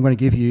today, I'm going to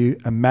give you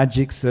a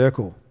magic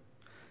circle.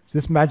 So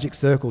this magic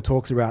circle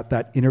talks about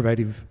that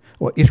innovative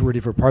or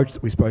iterative approach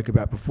that we spoke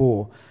about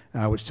before,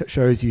 which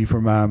shows you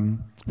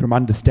from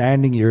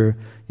understanding your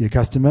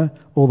customer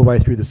all the way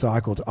through the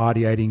cycle to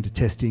ideating, to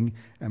testing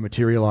and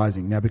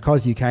materialising. Now,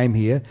 because you came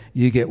here,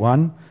 you get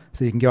one,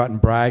 so you can go out and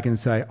brag and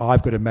say,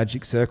 I've got a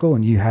magic circle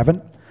and you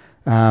haven't,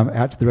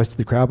 out to the rest of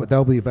the crowd, but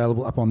they'll be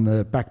available up on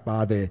the back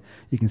bar there.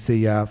 You can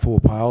see 4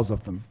 piles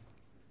of them.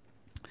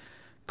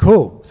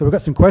 Cool, so we've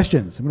got some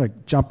questions. I'm going to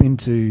jump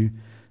into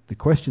the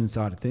question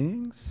side of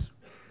things.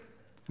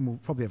 And we'll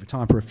probably have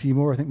time for a few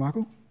more, I think,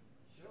 Michael?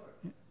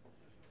 Sure.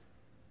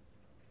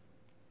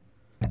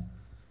 Yeah.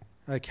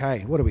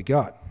 Okay, what do we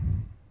got?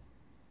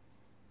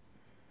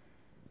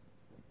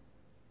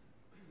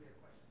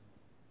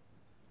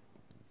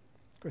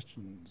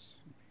 Questions?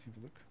 Have a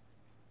look.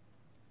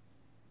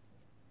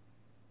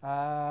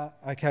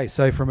 Okay,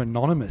 so from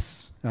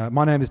Anonymous.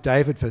 My name is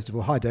David, first of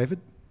all. Hi,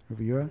 David,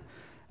 whoever you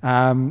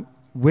are.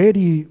 Where do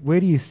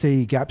you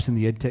see gaps in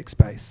the edtech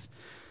space?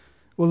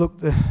 Well, look,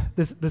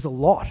 there's a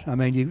lot. I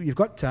mean, you've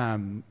got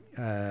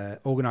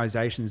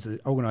organisations. An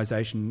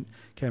organisation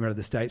came out of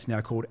the States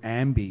now called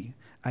AMBI,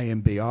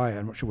 A-M-B-I.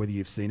 I'm not sure whether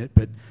you've seen it,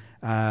 but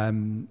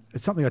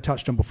it's something I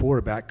touched on before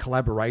about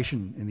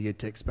collaboration in the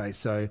edtech space.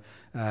 So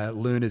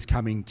learners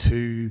coming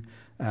to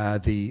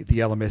the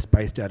LMS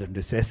based out of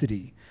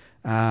necessity.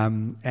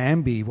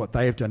 AMBI, what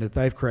they've done is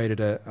they've created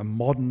a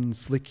modern,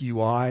 slick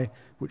UI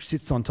which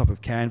sits on top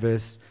of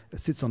Canvas, it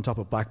sits on top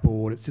of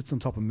Blackboard, it sits on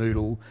top of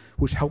Moodle,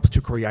 which helps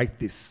to create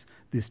this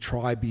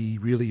tribe-y,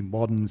 really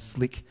modern,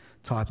 slick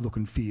type look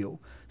and feel.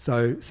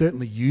 So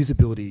certainly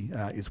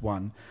usability is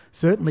one.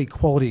 Certainly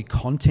quality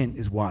content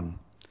is one.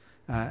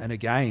 And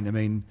again, I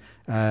mean,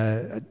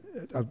 I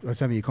was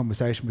having a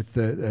conversation with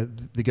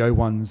the Go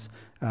ones,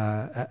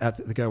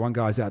 the Go One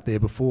guys out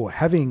there before.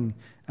 Having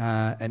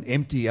an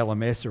empty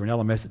LMS or an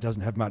LMS that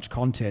doesn't have much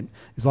content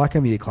is like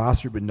having a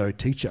classroom with no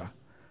teacher.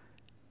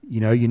 You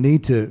know, you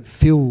need to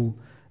fill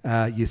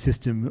your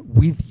system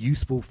with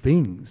useful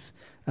things.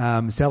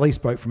 Sally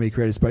from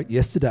eCreators spoke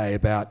yesterday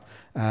about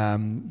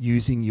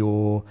using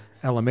your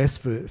LMS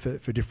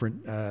for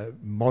different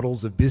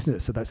models of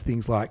business. So that's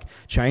things like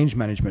change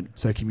management,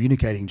 so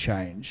communicating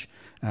change.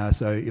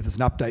 So if there's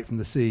an update from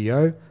the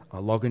CEO, I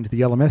log into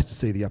the LMS to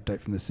see the update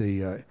from the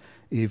CEO.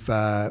 If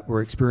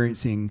we're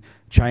experiencing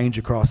change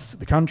across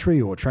the country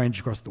or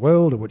change across the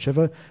world or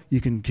whichever, you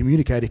can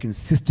communicate a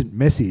consistent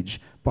message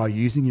by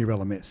using your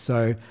LMS.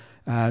 So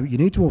you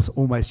need to also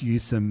almost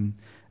use some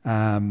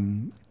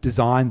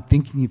design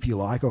thinking, if you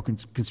like, or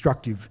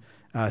constructive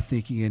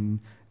thinking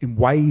in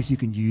ways you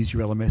can use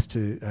your LMS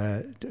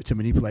to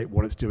manipulate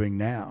what it's doing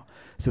now.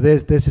 So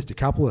there's just a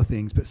couple of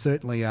things, but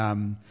certainly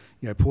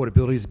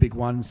portability is a big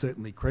one.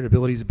 Certainly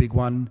credibility is a big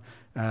one.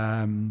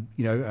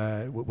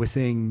 We're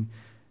seeing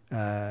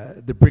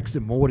the bricks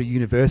and mortar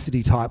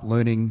university type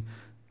learning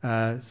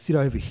sit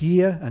over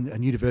here,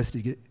 and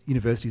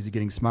universities are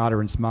getting smarter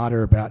and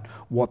smarter about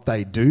what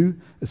they do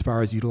as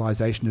far as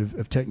utilisation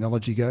of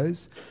technology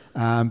goes.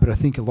 But I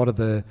think a lot of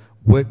the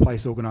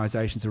workplace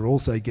organisations are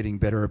also getting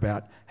better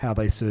about how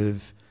they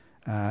serve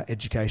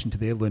education to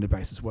their learner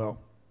base as well.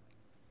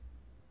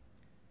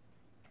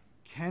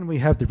 Can we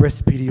have the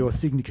recipe to your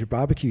signature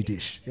barbecue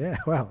dish? Yeah,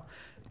 well,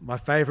 my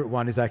favourite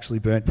one is actually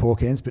burnt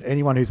pork ends, but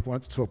anyone who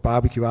wants to talk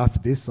barbecue after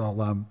this,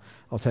 I'll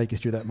take you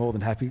through that more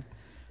than happy.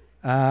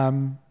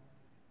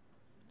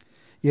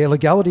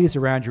 Legalities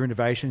around your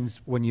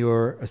innovations when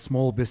you're a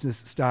small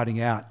business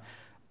starting out.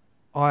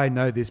 I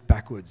know this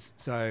backwards.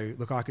 So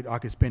look, I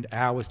could spend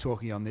hours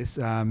talking on this.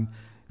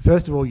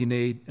 First of all, you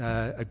need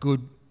a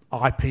good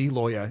IP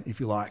lawyer, if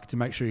you like, to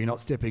make sure you're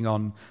not stepping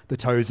on the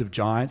toes of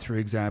giants, for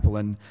example.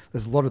 And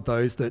there's a lot of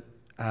those that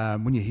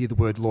when you hear the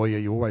word lawyer,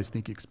 you always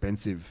think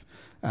expensive.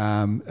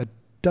 It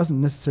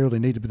doesn't necessarily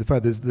need to be the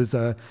phone.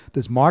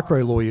 There's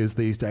micro lawyers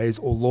these days,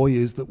 or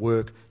lawyers that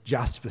work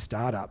just for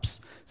startups.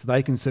 So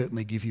they can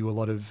certainly give you a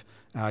lot of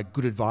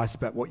good advice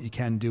about what you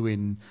can do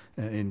in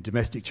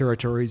domestic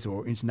territories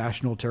or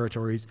international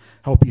territories,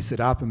 help you set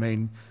up. I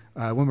mean,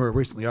 when we were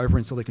recently over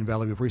in Silicon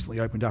Valley, we've recently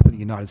opened up in the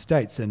United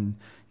States, and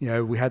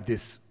we had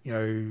this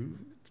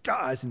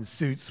guys in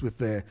suits with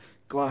their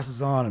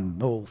glasses on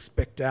and all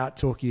specced out,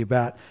 talking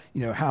about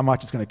how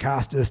much it's going to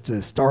cost us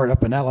to start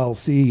up an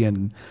LLC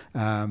and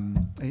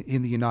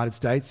in the United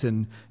States,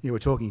 and we're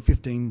talking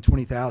 15,000,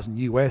 20,000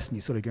 US, and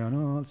you're sort of going,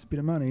 oh, that's a bit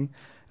of money.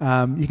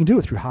 You can do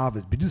it through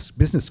Harvard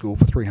Business School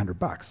for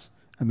 $300.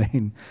 I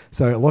mean,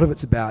 so a lot of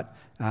it's about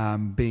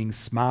being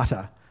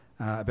smarter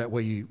about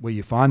where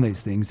you find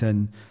these things,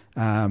 and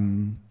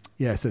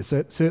so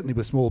certainly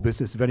with small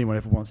business, if anyone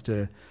ever wants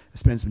to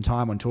spend some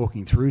time on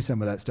talking through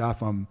some of that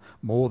stuff, I'm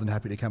more than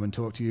happy to come and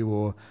talk to you,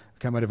 or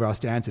come over our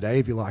stand today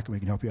if you like, and we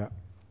can help you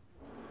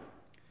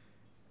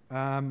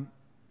out.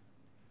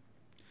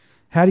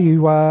 How do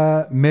you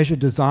measure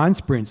design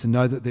sprints and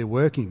know that they're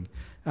working?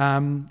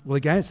 Well,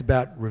 again, it's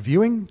about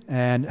reviewing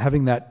and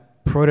having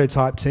that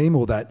prototype team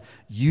or that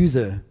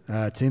user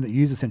team, that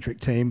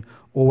user-centric team,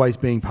 always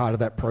being part of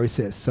that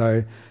process.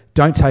 So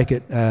don't take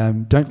it,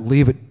 don't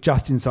leave it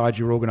just inside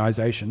your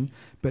organisation,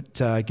 but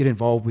get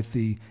involved with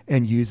the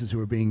end users who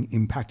are being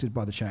impacted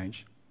by the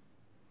change.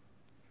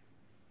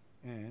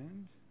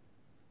 And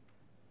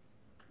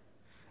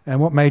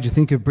what made you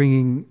think of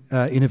bringing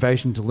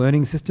innovation to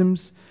learning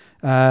systems?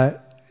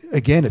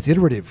 Again, it's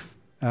iterative.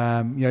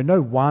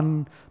 No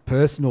one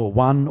person or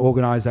one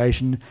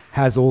organisation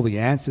has all the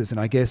answers, and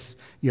I guess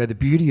the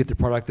beauty of the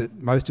product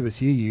that most of us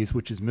here use,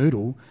 which is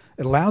Moodle,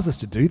 it allows us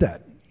to do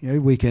that.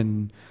 We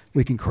can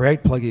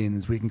create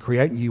plugins, we can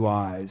create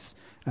UIs,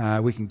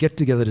 we can get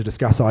together to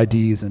discuss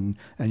ideas and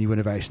new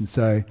innovations.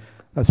 So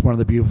that's one of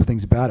the beautiful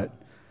things about it.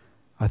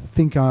 I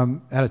think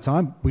I'm out of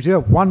time. We do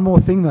have one more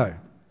thing though.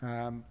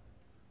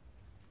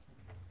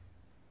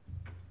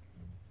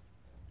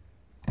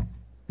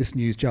 This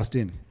news just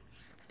in.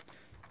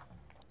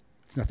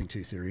 It's nothing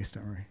too serious,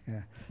 don't worry.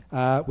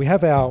 Yeah. We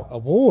have our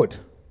award,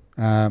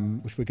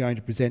 which we're going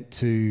to present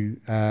to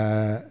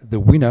the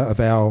winner of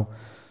our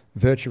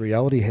virtual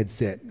reality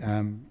headset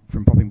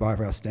from popping by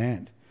for our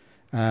stand.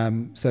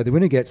 So the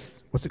winner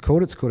gets, what's it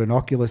called? It's called an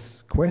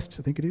Oculus Quest,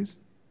 I think it is.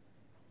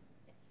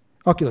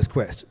 Oculus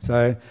Quest.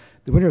 So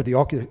the winner of the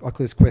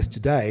Oculus Quest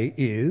today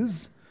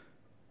is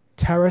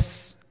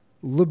Taras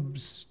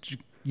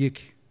Lubsjuk.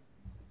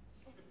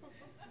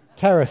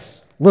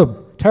 Taras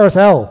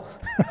L.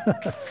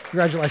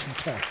 Congratulations,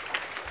 Taras.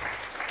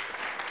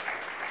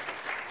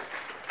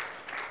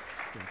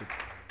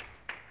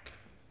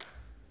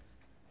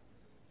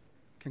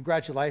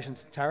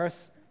 Congratulations,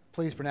 Taras.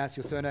 Please pronounce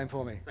your surname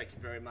for me. Thank you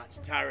very much.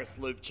 Taras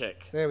Lubchek.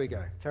 There we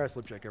go. Taras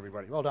Lubchek,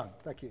 everybody. Well done.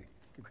 Thank you.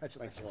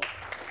 Congratulations.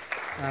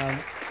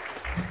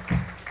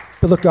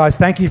 But look, guys,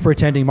 thank you for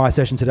attending my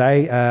session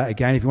today.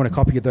 Again, if you want a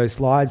copy of those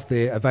slides,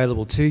 they're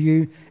available to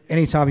you.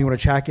 Anytime you want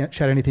to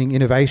chat anything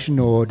innovation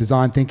or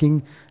design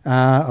thinking,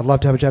 I'd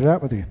love to have a chat it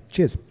out with you.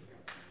 Cheers.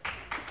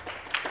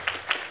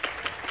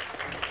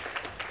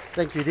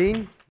 Thank you, Dean.